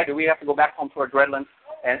 freeway? I do. We have to go back home to our Dreadlands,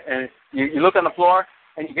 and you look on the floor,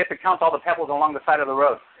 and you get to count all the pebbles along the side of the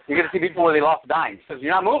road. You get to see people where they lost dimes. Because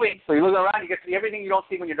you're not moving, so you look around, you get to see everything you don't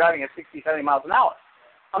see when you're driving at 60, 70 miles an hour.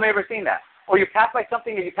 How many have ever seen that? Or you pass by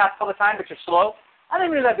something that you pass all the time, but you're slow. I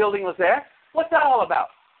didn't know that building was there. What's that all about?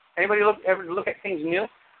 Anybody ever look at things new?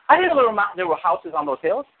 I didn't know there were houses on those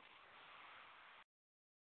hills.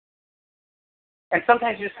 And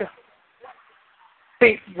sometimes you just go,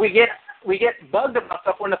 see, we get bugged about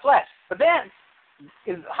stuff we're in the flesh. But then,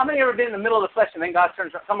 how many have ever been in the middle of the flesh and then God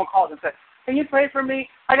turns around, someone calls and says, can you pray for me?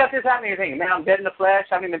 I got this happening. You're thinking, man, I'm dead in the flesh.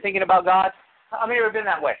 I haven't even been thinking about God. How many have ever been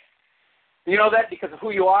that way? You know that because of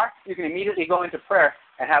who you are, you can immediately go into prayer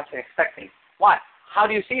and have an expecting. Why? How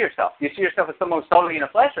do you see yourself? Do you see yourself as someone who's totally in the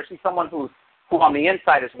flesh, or see someone who on the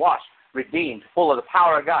inside is washed, redeemed, full of the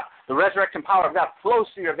power of God? The resurrection power of God flows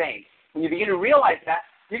through your veins. When you begin to realize that,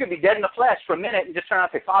 you can be dead in the flesh for a minute and just turn around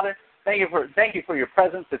and say, Father, thank you for your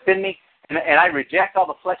presence that's in me, and I reject all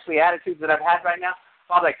the fleshly attitudes that I've had right now.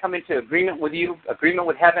 Father, I come into agreement with you, agreement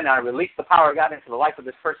with heaven, and I release the power of God into the life of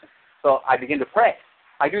this person. So I begin to pray.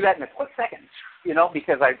 I do that in a quick second,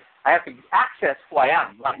 because I have to access who I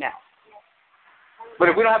am right now. But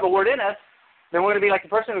if we don't have the word in us, then we're going to be like the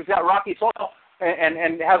person who's got rocky soil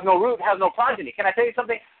and has no root, has no progeny. Can I tell you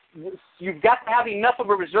something? You've got to have enough of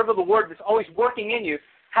a reserve of the word that's always working in you.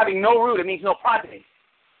 Having no root, it means no progeny.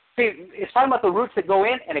 See, it's talking about the roots that go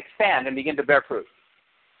in and expand and begin to bear fruit.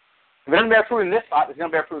 If it doesn't bear fruit in this spot, it's going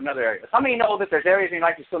to bear fruit in other areas. How many know that there's areas in your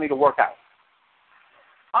life you still need to work out?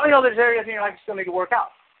 How many know there's areas in your life you still need to work out?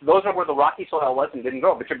 Those are where the rocky soil was and didn't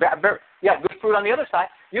grow. But you have good fruit on the other side.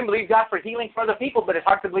 You can believe God for healing for other people, but it's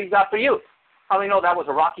hard to believe God for you. How many know that was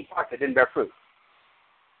a rocky part that didn't bear fruit?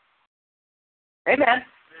 Amen.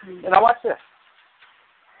 And now watch this.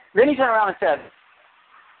 Then he turned around and said,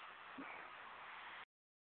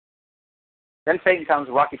 then Satan comes,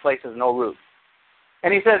 rocky places, no root.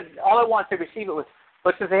 And he said, all I want to receive it with,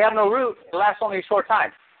 but since they have no root, it lasts only a short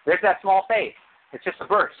time. There's that small faith. It's just a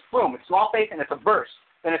burst. Boom, it's small faith and it's a burst.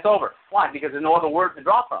 Then it's over. Why? Because there's no other word to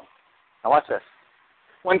draw from. Now watch this.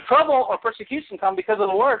 When trouble or persecution come because of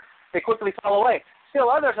the word, they quickly fall away. Still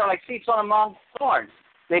others are like seeds sown among thorns.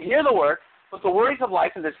 They hear the word, but the worries of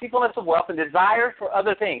life and deceitfulness of wealth and desire for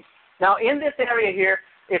other things. Now in this area here,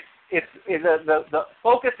 the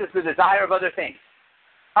focus is the desire of other things.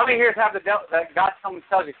 How many here have that God comes and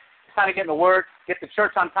tells you, it's time to get in the Word, get to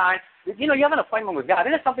church on time? You have an appointment with God.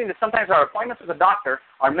 Isn't it something that sometimes our appointments with a doctor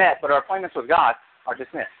are met, but our appointments with God are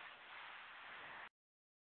dismissed?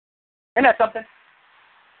 Isn't that something?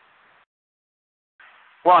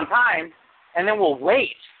 We're on time, and then we'll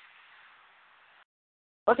wait.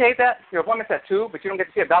 Don't you hate that? Your appointment's at 2, but you don't get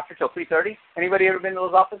to see a doctor till 3:30. Anybody ever been to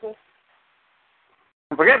those offices?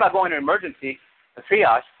 And forget about going to emergency, a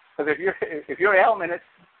triage, because if your ailment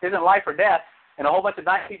isn't life or death, and a whole bunch of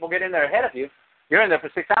nice people get in there ahead of you, you're in there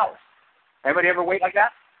for 6 hours. Anybody ever wait like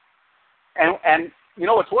that? And you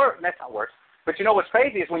know what's worse? That's not worse. But you know what's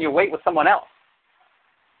crazy is when you wait with someone else.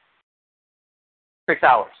 6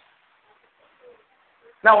 hours.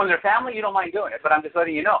 Now, when they're family, you don't mind doing it, but I'm just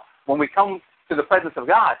letting you know. When we come to the presence of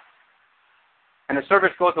God, and the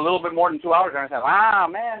service goes a little bit more than 2 hours, and I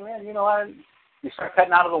say, man, you know what? You start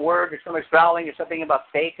cutting out of the word, your stomach's growling, you start thinking about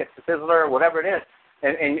steak, it's the sizzler, or whatever it is,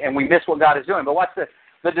 and we miss what God is doing. But watch this.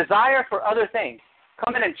 The desire for other things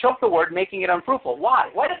come in and choke the word, making it unfruitful. Why?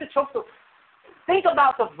 Why does it choke the... Think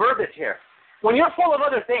about the verbiage here. When you're full of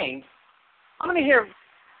other things, how many here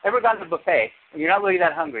ever gone to a buffet and you're not really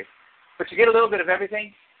that hungry, but you get a little bit of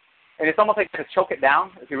everything, and it's almost like to choke it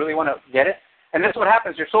down if you really want to get it? And this is what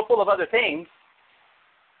happens. You're so full of other things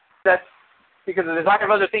that because the desire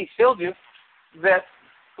of other things fills you, that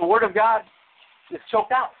the Word of God is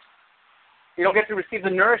choked out. You don't get to receive the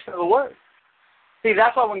nourishment of the Word. See,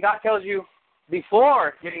 that's why when God tells you,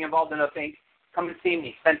 before getting involved in other things, come and see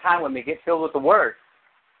me, spend time with me, get filled with the Word.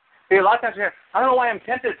 See, a lot of times you're, I don't know why I'm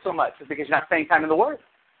tempted so much. It's because you're not spending time in the Word.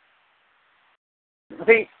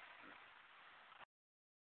 See,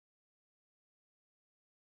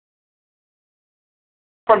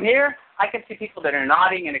 from here, I can see people that are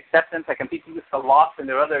nodding in acceptance. I can see people that are lost in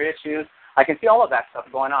their other issues. I can see all of that stuff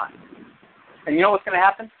going on. And you know what's going to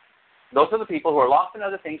happen? Those are the people who are lost in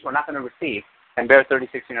other things who are not going to receive and bear 30,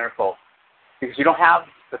 60, 100-fold. Because you don't have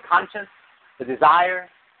the conscience, the desire,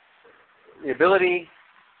 the ability.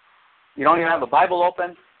 You don't even have the Bible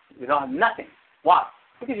open. You don't have nothing. Why?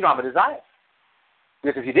 Because you don't have a desire.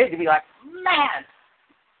 Because if you did, you'd be like, man,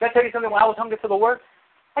 can I tell you something? When I was hungry for the Word,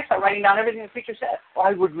 I started writing down everything the preacher said. Or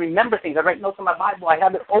I would remember things. I'd write notes in my Bible. I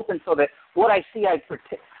have it open so that what I see, I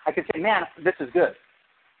could say, man, this is good.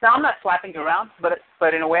 Now, I'm not slapping you around,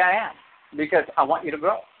 but in a way I am. Because I want you to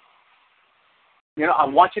grow. I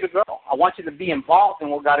want you to grow. I want you to be involved in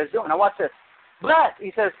what God is doing. I want to. But,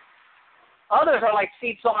 he says, others are like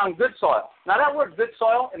seed sown on good soil. Now, that word good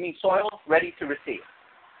soil, it means soil ready to receive.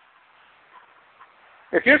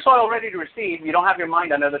 If you're soil ready to receive, you don't have your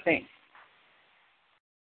mind on other things.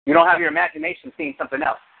 You don't have your imagination seeing something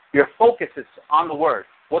else. Your focus is on the Word.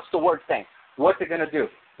 What's the Word saying? What's it going to do?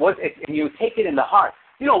 And you take it in the heart.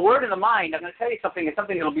 Word in the mind, I'm going to tell you something, it's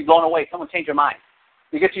something that will be blown away. Someone change your mind.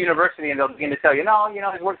 You get to university and they'll begin to tell you, no,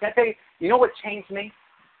 his Word. Can I tell you, you know what changed me?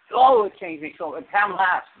 Oh, it changed me. So, and Pam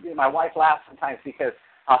laughs. My wife laughs sometimes because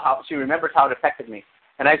how she remembers how it affected me.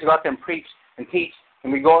 And I used to go out there and preach and teach.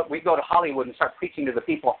 And we go to Hollywood and start preaching to the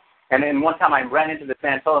people. And then one time I ran into this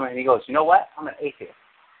man, told him, and he goes, you know what? I'm an atheist.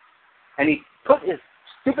 And he put his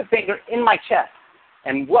stupid finger in my chest.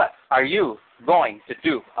 And what are you going to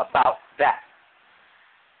do about that?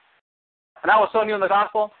 And I was so new in the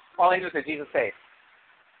gospel, all I knew was that Jesus saved.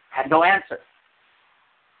 I had no answer.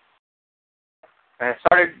 And I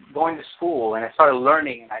started going to school, and I started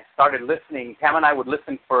learning, and I started listening. Pam and I would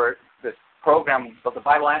listen for this program of the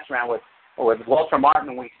Bible Answer Round with Walter Martin.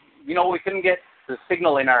 And we couldn't get the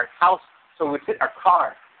signal in our house, so we would sit in our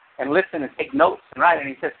car and listen and take notes and write. And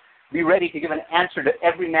he says, be ready to give an answer to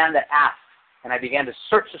every man that asks. And I began to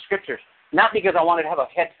search the Scriptures, not because I wanted to have a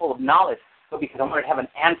head full of knowledge, but because I wanted to have an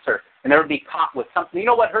answer and never be caught with something. You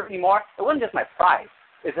know what hurt me more? It wasn't just my pride.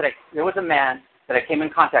 It's that there was a man that I came in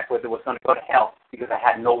contact with that was going to go to hell because I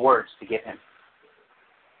had no words to give him.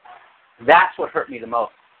 That's what hurt me the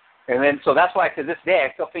most. And then, so that's why to this day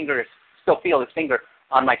I still feel his finger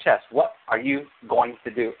on my chest. What are you going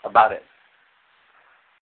to do about it?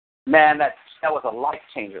 Man, that was a life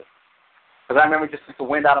changer. Because I remember just took the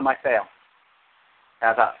wind out of my sail.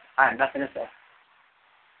 And I thought, I have nothing to say.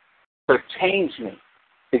 So it changed me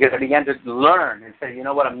because I began to learn and say, you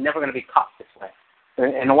know what, I'm never going to be caught this way.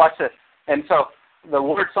 And watch this. And so the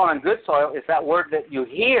word sown on good soil is that word that you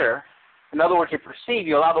hear. In other words, you perceive.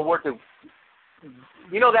 You allow the word to.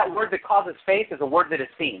 That word that causes faith is a word that is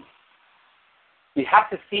seen. You have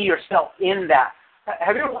to see yourself in that.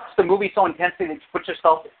 Have you ever watched the movie so intensely that you put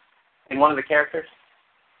yourself in one of the characters?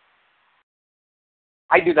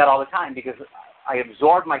 I do that all the time because I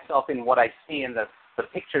absorb myself in what I see in the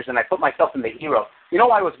pictures, and I put myself in the hero. You know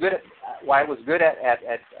why I was good at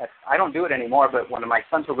I don't do it anymore, but when my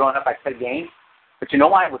sons were growing up, I played games. But you know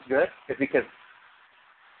why I was good? It's because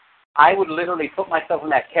I would literally put myself in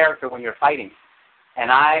that character when you're fighting,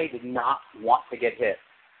 and I did not want to get hit.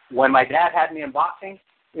 When my dad had me in boxing,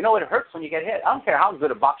 it hurts when you get hit. I don't care how good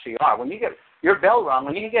a boxer you are. When you get your bell rung,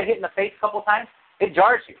 when you get hit in the face a couple of times, it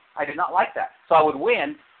jars you. I did not like that. So I would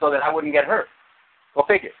win so that I wouldn't get hurt. Go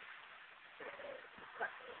figure.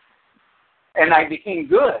 And I became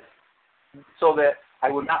good so that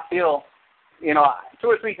I would not feel, 2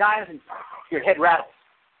 or 3 times and your head rattles.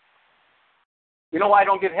 You know why I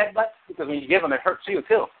don't give headbutts? Because when you give them, it hurts you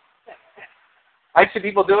too. I see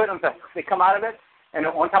people do it and they come out of it. And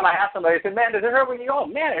one time I asked somebody, I said, man, does it hurt when you go?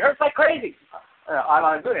 Man, it hurts like crazy. I'm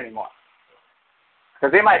not good anymore.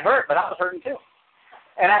 Because they might hurt, but I was hurting too.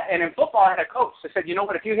 And in football, I had a coach that said, you know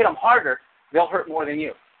what, if you hit them harder, they'll hurt more than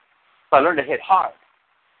you. So I learned to hit hard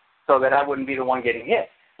so that I wouldn't be the one getting hit.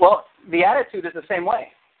 Well, the attitude is the same way.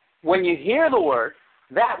 When you hear the word,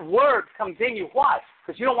 that word comes in you. Why?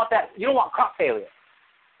 Because you don't want crop failure.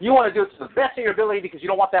 You want to do it to the best of your ability because you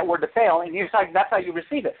don't want that word to fail, and that's how you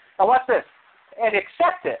receive it. Now watch this. And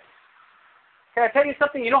accept it. Can I tell you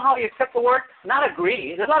something? You know how you accept the word? Not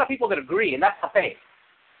agree. There's a lot of people that agree, and that's the faith.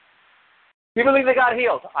 You believe that God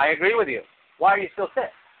heals. I agree with you. Why are you still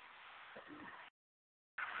sick?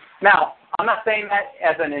 Now, I'm not saying that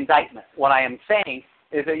as an indictment. What I am saying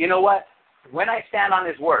is that, you know what? When I stand on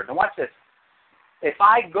His word, and watch this, if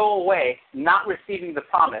I go away not receiving the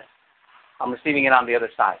promise, I'm receiving it on the other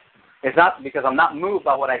side. It's not because I'm not moved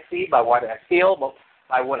by what I see, by what I feel, but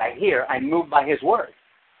by what I hear. I'm moved by His word.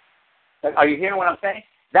 Are you hearing what I'm saying?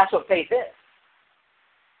 That's what faith is.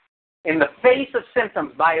 In the face of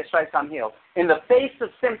symptoms, by His stripes I'm healed. In the face of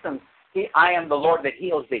symptoms, I am the Lord that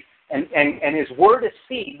heals thee. And His word is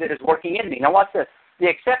seed that is working in me. Now watch this. They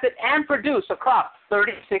accept it and produce a crop,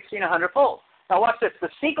 30, 60, and 100-fold. Now watch this. The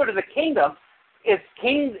secret of the kingdom is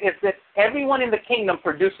that everyone in the kingdom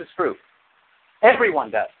produces fruit. Everyone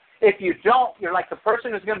does. If you don't, you're like the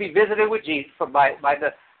person who's going to be visited with Jesus by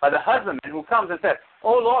the husbandman who comes and says,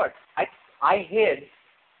 "Oh Lord, I hid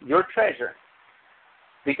your treasure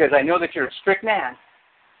because I know that you're a strict man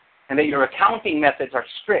and that your accounting methods are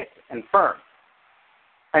strict and firm."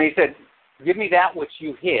 And he said, "Give me that which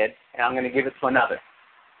you hid, and I'm going to give it to another."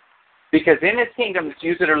 Because in His kingdom, it's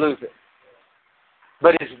use it or lose it.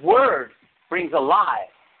 But His word brings alive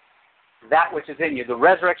that which is in you, the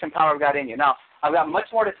resurrection power of God in you. Now, I've got much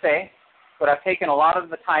more to say, but I've taken a lot of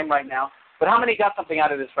the time right now. But how many got something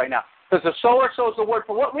out of this right now? Because the sower sows the word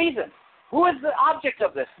for what reason? Who is the object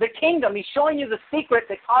of this? The kingdom. He's showing you the secret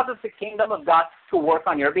that causes the kingdom of God to work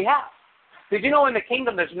on your behalf. Did you know in the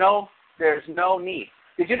kingdom there's no need?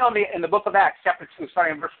 Did you know in the book of Acts, chapter 2,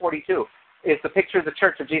 starting in verse 42, is the picture of the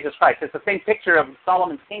church of Jesus Christ. It's the same picture of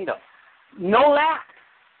Solomon's kingdom. No lack.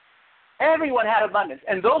 Everyone had abundance.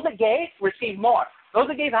 And those that gave received more. Those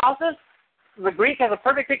that gave houses, the Greek has a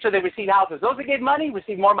perfect picture. They received houses. Those that gave money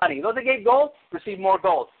received more money. Those that gave gold received more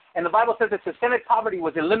gold. And the Bible says that systemic poverty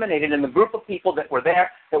was eliminated in the group of people that were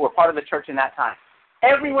there, that were part of the church in that time.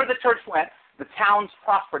 Everywhere the church went, the towns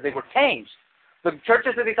prospered. They were changed. The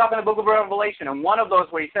churches that he talked in the book of Revelation, and one of those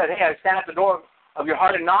where he said, hey, I stand at the door of your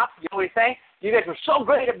heart and knock, you know what he's saying? You guys were so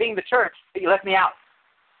great at being the church that you left me out.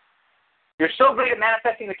 You're so great at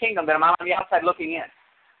manifesting the kingdom that I'm out on the outside looking in.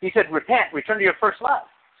 He said, repent, return to your first love,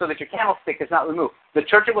 so that your candlestick is not removed. The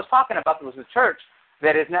church it was talking about was the church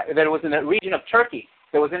that was in the region of Turkey,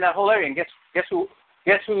 that was in that whole area. And guess who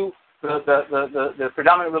the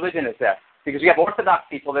predominant religion is there? Because you have Orthodox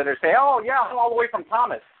people that are saying, oh yeah, I'm all the way from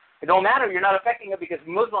Thomas. It don't matter, you're not affecting it because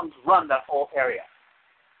Muslims run that whole area.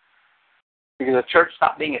 Because the church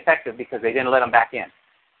stopped being effective because they didn't let them back in.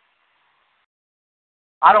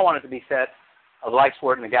 I don't want it to be said of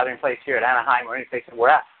LifeSword in the gathering place here at Anaheim or any place that we're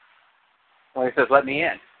at. When he says, let me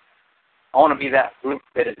in. I want to be that group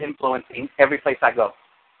that is influencing every place I go.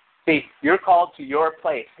 See, you're called to your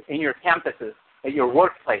place, in your campuses, at your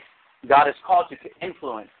workplace. God has called you to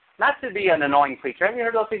influence, not to be an annoying preacher. Have you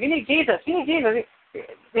heard those things? You need Jesus. You need Jesus.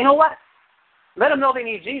 You know what? Let them know they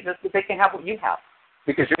need Jesus, but they can have what you have.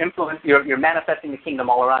 Because you're manifesting the kingdom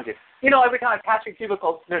all around you. You know, every time I pass your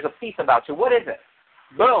cubicle, there's a peace about you. What is it?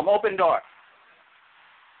 Boom, open door.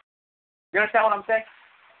 You understand what I'm saying?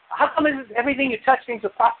 How come everything you touch seems to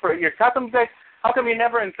prosper? How come you're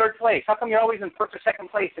never in third place? How come you're always in first or second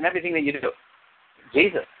place in everything that you do?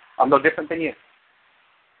 Jesus, I'm no different than you.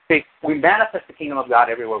 See, we manifest the kingdom of God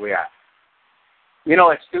everywhere we are. You know,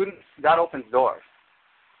 as students, God opens doors.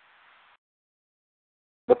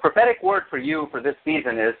 The prophetic word for you for this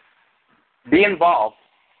season is be involved.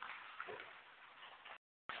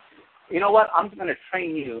 You know what? I'm going to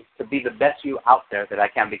train you to be the best you out there that I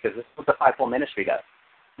can, because this is what the fivefold ministry does.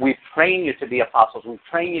 We train you to be apostles. We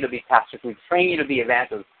train you to be pastors. We train you to be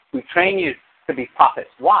evangelists. We train you to be prophets.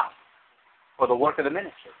 Why? For the work of the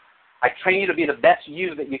ministry. I train you to be the best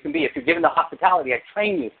you that you can be. If you're given to hospitality, I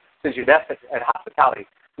train you since you're best at hospitality.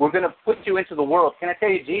 We're going to put you into the world. Can I tell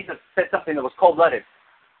you, Jesus said something that was cold-blooded.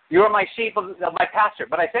 You are my sheep of my pasture,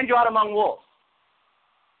 but I send you out among wolves.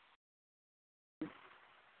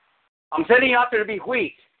 I'm sending you out there to be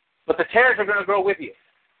wheat, but the tares are going to grow with you.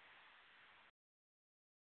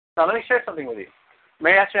 Now, let me share something with you.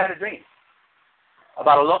 Mary actually had a dream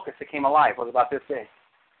about a locust that came alive. It was about this big.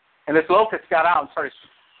 And this locust got out and started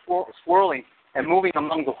swirling and moving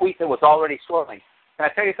among the wheat that was already swirling. Can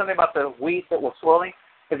I tell you something about the wheat that was swirling?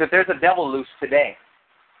 Is that there's a devil loose today.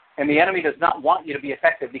 And the enemy does not want you to be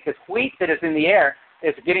effective, because wheat that is in the air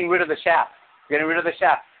is getting rid of the chaff. Getting rid of the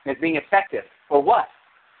chaff. And it's being effective. For what?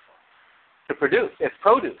 To produce. It's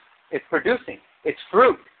produce. It's producing. It's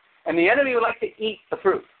fruit. And the enemy would like to eat the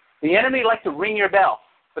fruit. The enemy would like to ring your bell.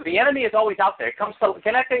 But the enemy is always out there. It comes to,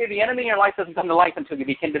 can I tell you, the enemy in your life doesn't come to life until you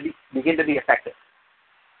begin to be effective.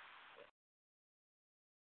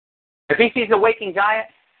 If he sees a waking giant,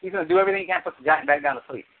 he's going to do everything he can to put the giant back down to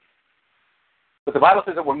sleep. But the Bible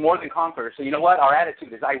says that we're more than conquerors. So you know what? Our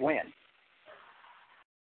attitude is, I win.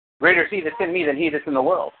 Greater is he that's in me than he that's in the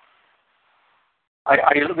world.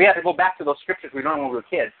 We have to go back to those scriptures we learned when we were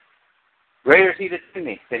kids. Greater is he that's in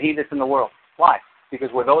me than he that's in the world. Why? Because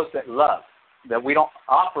we're those that love. That we don't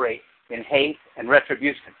operate in hate and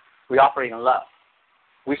retribution. We operate in love.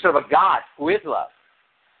 We serve a God who is love.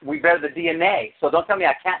 We bear the DNA. So don't tell me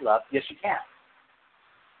I can't love. Yes, you can.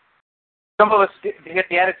 Some of us get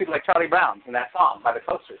the attitude like Charlie Brown in that song by the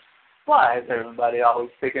Coasters. Why is everybody always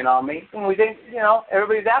picking on me? And we think,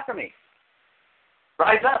 everybody's after me.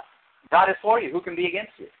 Rise up. God is for you. Who can be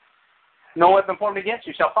against you? No weapon formed against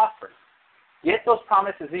you shall prosper. Get those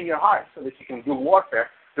promises in your heart so that you can do warfare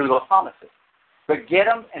through those promises. But get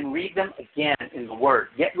them and read them again in the Word.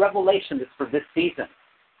 Get revelation that's for this season.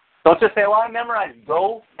 Don't just say, well, I memorized.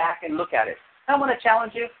 Go back and look at it. I want to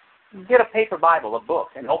challenge you. Get a paper Bible, a book,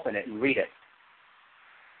 and open it and read it.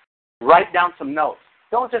 Write down some notes.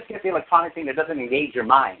 Don't just get the electronic thing that doesn't engage your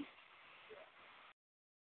mind.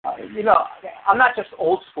 I'm not just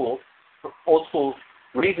old school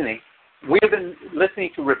reasoning. We've been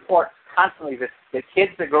listening to reports constantly that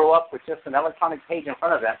kids that grow up with just an electronic page in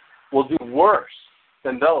front of them will do worse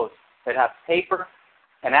than those that have paper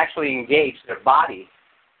and actually engage their body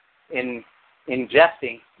in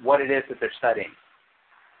ingesting what it is that they're studying.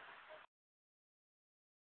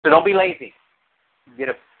 So don't be lazy. Get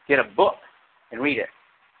a book and read it.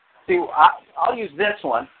 See, I'll use this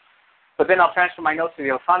one, but then I'll transfer my notes to the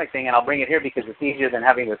electronic thing, and I'll bring it here because it's easier than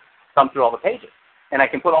having to thumb through all the pages. And I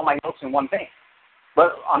can put all my notes in one thing.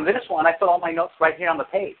 But on this one, I put all my notes right here on the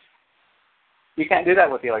page. You can't do that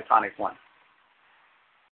with the electronic one.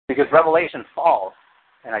 Because Revelation falls,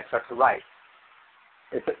 and I start to write.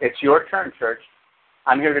 It's your turn, church.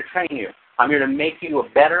 I'm here to train you. I'm here to make you a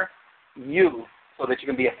better you so that you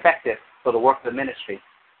can be effective for the work of the ministry.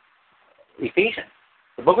 Ephesians.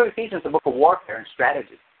 The book of Ephesians is a book of warfare and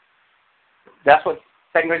strategy. That's what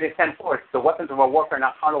 2 Corinthians 10:4. The weapons of our warfare are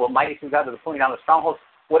not carnal, but mighty through God to the pulling down of strongholds.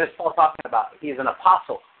 What is Paul talking about? He is an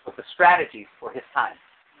apostle with the strategies for his time.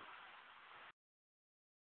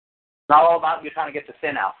 It's not all about you trying to get the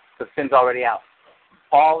sin out, because sin's already out.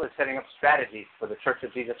 Paul is setting up strategies for the Church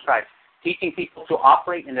of Jesus Christ, teaching people to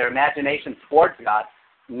operate in their imagination towards God,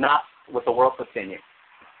 not with the world within you.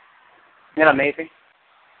 Isn't that amazing?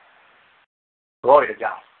 Glory to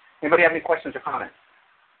God. Anybody have any questions or comments?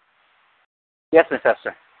 Yes, Miss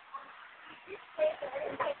Esther.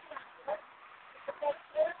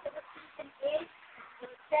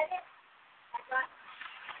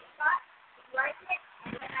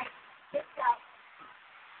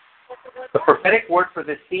 The prophetic word for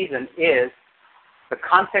this season is the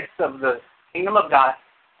context of the kingdom of God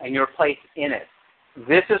and your place in it.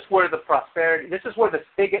 This is where the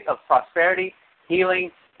spigot of prosperity,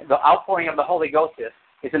 healing, the outpouring of the Holy Ghost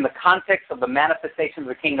is in the context of the manifestation of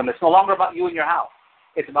the kingdom. It's no longer about you and your house.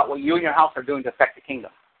 It's about what you and your house are doing to affect the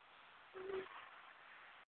kingdom.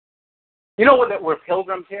 You know that we're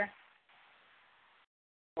pilgrims here?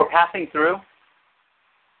 We're passing through.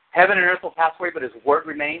 Heaven and earth will pass away, but His word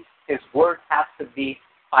remains. His word has to be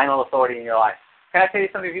final authority in your life. Can I tell you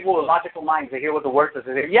something? People with logical minds, they hear what the word says,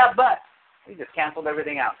 they say, yeah, but. He just canceled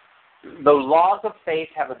everything out. The laws of faith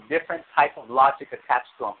have a different type of logic attached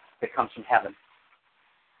to them that comes from heaven.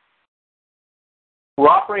 We're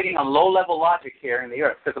operating on low-level logic here in the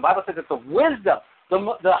earth because the Bible says it's the wisdom.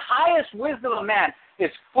 The highest wisdom of man is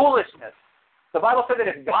foolishness. The Bible said that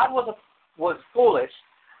if God was foolish,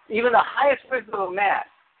 even the highest wisdom of man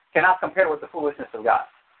cannot compare with the foolishness of God.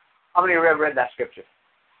 How many of you have read that scripture?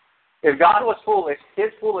 If God was foolish, His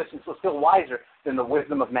foolishness was still wiser than the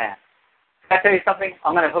wisdom of man. Can I tell you something?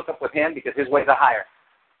 I'm going to hook up with Him because His ways are higher.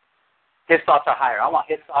 His thoughts are higher. I want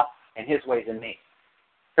His thoughts and His ways in me.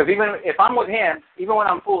 Because even if I'm with Him, even when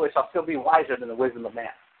I'm foolish, I'll still be wiser than the wisdom of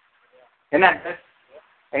man. Isn't that good?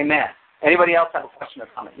 Amen. Anybody else have a question or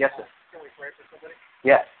comment? Yes, sir. Can we pray for somebody?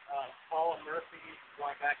 Yes. Paula Murphy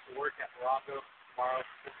going back to work at Morocco tomorrow.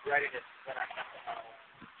 Just ready to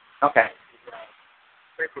Okay.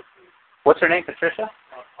 pray for food. What's her name, Patricia?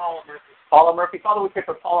 Paula Murphy. Paula Murphy. Father, we pray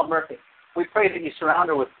for Paula Murphy. We pray that you surround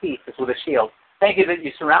her with peace as with a shield. Thank you that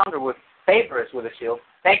you surround her with favor as with a shield.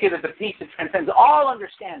 Thank you that the peace that transcends all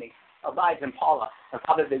understanding abides in Paula. And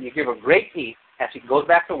Father, that you give her great peace as she goes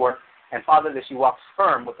back to work. And Father, that she walks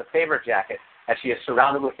firm with the favor jacket as she is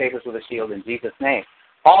surrounded with favors with a shield in Jesus' name.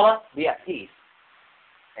 Paula, be at peace.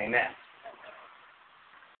 Amen.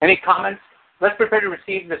 Any comments? Let's prepare to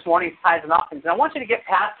receive this morning's tithes and offerings. And I want you to get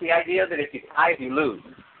past the idea that if you tithe, you lose.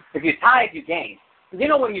 If you tithe, you gain. You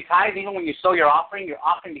know when you tithe, even when you sow your offering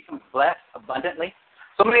becomes blessed abundantly.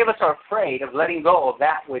 So many of us are afraid of letting go of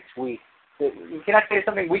that which can I say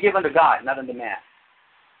something? We give unto God, not unto man.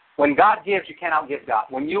 When God gives, you can't outgive God.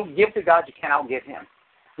 When you give to God, you can't outgive Him.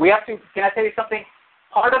 Can I tell you something?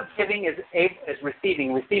 Part of giving is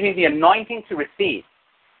receiving the anointing to receive.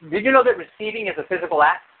 Did you know that receiving is a physical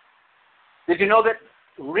act? Did you know that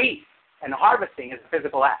reap and harvesting is a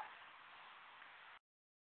physical act?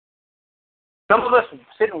 Some of us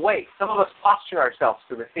sit and wait. Some of us posture ourselves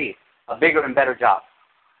to receive a bigger and better job.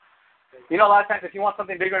 You know, a lot of times if you want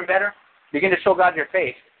something bigger and better, begin to show God your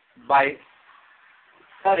faith by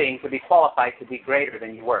studying to be qualified to be greater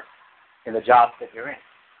than you were in the job that you're in.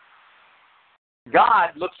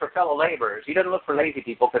 God looks for fellow laborers. He doesn't look for lazy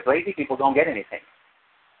people because lazy people don't get anything.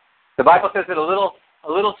 The Bible says that a little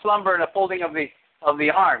slumber and a folding of the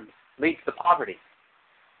arms leads to poverty.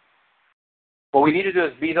 What we need to do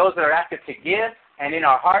is be those that are active to give and in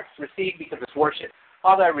our hearts receive because it's worship.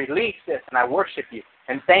 Father, I release this and I worship you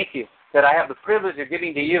and thank you that I have the privilege of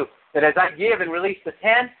giving to you. That as I give and release the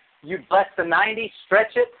 10, you bless the 90,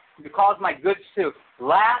 stretch it, you cause my goods to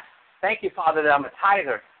last. Thank you, Father, that I'm a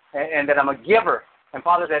tither and that I'm a giver. And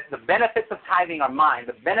Father, that the benefits of tithing are mine.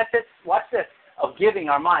 The benefits, watch this, of giving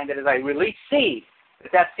are mine. That as I release seed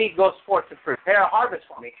that seed goes forth to prepare a harvest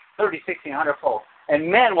for me, 30, 60, 100-fold. And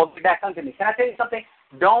men will be back unto me. Can I tell you something?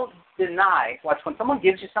 Don't deny. Watch, when someone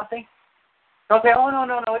gives you something, don't say, oh, no,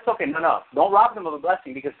 it's okay. No. Don't rob them of a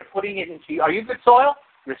blessing because they're putting it into you. Are you good soil?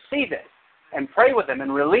 Receive it and pray with them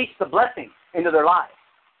and release the blessing into their lives.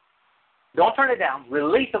 Don't turn it down.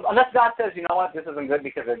 Release it. Unless God says, you know what, this isn't good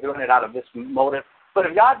because they're doing it out of this motive. But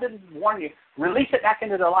if God didn't warn you, release it back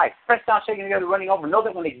into their life. Press down, shaking together, running over. Know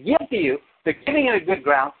that when they give to you, they're giving it a good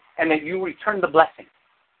ground, and that you return the blessing.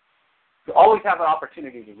 You always have an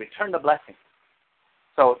opportunity to return the blessing.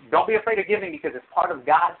 So don't be afraid of giving because it's part of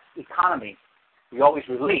God's economy. We always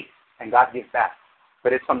release, and God gives back.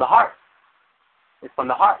 But it's from the heart. It's from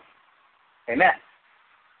the heart. Amen.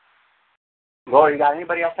 Glory to God.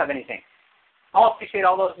 Anybody else have anything? I appreciate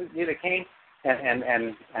all those of you that came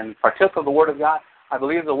and partook of the Word of God. I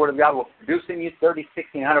believe the Word of God will produce in you 30,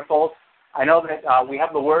 60, 100-fold. I know that we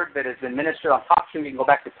have the Word that has been ministered on TalkShoe. You can go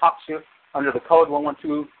back to TalkShoe under the code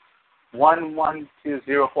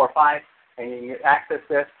 112-112045, and you can access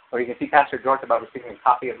this, or you can see Pastor George about receiving a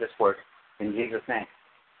copy of this Word in Jesus' name.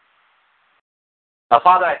 Now,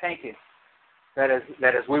 Father, I thank you that as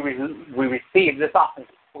we receive this offering,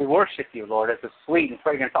 we worship you, Lord, as a sweet and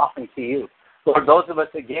fragrant offering to you. Lord, those of us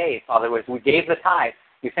that gave, Father, as we gave the tithe,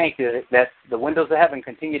 we thank you that the windows of heaven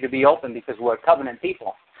continue to be open because we're covenant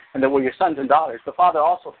people and that we're your sons and daughters. But, Father,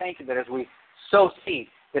 also thank you that as we sow seed,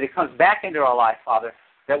 that it comes back into our life, Father,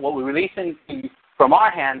 that what we release from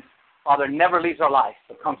our hands, Father, never leaves our life,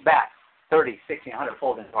 but comes back 30, 60,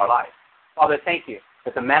 100-fold into our life. Father, thank you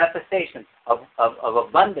that the manifestation of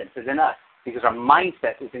abundance is in us because our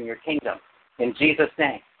mindset is in your kingdom. In Jesus'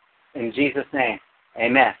 name. In Jesus' name.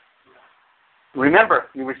 Amen. Remember,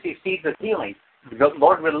 you receive seeds of healing. The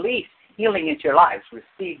Lord release healing into your lives.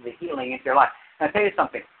 Receive the healing into your life. And I'll tell you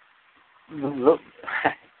something.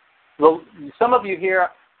 Some of you here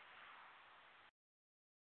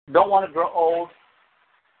don't want to grow old.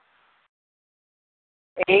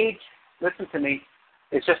 Age, listen to me,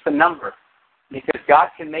 is just a number. Because God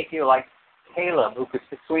can make you like Caleb, who could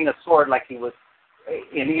swing a sword like he was,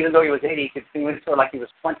 and even though he was 80, he could swing a sword like he was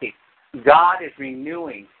 20. God is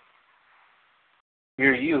renewing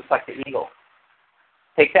your youth like the eagle.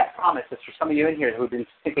 Take that promise. It's for some of you in here who've been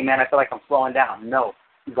thinking, man, I feel like I'm slowing down. No,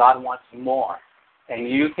 God wants more. And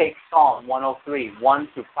you take Psalm 103, 1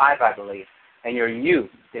 through 5, I believe, and your youth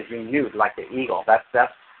is renewed like the eagle.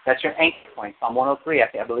 That's your anchor point. Psalm 103,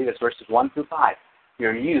 I believe it's verses 1 through 5.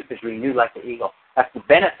 Your youth is renewed like the eagle. That's the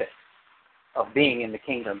benefit of being in the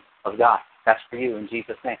kingdom of God. That's for you in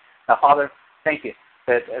Jesus' name. Now, Father, thank you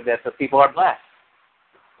that the people are blessed.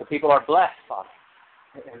 The people are blessed, Father.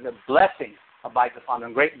 And the blessing abides upon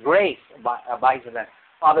them. Great grace abides in them.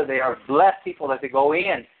 Father, they are blessed people as they go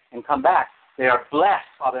in and come back. They are blessed,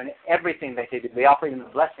 Father, in everything that they do. They operate in the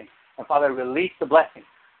blessing. And, Father, release the blessing.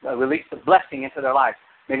 Release the blessing into their lives.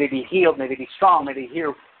 May they be healed. May they be strong. May they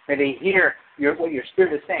hear what your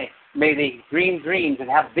Spirit is saying. May they dream dreams and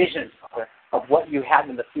have visions, Father, of what you have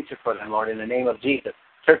in the future for them, Lord, in the name of Jesus.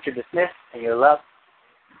 Church, you're dismissed, and you're loved.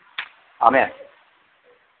 Amen.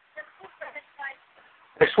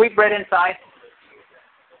 There's sweet bread inside.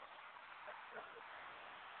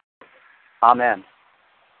 Amen.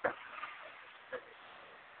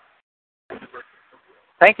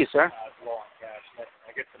 Thank you, sir.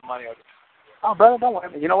 I get the money. Oh, brother, don't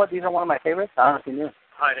worry. You know what? These are one of my favorites. I don't know if you knew.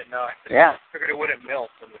 I didn't know. Yeah. I figured it wouldn't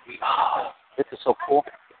melt in the heat. Oh, this is so cool.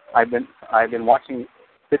 I've been watching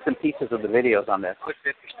bits and pieces of the videos on this. It's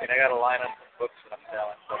interesting. I got a line on some books that I'm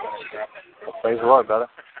selling. So I'm gonna grab it. Well, praise the Lord, brother.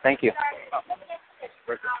 Thank you.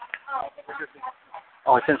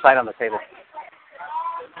 Oh, it's inside on the table.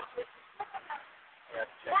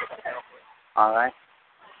 All right.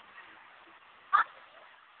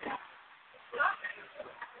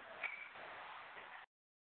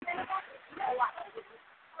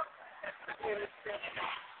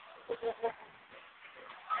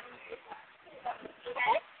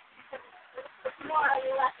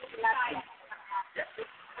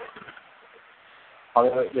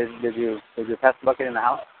 Oh, did you pass the bucket in the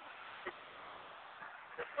house?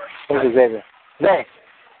 Where's Xavier? Zay.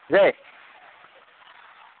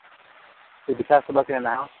 Did you pass the bucket in the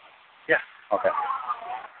house? Yeah. Okay.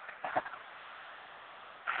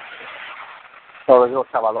 So those little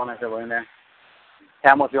chavalones that were in there.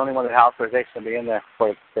 Cam was the only one in the house where Zake's going to be in there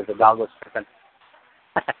because the dog was tripping.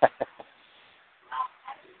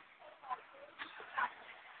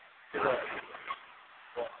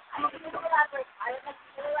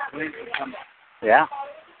 Yeah.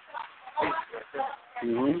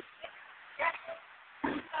 Mhm.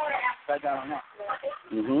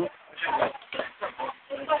 Mhm.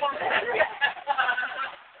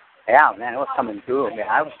 Yeah, man, it was coming through. Man,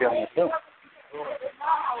 I was feeling it too.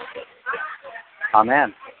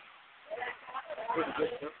 Amen.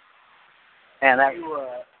 And that.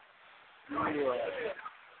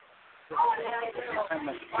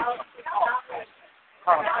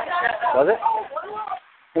 Was it?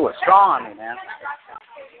 It was strong on me, man.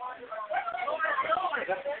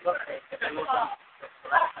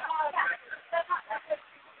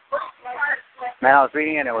 Man, I was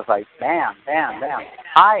reading it and it was like, bam, bam, bam.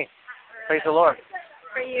 Hi. Praise the Lord.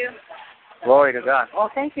 For you. Glory to God. Oh,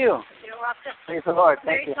 thank you. You're welcome. Praise the Lord.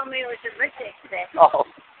 Thank you. Mary told me it was your birthday today. Oh,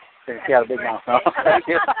 she had a big mouth. Oh, thank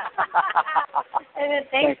you. And then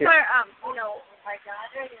thanks Thank you. for, my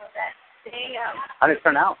daughter, that they, How did it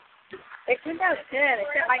turn out? it turned out good.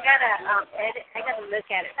 Except I gotta edit. I gotta look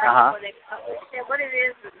at it first Uh-huh. before they publish it. What it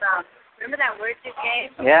is, remember that word you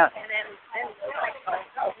gave? Yeah. And then like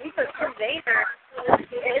a week or 2 later,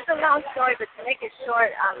 it's a long story, but to make it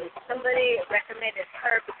short, somebody recommended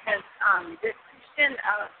her because this Christian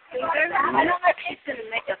singer, she's gonna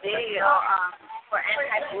make a video for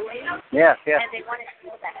anti-bullying. Yes, yes. And they wanted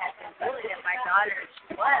people that had been bullied, and my daughter,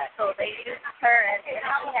 she was. So they used her, and she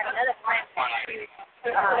had another friend that she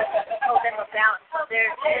told them about. So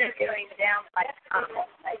they're interviewing them, like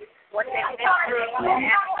what they went through,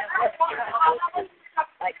 and asking them what to do,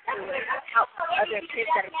 like to help other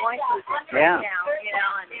kids that are going through this right now, you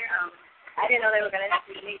know. And I didn't know they were going to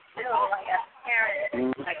interview me too, like as a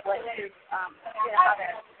parent, like what to, how to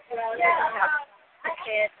help the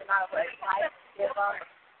kids and all what advice to give them.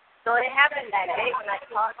 So it happened that day when I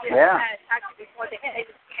talked to them. I talked to them before they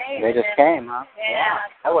just came. They just came, huh? Yeah.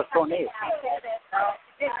 That was so neat. So it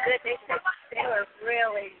did good. They said they were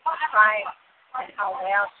really trying and how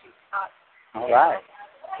well she taught. All right.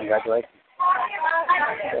 Congratulations.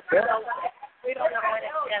 That's good. So we don't know when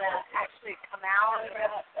it's going to actually come out.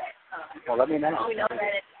 Well, let me know. We know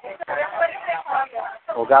that it's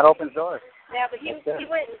Well, God opens doors. yeah, but he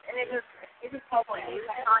went, and it was told music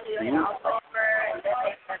on you and all over, and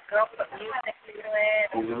then the girl put music to it.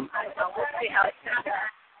 I don't know, we'll see how it turns out.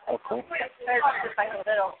 Okay. There's just like a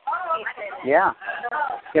little piece in it. Yeah.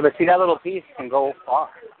 Yeah, but see, that little piece can go far.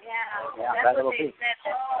 Yeah, Yeah, that's that what little they piece. said.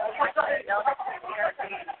 That you know, that's going to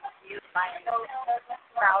be used by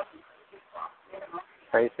thousands of people. You know?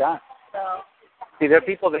 Praise God. So, See, there are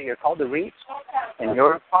people that you're called to reach, and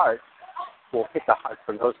your part will hit the heart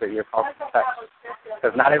for those that you're called to touch.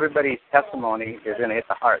 Because not everybody's testimony is going to hit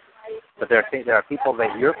the heart. But there are people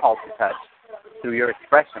that you're called to touch through your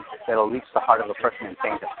expression that will reach the heart of a person and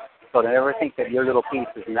change it. So don't ever think that your little piece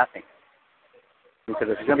is nothing. Because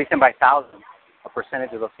if it's going to be sent by thousands, a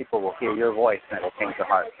percentage of those people will hear your voice and it will change their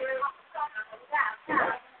heart.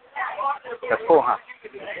 That's cool, huh?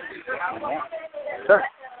 Yeah. Sir.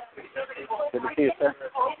 Good to see you, sir.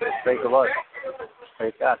 Praise the Lord.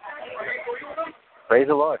 Praise God. Praise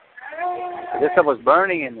the Lord. This stuff was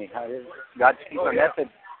burning in me. God changed my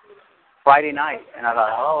message Friday night, and I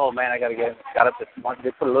thought, oh man, I got up this morning.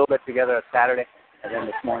 They put a little bit together on Saturday, and then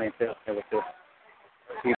this morning too. It was just,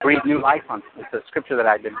 He breathed new life on. It's a scripture that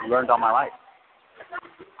I've learned all my life.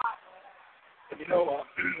 You know,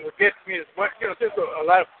 what gets me is, there's a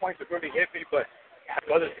lot of points that really hit me, but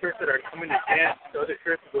the other churches that are coming against, the other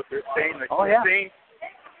churches, what they're saying, like you're saying,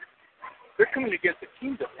 they're coming against the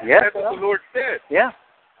kingdom. Yes, that's what the Lord said. Yeah.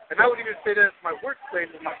 And I would even say that at my workplace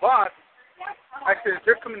with my boss. I said,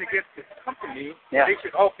 they're coming against this company. Yeah. They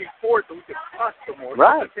should all be for it so we can prosper more.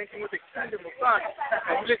 Right. So the same thing with the kingdom of God.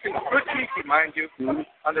 And we listen to good teaching, mind you,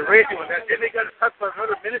 on the radio, and then they got to talk about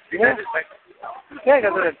another ministry. Yeah. That is like, Yeah,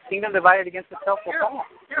 because the kingdom divided against itself will fall.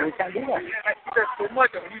 Yeah. We can't do that. Yeah, I see that so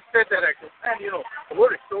much. And when you said that, I go, man, the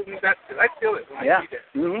Lord has showed me that. I feel it when I see that.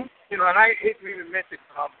 Mm-hmm. And I hate to even mention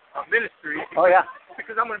ministry. Oh, yeah.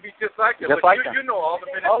 Because I'm going to be just like them. Just but like them. You know all the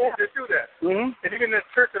ministries that do that. Mm-hmm. And even the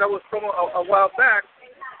church that I was from a while back,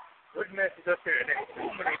 good message up there. And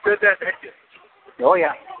when they said that just... Oh,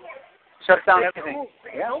 yeah. Shuts down everything.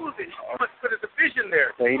 He knows it. He must put a division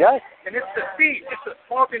there. There he does. And it's the seed. It's a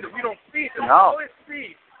small thing that we don't see. The No. smallest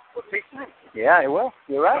seed will take root. Yeah, it will.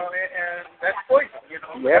 You're right. And that's poison,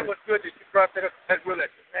 Yeah. That was good that you brought that up. That's really,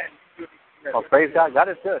 man, you really, Well, praise God. God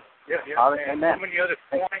is good. Yeah. Amen. So many other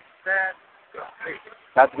points, man.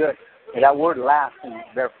 That's good. And that word lasts and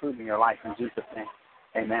bear fruit in your life in Jesus' name.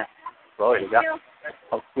 Amen. Glory to God.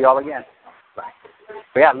 I'll see you all again. Bye.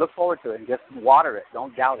 But yeah, look forward to it and just water it.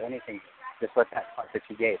 Don't doubt anything. Just let that part that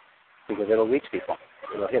you gave, because it'll reach people.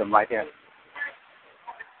 It'll hit them right there.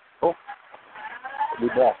 Cool. Be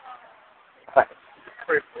blessed. All right.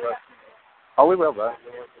 Pray for us. Oh, we will, bro.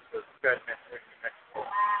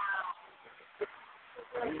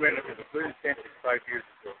 We went into the 30th century 5 years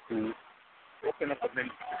ago. Mm-hmm. open up a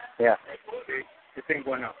ministry. Yeah. Okay? This ain't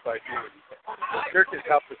going out 5 years. The church has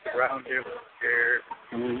helped us around there with chairs,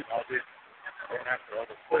 all this, and after all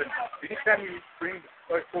this. But anytime you bring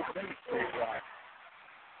the folk ministry around,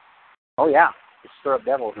 oh, yeah. You stir up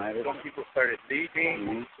devils, man. some people started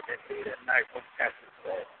leaving, and that night, one pastor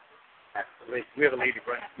said, we have a lady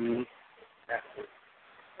running.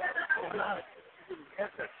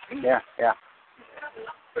 Yeah, yeah.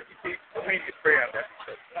 But you see, I mean, you pray on that.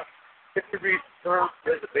 If you read her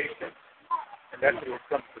reservation, and that's what it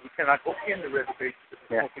comes to. We cannot go in the reservation.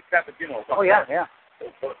 Yeah. Oh, yeah, yeah.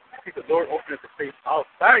 So, see, the Lord opened up the space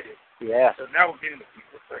outside it. Yeah. So now we're getting the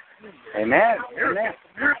people start coming there. Amen. Miracles.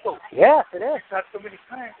 Miracles. Yes, it is. We've had so many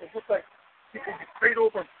times. It's just like people get prayed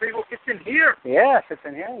over and prayed over. It's in here. Yes, it's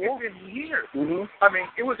in here. Yeah. It's in here. Mm-hmm. I mean,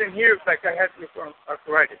 it was in here like I had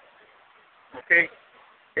arthritis. Okay?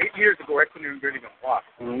 8 years ago, I couldn't even really walk.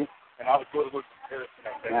 Mm-hmm. And I would go to work and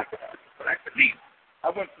but I believe. I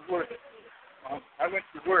went to work.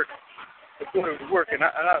 To go to work, and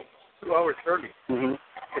I was 2 hours early. Mm-hmm.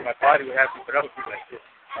 So my body would have to, but I would be like this.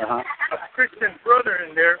 Uh-huh. A Christian brother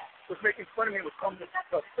in there was making fun of me with some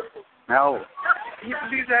stuff. No. Can you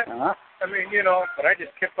believe that? Uh-huh. I mean, but I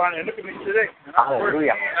just kept on, and look at me today.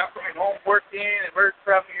 Hallelujah. I'm coming home working, and we're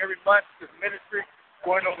traveling every month to the ministry,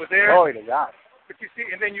 going over there. Glory to God. But you see,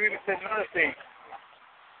 and then you even said another thing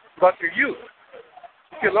about your youth.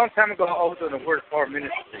 See, a long time ago, I was on the Word for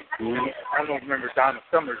Ministry. Mm-hmm. I don't remember Donald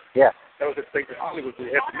Summers. Yeah. That was a place in Hollywood where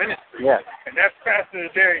they had the ministry. Yeah. And that pastor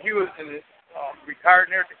there, he was in his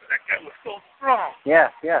retired and everything, but that guy was so strong.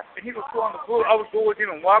 Yeah, yeah. And he would go on the boat. I would go with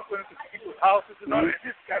him and walk with him to people's houses and all that.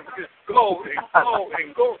 And this guy would just go and go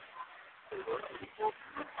and go.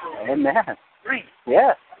 Amen. Strength.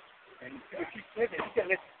 Yes. And what he said, he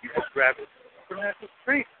got to let people grab it. Supernatural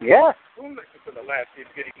strength. Yes. Don't listen to the last kid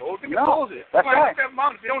getting old. Look at No, Moses. that's right. That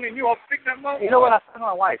mountain. They only knew how big that mountain You know what? I was talking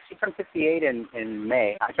to my wife. She turned 58 in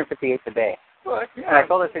May. I turned 58 today. was. And I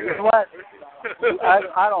told her, you know what?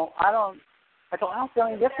 I don't feel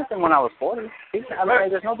any different than when I was 40. I mean,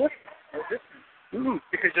 there's no difference. Mm-hmm.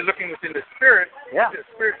 Because you're looking within the spirit. Yeah. The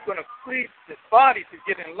spirit's going to please this body to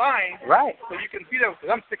get in line. Right. So you can be there.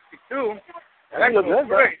 Because I'm 62. And I I feel feel good,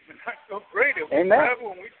 great. I feel great. And we Amen.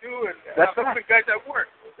 travel and we do. And That's some of the guys at work,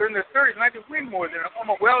 they're in their 30s, and I do way more than I'm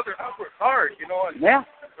a welder. I work hard, And Yeah.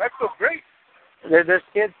 I feel great. There's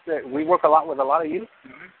kids that we work a lot with, a lot of youth,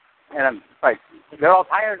 and I'm like, they're all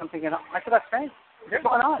tired. I'm thinking, I said, that's strength. What's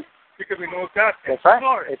going on? Because we know God. That's right.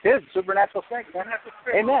 Lord. It is supernatural strength. Man. Supernatural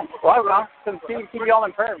strength. Amen. Well, I'll keep you all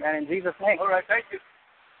in prayer, man, in Jesus' name. All right, thank you.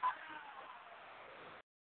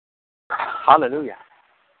 Hallelujah.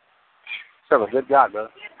 Serve a good God, brother.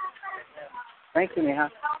 Thank you, Neha.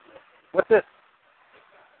 What's this?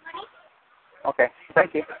 Okay,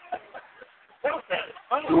 thank you.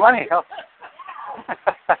 Money. Oh.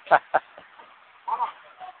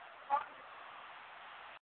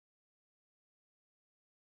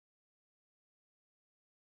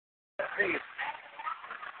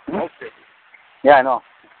 Yeah, I know.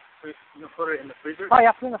 You put it in the freezer? Oh,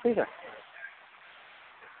 yeah, put it in the freezer.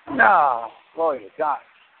 No, glory to God.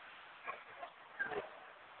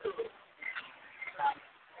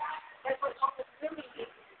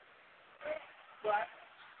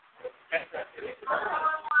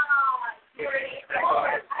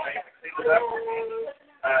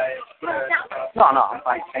 No, I'm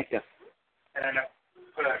fine. Thank you. And then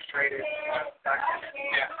put a straight in.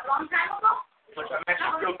 Which I'm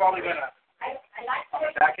actually still probably going to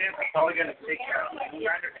back in. I'm probably going to take care of the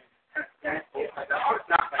grinder. It's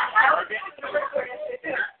not my target.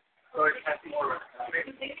 So it's testing for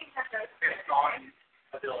it's gone.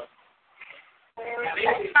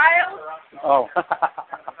 Oh.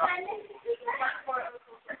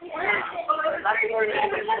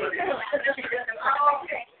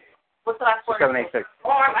 What's the last one? 786. Oh,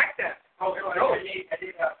 I like that. Oh,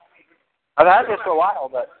 I've had this for a while,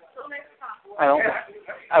 but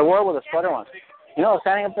I wore it with a sweater once. I was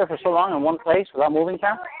standing up there for so long in one place without moving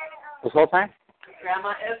this whole time.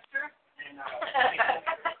 Grandma Esther.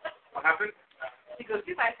 What happened? She goes,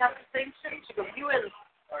 you guys have the same shirt. She goes, you and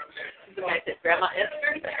I said, Grandma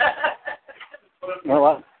Esther. You know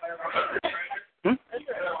what?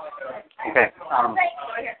 Okay.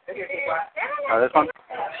 This one?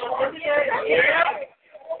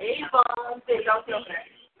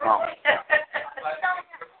 Oh.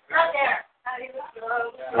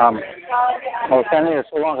 I was standing there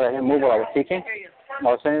so long that I didn't move while I was teaching.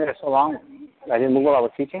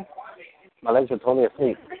 My legs were totally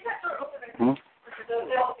asleep.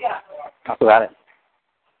 That's about it.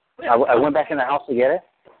 I went back in the house to get it,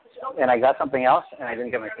 and I got something else, and I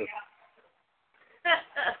didn't get my food.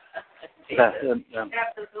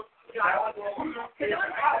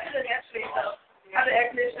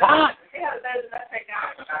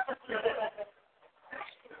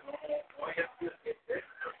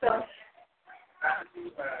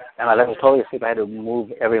 And my leg was totally asleep. I had to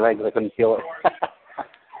move every leg because I couldn't feel it.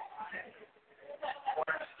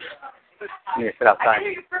 You need to sit outside.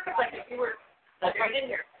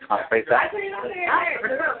 I'll face that.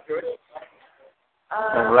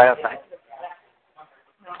 Right outside.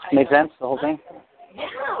 Make sense, the whole thing? Yeah, it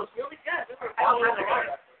was really good.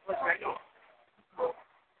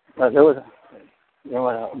 There was, you know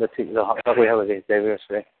what, the talk we had with Dave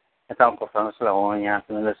yesterday. Estaban cortando la uña,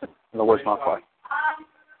 the worst mouth part.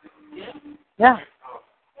 Yeah.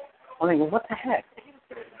 I'm thinking, what the heck?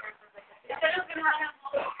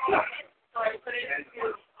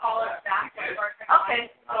 Okay.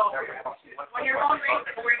 So when you're on race,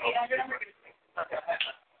 we're 800.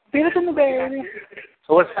 Beat it in the baby.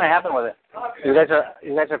 So what's going to happen with it? You guys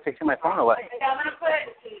are fixing my phone or what? Yeah, I'm gonna put a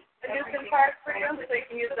new SIM card for you, so you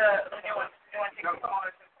can use the new one.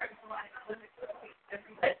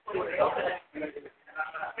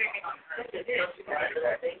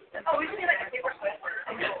 Oh, we should do like a paper switch.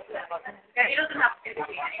 Yeah, he doesn't have to do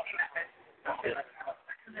anything that way.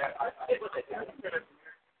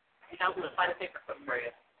 I'm gonna find a paper clip for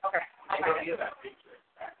you. Okay.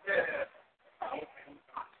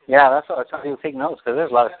 Yeah, that's what I was trying to do, take notes, because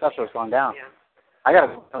there's a lot of stuff that's going down. Yeah. I got to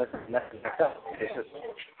go listen to that stuff.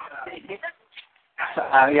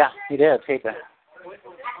 Yeah, he did tape it.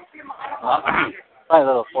 Probably a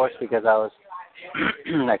little forced because I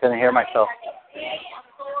couldn't hear myself.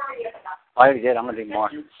 I already did. I'm going to do more.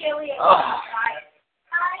 Oh.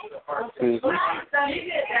 Excuse me.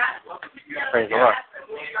 Praise the Lord.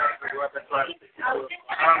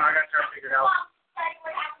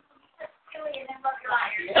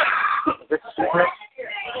 Is this sweet bread?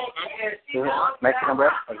 Is this Mexican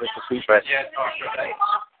bread or is this the sweet bread? Yeah, it's all good.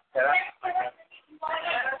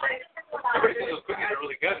 Those cookies are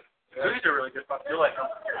really good. The cookies are really good, but I feel like them.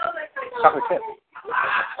 Chocolate chip.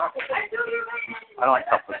 I don't like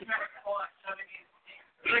chocolate.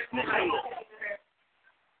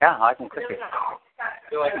 Yeah, I can cook it.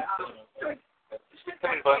 You like it?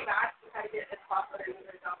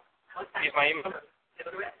 Use my email?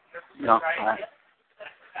 No.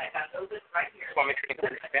 Want me to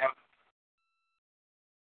spam?